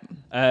 Yeah.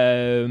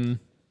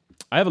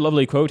 I have a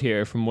lovely quote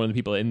here from one of the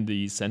people in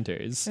these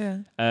centres.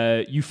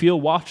 Yeah. You feel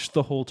watched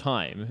the whole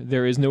time.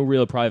 There is no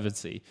real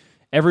privacy.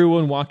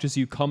 Everyone watches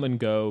you come and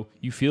go.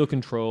 You feel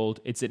controlled.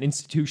 It's an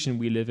institution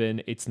we live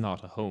in. It's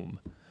not a home.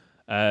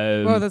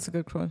 Oh, that's a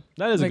good quote.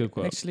 That is a good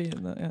quote. Actually,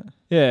 yeah.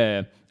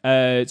 Yeah.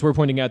 It's worth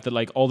pointing out that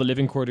like all the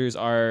living quarters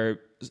are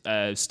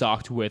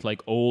stocked with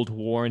like old,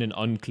 worn and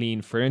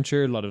unclean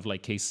furniture, a lot of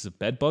like cases of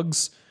bed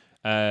bugs.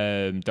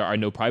 There are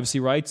no privacy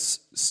rights.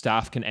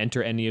 Staff can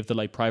enter any of the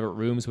like private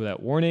rooms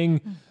without warning.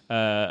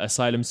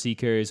 Asylum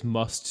seekers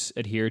must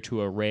adhere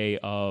to an array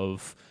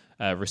of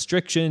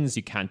restrictions.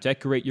 You can't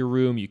decorate your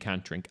room. You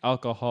can't drink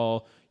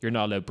alcohol. You're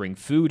not allowed to bring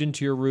food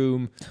into your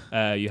room.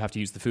 You have to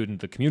use the food in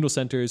the communal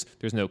centers.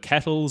 There's no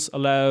kettles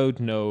allowed.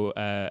 No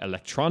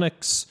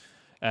electronics.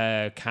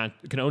 Can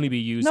only be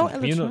used in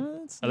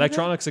communal.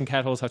 Electronics and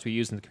kettles have to be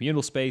used in the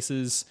communal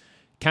spaces.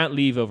 Can't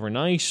leave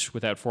overnight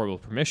without formal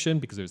permission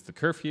because there's the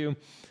curfew.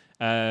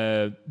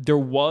 There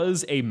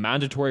was a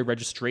mandatory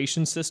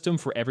registration system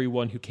for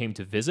everyone who came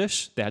to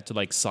visit. They had to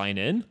like sign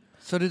in.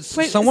 So did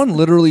someone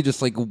literally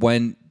just like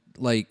went,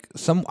 like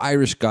some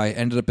Irish guy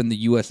ended up in the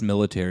U.S.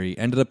 military,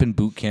 ended up in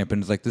boot camp,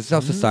 and was like, "This is how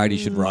society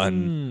should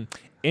run."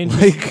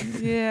 Like,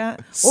 yeah,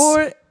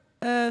 or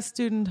a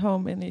student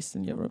home in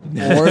Eastern Europe,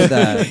 or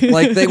that.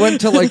 Like they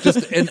went to like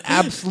just an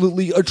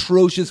absolutely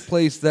atrocious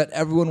place that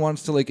everyone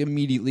wants to like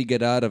immediately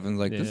get out of, and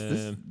like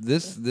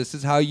this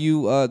is how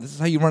you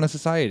run a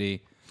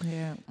society.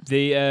 Yeah.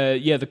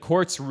 The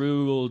courts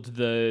ruled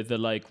the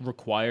like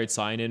required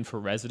sign in for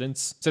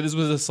residents. So this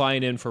was a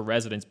sign in for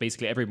residents.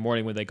 Basically, every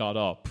morning when they got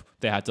up,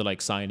 they had to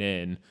like sign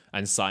in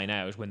and sign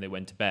out when they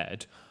went to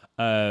bed.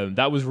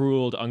 That was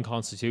ruled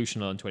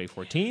unconstitutional in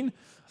 2014.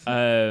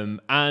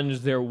 And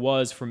there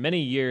was, for many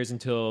years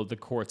until the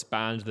courts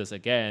banned this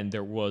again,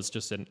 there was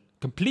just a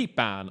complete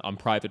ban on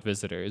private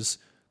visitors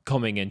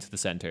coming into the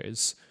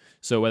centers.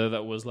 So whether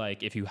that was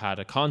like if you had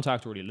a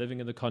contact already living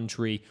in the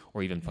country,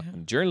 or even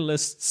fucking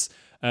journalists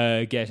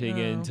getting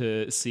in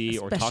to see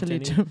or talk to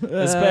anyone.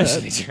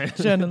 Especially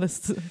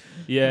journalists.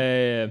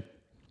 Yeah.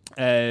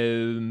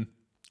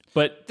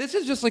 But this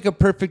is just like a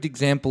perfect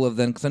example of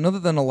then, because I know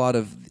that then a lot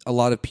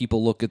of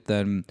people look at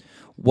them.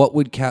 What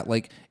would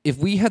like if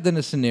we had then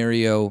a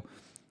scenario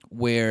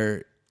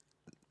where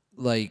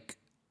like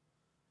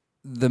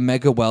the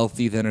mega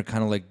wealthy then are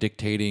kind of like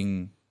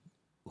dictating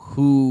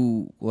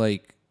who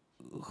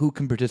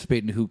can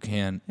participate and who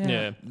can.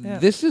 Yeah.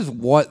 This is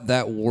what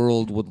that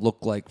world would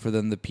look like for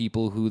then the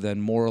people who then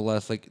more or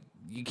less like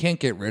you can't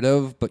get rid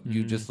of, but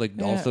you just like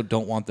also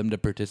don't want them to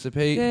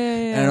participate.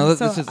 And I know that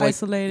so this is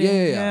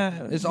isolating.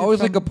 like it's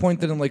always like a point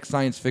that in like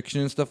science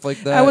fiction and stuff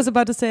like that. I was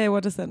about to say,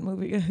 what is that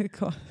movie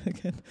called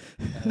again?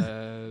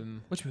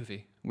 Which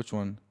movie? Which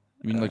one?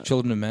 You mean like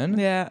Children of Men?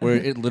 Yeah. Where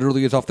it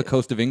literally is off the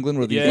coast of England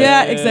where these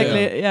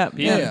Exactly. Yeah.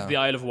 The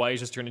Isle of Wight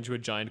just turned into a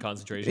giant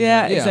concentration.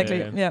 Yeah,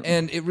 exactly. Yeah.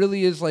 And it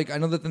really is like, I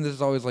know that then this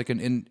is always like a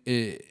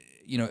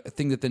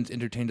thing that then's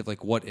entertained of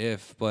like what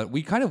if, but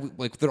we kind of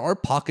like there are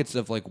pockets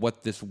of like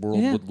what this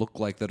world would look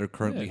like that are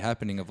currently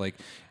happening of like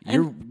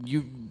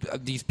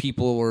these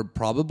people are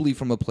probably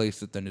from a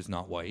place that then is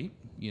not white,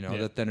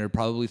 that then are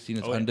probably seen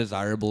as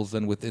undesirables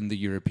then within the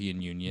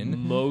European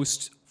Union.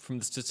 From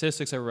the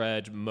statistics I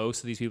read, most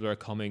of these people are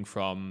coming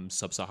from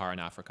sub-Saharan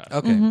Africa.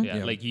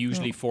 Okay. Like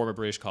usually former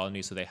British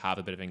colonies, so they have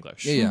a bit of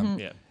English.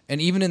 Yeah. And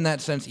even in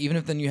that sense, even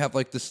if then you have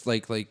like this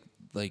like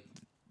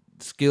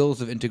skills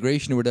of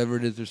integration or whatever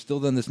it is, there's still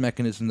then this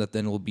mechanism that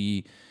then will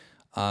be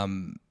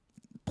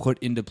put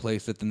into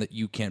place that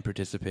you can't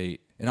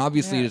participate. And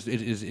obviously it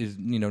is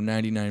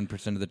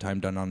 99% of the time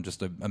done on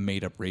just a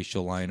made up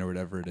racial line or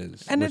whatever it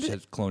is, and which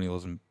has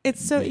colonialism.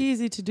 It's so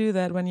easy to do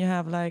that when you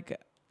have like,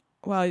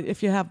 well,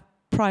 if you have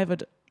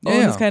private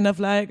owners kind of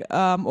like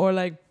or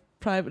like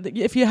private,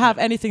 if you have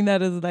anything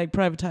that is like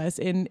privatized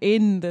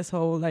in this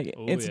whole like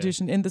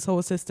institution, in this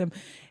whole system,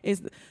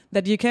 is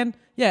that you can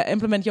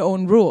implement your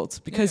own rules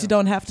because you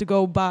don't have to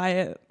go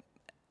by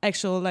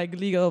actual like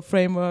legal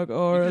framework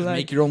or like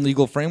make your own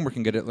legal framework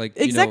and get it like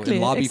and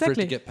lobby for it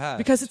to get passed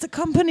because it's a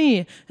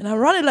company and I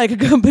run it like a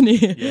company.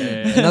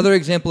 Another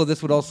example of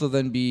this would also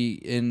then be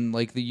in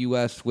like the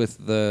US with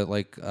the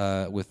like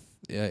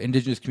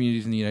indigenous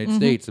communities in the United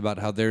States, about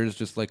how there's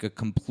just like a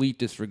complete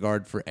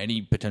disregard for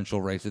any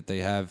potential rights that they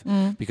have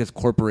because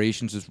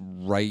corporations just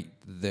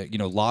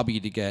lobby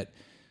to get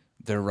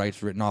their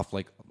rights written off,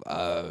 like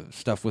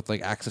stuff with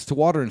like access to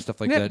water and stuff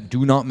like that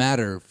do not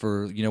matter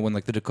for when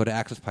like the Dakota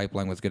Access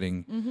Pipeline was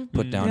getting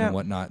put down and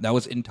whatnot. That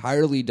was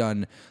entirely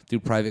done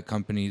through private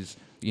companies,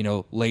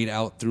 laid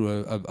out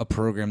through a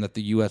program that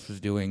the U.S.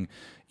 was doing.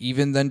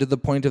 Even then to the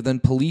point of then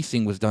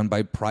policing was done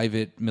by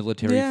private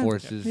military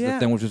forces that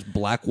then was just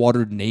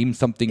Blackwater named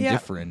something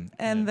different.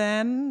 And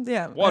then,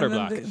 Water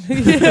Black.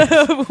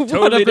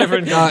 Totally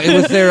different. It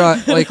was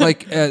their,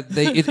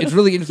 it's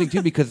really interesting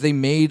too because they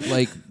made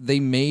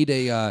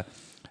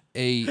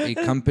a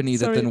company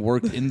that then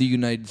worked in the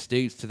United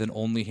States to then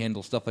only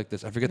handle stuff like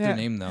this. I forget their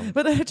name though.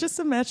 But I just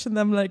imagine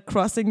them like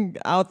crossing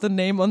out the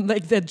name on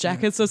like their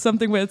jackets or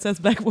something where it says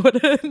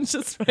Blackwater and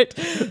just write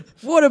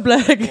Water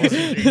Black.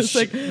 It's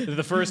like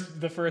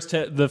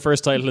the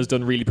first title is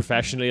done really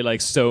professionally,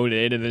 like sewn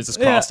in, and there's this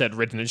crossed out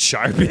written in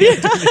Sharpie.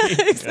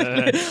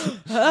 Exactly.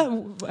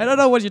 I don't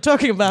know what you're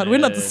talking about. We're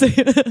not the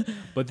same.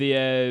 But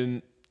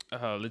the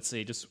let's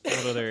see, just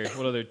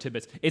what other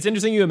tidbits. It's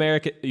interesting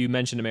you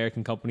mentioned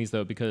American companies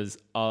though, because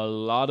a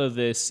lot of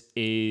this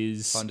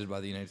is funded by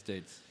the United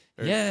States.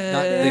 Or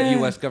Not the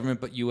U.S.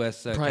 government, but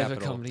U.S. private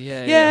capital. company.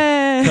 Yeah.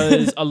 Yeah.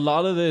 Because a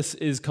lot of this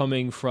is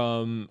coming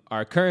from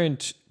our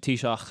current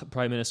Taoiseach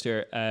Prime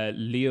Minister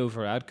Leo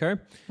Varadkar,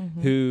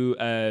 who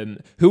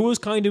was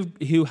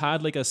who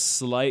had like a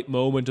slight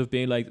moment of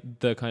being like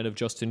the kind of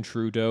Justin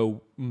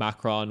Trudeau,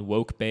 Macron,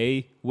 woke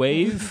bay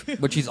wave.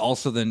 Which he's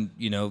also then,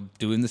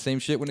 doing the same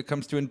shit when it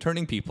comes to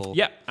interning people.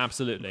 Yeah,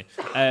 absolutely.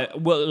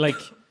 Well, like,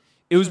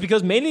 it was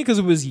mainly because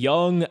it was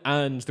young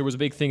and there was a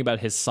big thing about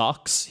his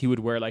socks. He would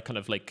wear like kind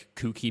of like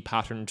kooky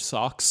patterned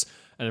socks,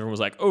 and everyone was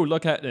like, "Oh,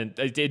 look at it!" And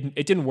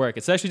it didn't work.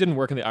 It actually didn't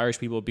work in the Irish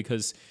people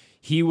because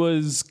he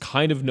was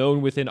kind of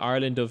known within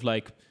Ireland of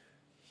like.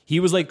 He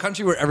was like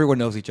Country where everyone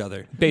knows each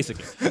other.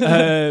 basically,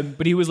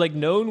 but he was like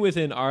known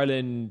within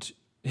Ireland.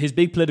 His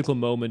big political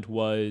moment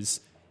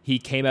was he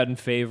came out in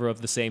favor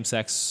of the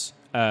same-sex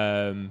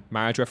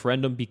marriage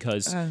referendum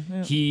because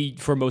he,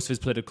 for most of his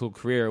political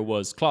career,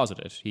 was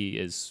closeted. He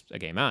is a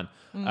gay man,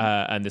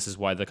 and this is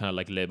why the kind of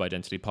like lib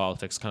identity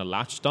politics kind of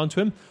latched onto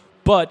him.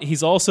 But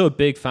he's also a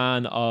big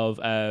fan of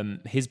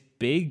his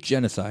big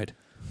Genocide.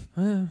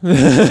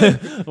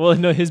 well,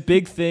 no, his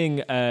big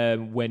thing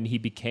when he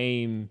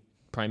became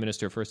Prime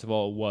Minister, first of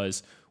all,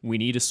 was we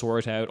need to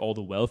sort out all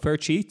the welfare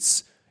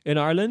cheats in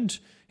Ireland.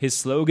 His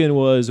slogan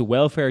was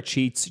 "Welfare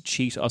cheats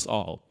cheat us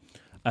all."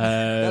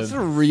 That's a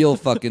real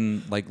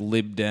fucking like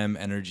Lib Dem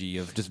energy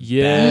of just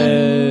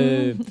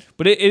Yeah,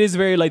 but it is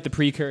very like the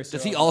precursor.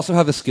 Does he also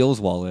have a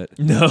skills wallet?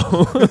 No,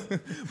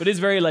 but it's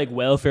very like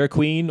welfare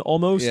queen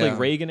almost, Yeah. like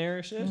Reagan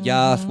era shit.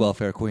 Yes,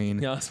 welfare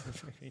queen. Yeah, it's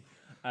welfare queen.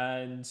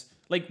 And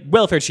like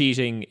welfare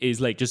cheating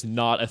is like just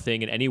not a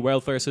thing in any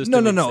welfare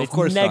system. No. It's Of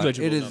course not.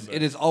 negligible. It is. number.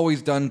 It is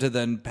always done to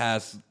then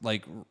pass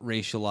like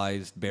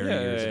racialized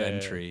barriers of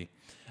entry.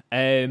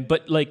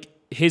 But like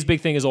his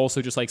big thing is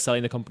also just like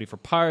selling the company for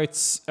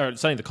parts, or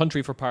selling the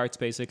country for parts,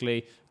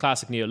 basically.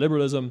 Classic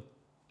neoliberalism.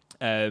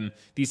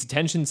 These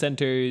detention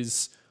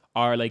centers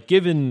are like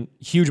given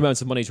huge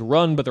amounts of money to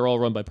run, but they're all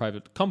run by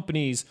private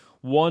companies.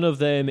 One of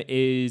them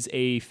is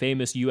a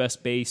famous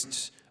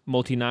US-based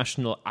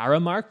multinational,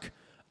 Aramark.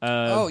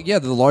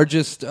 The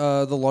largest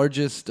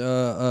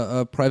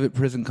private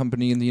prison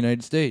company in the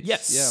United States.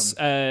 Yes.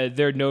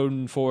 They're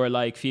known for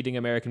like feeding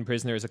American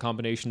prisoners a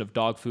combination of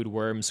dog food,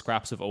 worms,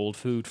 scraps of old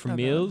food for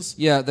meals.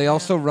 Yeah, they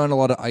also run a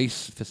lot of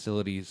ICE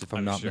facilities, if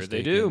I'm not sure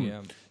mistaken. they do.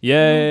 Yeah.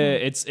 Yeah,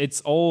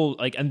 it's all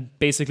like, and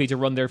basically to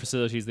run their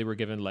facilities, they were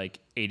given like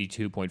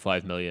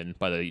 82.5 million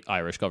by the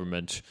Irish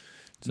government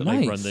to like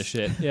Nice. run this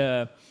shit.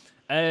 Yeah.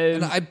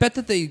 And I bet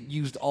that they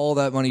used all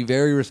that money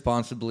very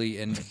responsibly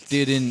and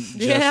didn't just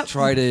Yep.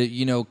 try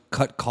to,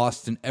 cut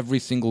costs in every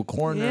single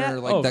corner Yeah.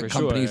 like Oh, that for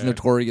company's sure, yeah.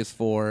 notorious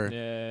for.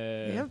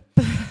 Yeah. Yep.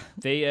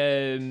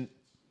 They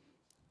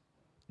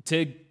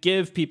to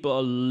give people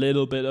a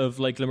little bit of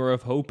like glimmer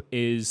of hope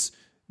is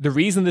the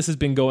reason this has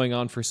been going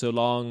on for so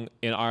long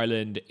in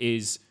Ireland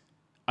is,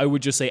 I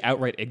would just say,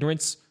 outright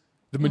ignorance.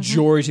 The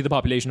majority of the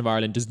population of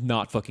Ireland does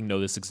not fucking know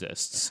this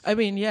exists. I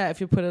mean, yeah,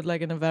 if you put it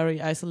like in a very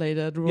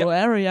isolated rural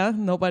area,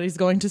 nobody's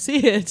going to see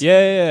it.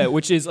 Yeah,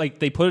 which is like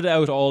they put it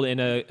out all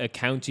in a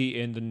county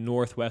in the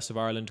northwest of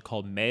Ireland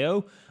called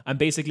Mayo, and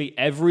basically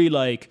every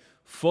like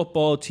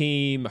football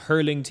team,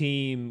 hurling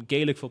team,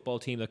 Gaelic football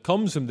team that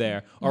comes from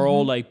there are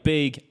all like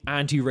big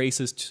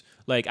anti-racist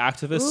like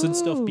activists and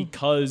stuff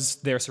because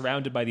they're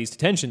surrounded by these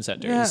detention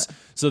centers. Yeah.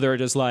 So they're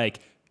just like,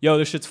 yo,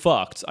 this shit's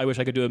fucked. I wish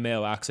I could do a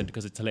Mayo accent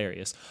because it's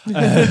hilarious.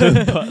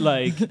 But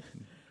like,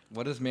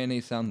 What does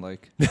mayonnaise sound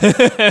like?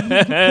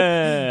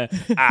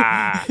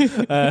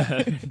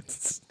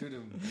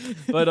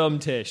 but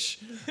Tish.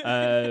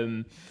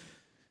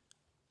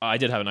 I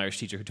did have an Irish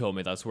teacher who told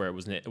me that's where it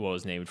was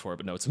was named for,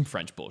 but no, it's some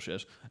French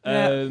bullshit.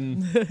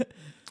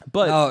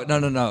 But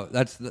No.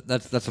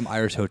 That's some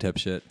Irish hotep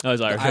shit. I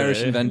was Irish. The Irish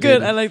yeah. invented.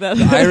 Good, I like that.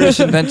 The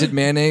Irish invented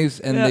mayonnaise,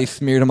 and Yeah. they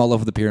smeared them all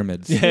over the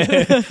pyramids.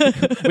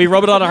 We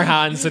rub it on our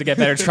hands to get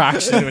better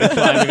traction when it's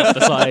climbing up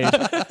the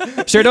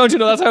side. Sure, don't you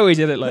know that's how we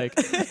did it? Like,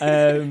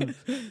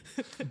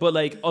 but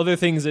like other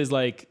things is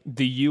like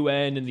the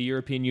UN and the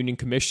European Union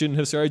Commission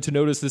have started to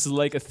notice this is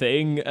like a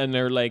thing, and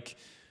they're like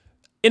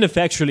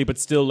ineffectually, but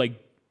still like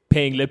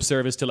paying lip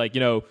service to like,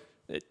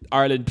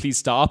 Ireland, please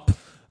stop.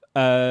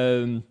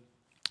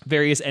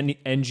 Various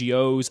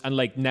NGOs, and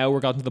like now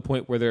we're gotten to the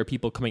point where there are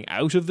people coming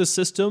out of the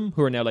system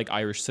who are now like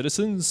Irish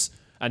citizens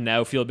and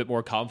now feel a bit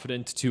more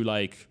confident to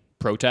like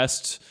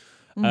protest.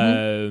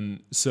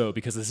 So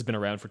because this has been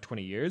around for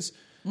 20 years.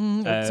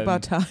 It's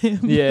about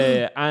time.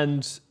 Yeah,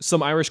 and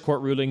some Irish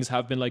court rulings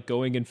have been like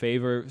going in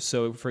favor.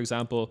 So for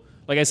example,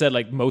 like I said,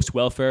 like most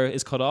welfare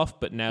is cut off,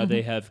 but now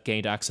they have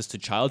gained access to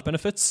child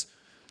benefits,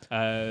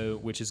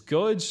 which is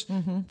good.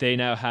 They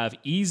now have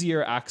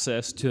easier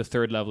access to a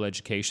third level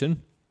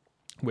education,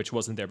 which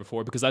wasn't there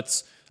before, because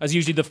that's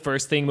usually the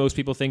first thing most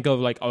people think of,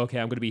 like, okay,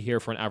 I'm going to be here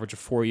for an average of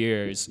 4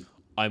 years.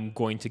 I'm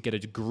going to get a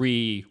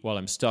degree while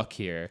I'm stuck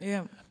here.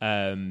 Yeah.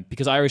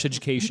 Because Irish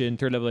education,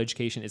 third level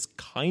education, is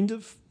kind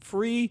of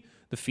free.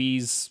 The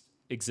fees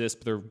exist,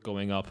 but they're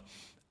going up.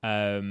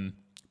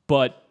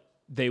 But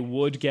they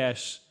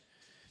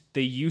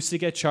used to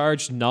get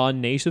charged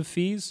non-native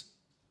fees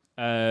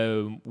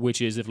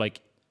which is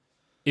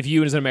if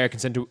you as an American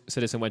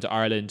citizen went to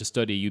Ireland to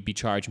study, you'd be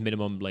charged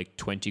minimum like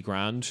 20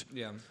 grand.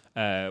 Yeah.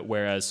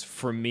 Whereas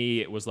for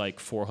me, it was like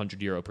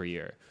 €400 per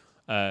year.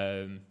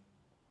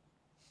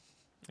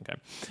 Okay.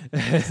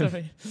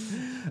 Sorry.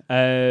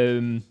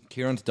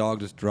 Kieran's dog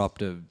just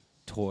dropped a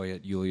toy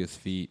at Julia's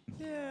feet.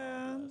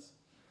 Yeah.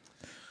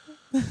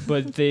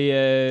 But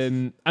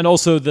and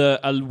also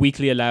the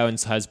weekly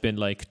allowance has been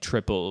like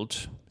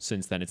tripled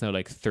since then. It's now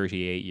like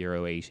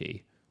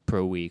 €38.80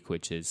 per week,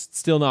 which is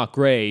still not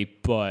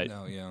great, but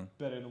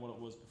better than what it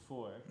was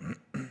before.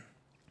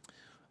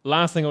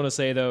 Last thing I want to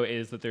say though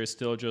is that there's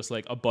still just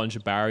like a bunch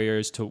of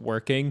barriers to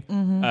working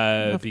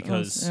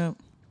because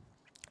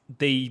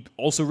they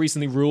also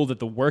recently ruled that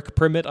the work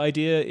permit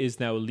idea is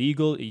now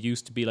legal. It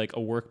used to be like a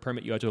work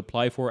permit you had to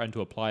apply for, and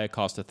to apply it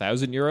cost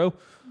 €1,000.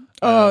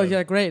 Oh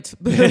yeah, great.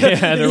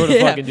 Yeah, they're gonna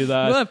fucking do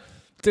that. I'm gonna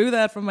do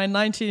that for my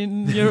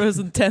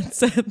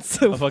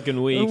 €19.10 a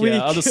fucking week.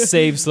 Yeah, I'll just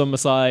save some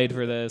aside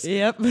for this.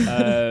 Yep.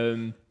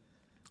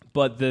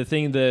 But the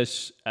thing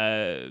that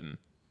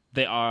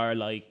they are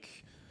like,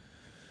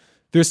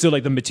 there's still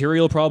like the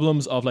material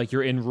problems of like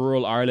you're in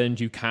rural Ireland,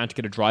 you can't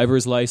get a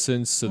driver's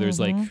license, so there's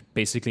like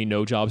basically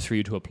no jobs for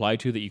you to apply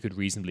to that you could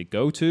reasonably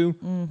go to.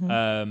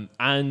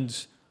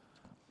 And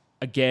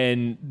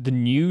again, the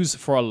news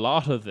for a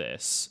lot of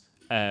this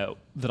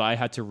that I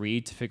had to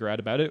read to figure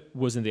out about it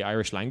was in the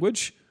Irish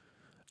language.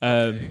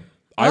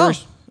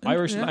 Irish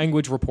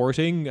language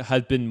reporting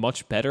had been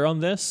much better on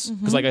this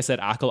because, like I said,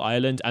 Achill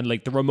Island and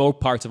like the remote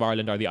parts of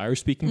Ireland are the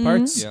Irish-speaking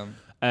parts. Yeah.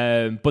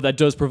 But that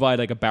does provide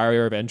like a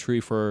barrier of entry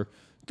for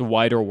the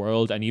wider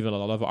world and even a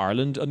lot of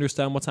Ireland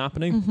understand what's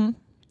happening.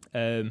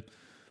 But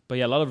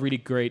yeah, a lot of really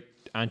great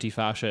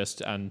anti-fascist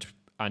and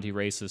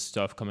anti-racist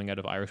stuff coming out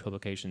of Irish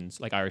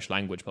publications, like Irish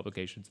language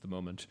publications at the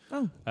moment.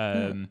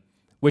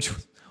 Which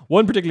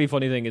one particularly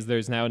funny thing is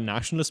there's now a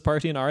nationalist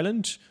party in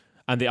Ireland,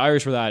 and the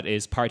Irish for that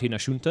is Party na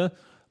Siúnta.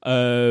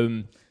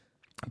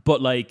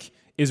 But like,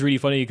 is really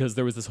funny because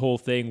there was this whole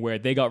thing where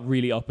they got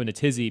really up in a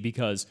tizzy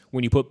because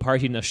when you put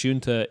Party na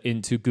Siúnta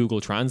into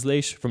Google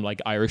Translate from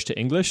like Irish to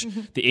English,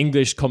 the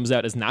English comes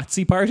out as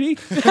Nazi Party.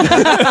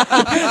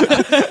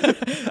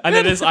 And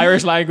then this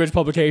Irish language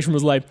publication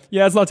was like,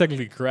 yeah, it's not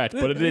technically correct,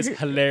 but it is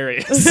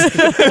hilarious.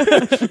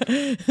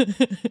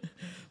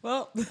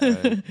 Well.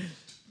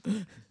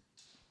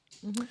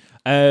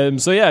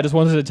 So yeah, I just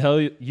wanted to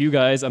tell you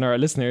guys and our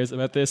listeners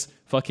about this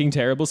fucking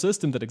terrible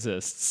system that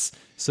exists.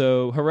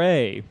 So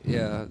hooray.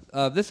 Yeah.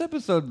 This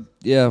episode,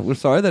 we're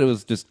sorry that it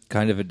was just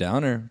kind of a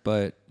downer,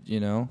 but you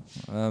know,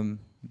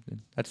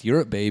 that's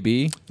Europe,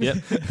 baby. Yep.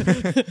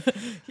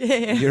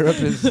 Yeah. Europe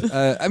is,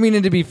 I mean,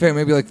 and to be fair,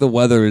 maybe like the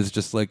weather is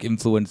just like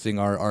influencing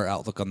our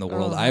outlook on the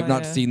world. I have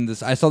not seen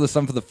this. I saw the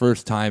sun for the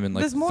first time in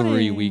like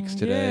 3 weeks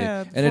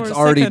today, and it's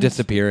already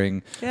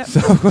disappearing. Yep.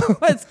 So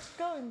Well,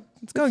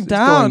 it's going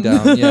down.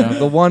 Going down, yeah.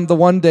 The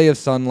one day of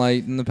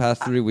sunlight in the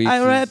past 3 weeks.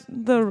 I read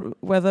the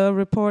weather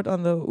report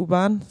on the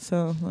U-Bahn,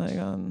 so like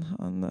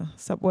on the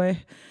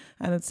subway,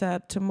 and it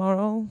said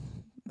tomorrow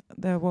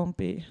there won't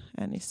be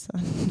any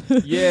sun.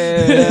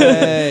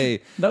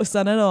 Yay! No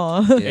sun at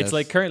all. Yes. It's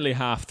like currently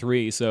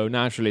 3:30, so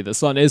naturally the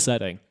sun is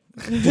setting.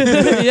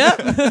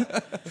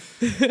 Yeah.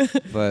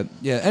 But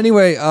yeah,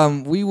 anyway,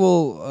 we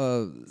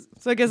will.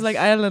 So I guess like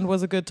Ireland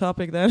was a good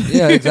topic then.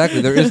 Yeah,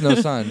 exactly. There is no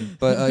sun,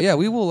 but yeah,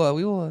 we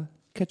will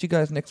catch you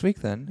guys next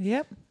week then.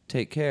 Yep.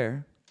 Take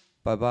care.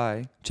 Bye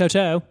bye. Ciao,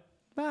 ciao.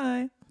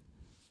 Bye.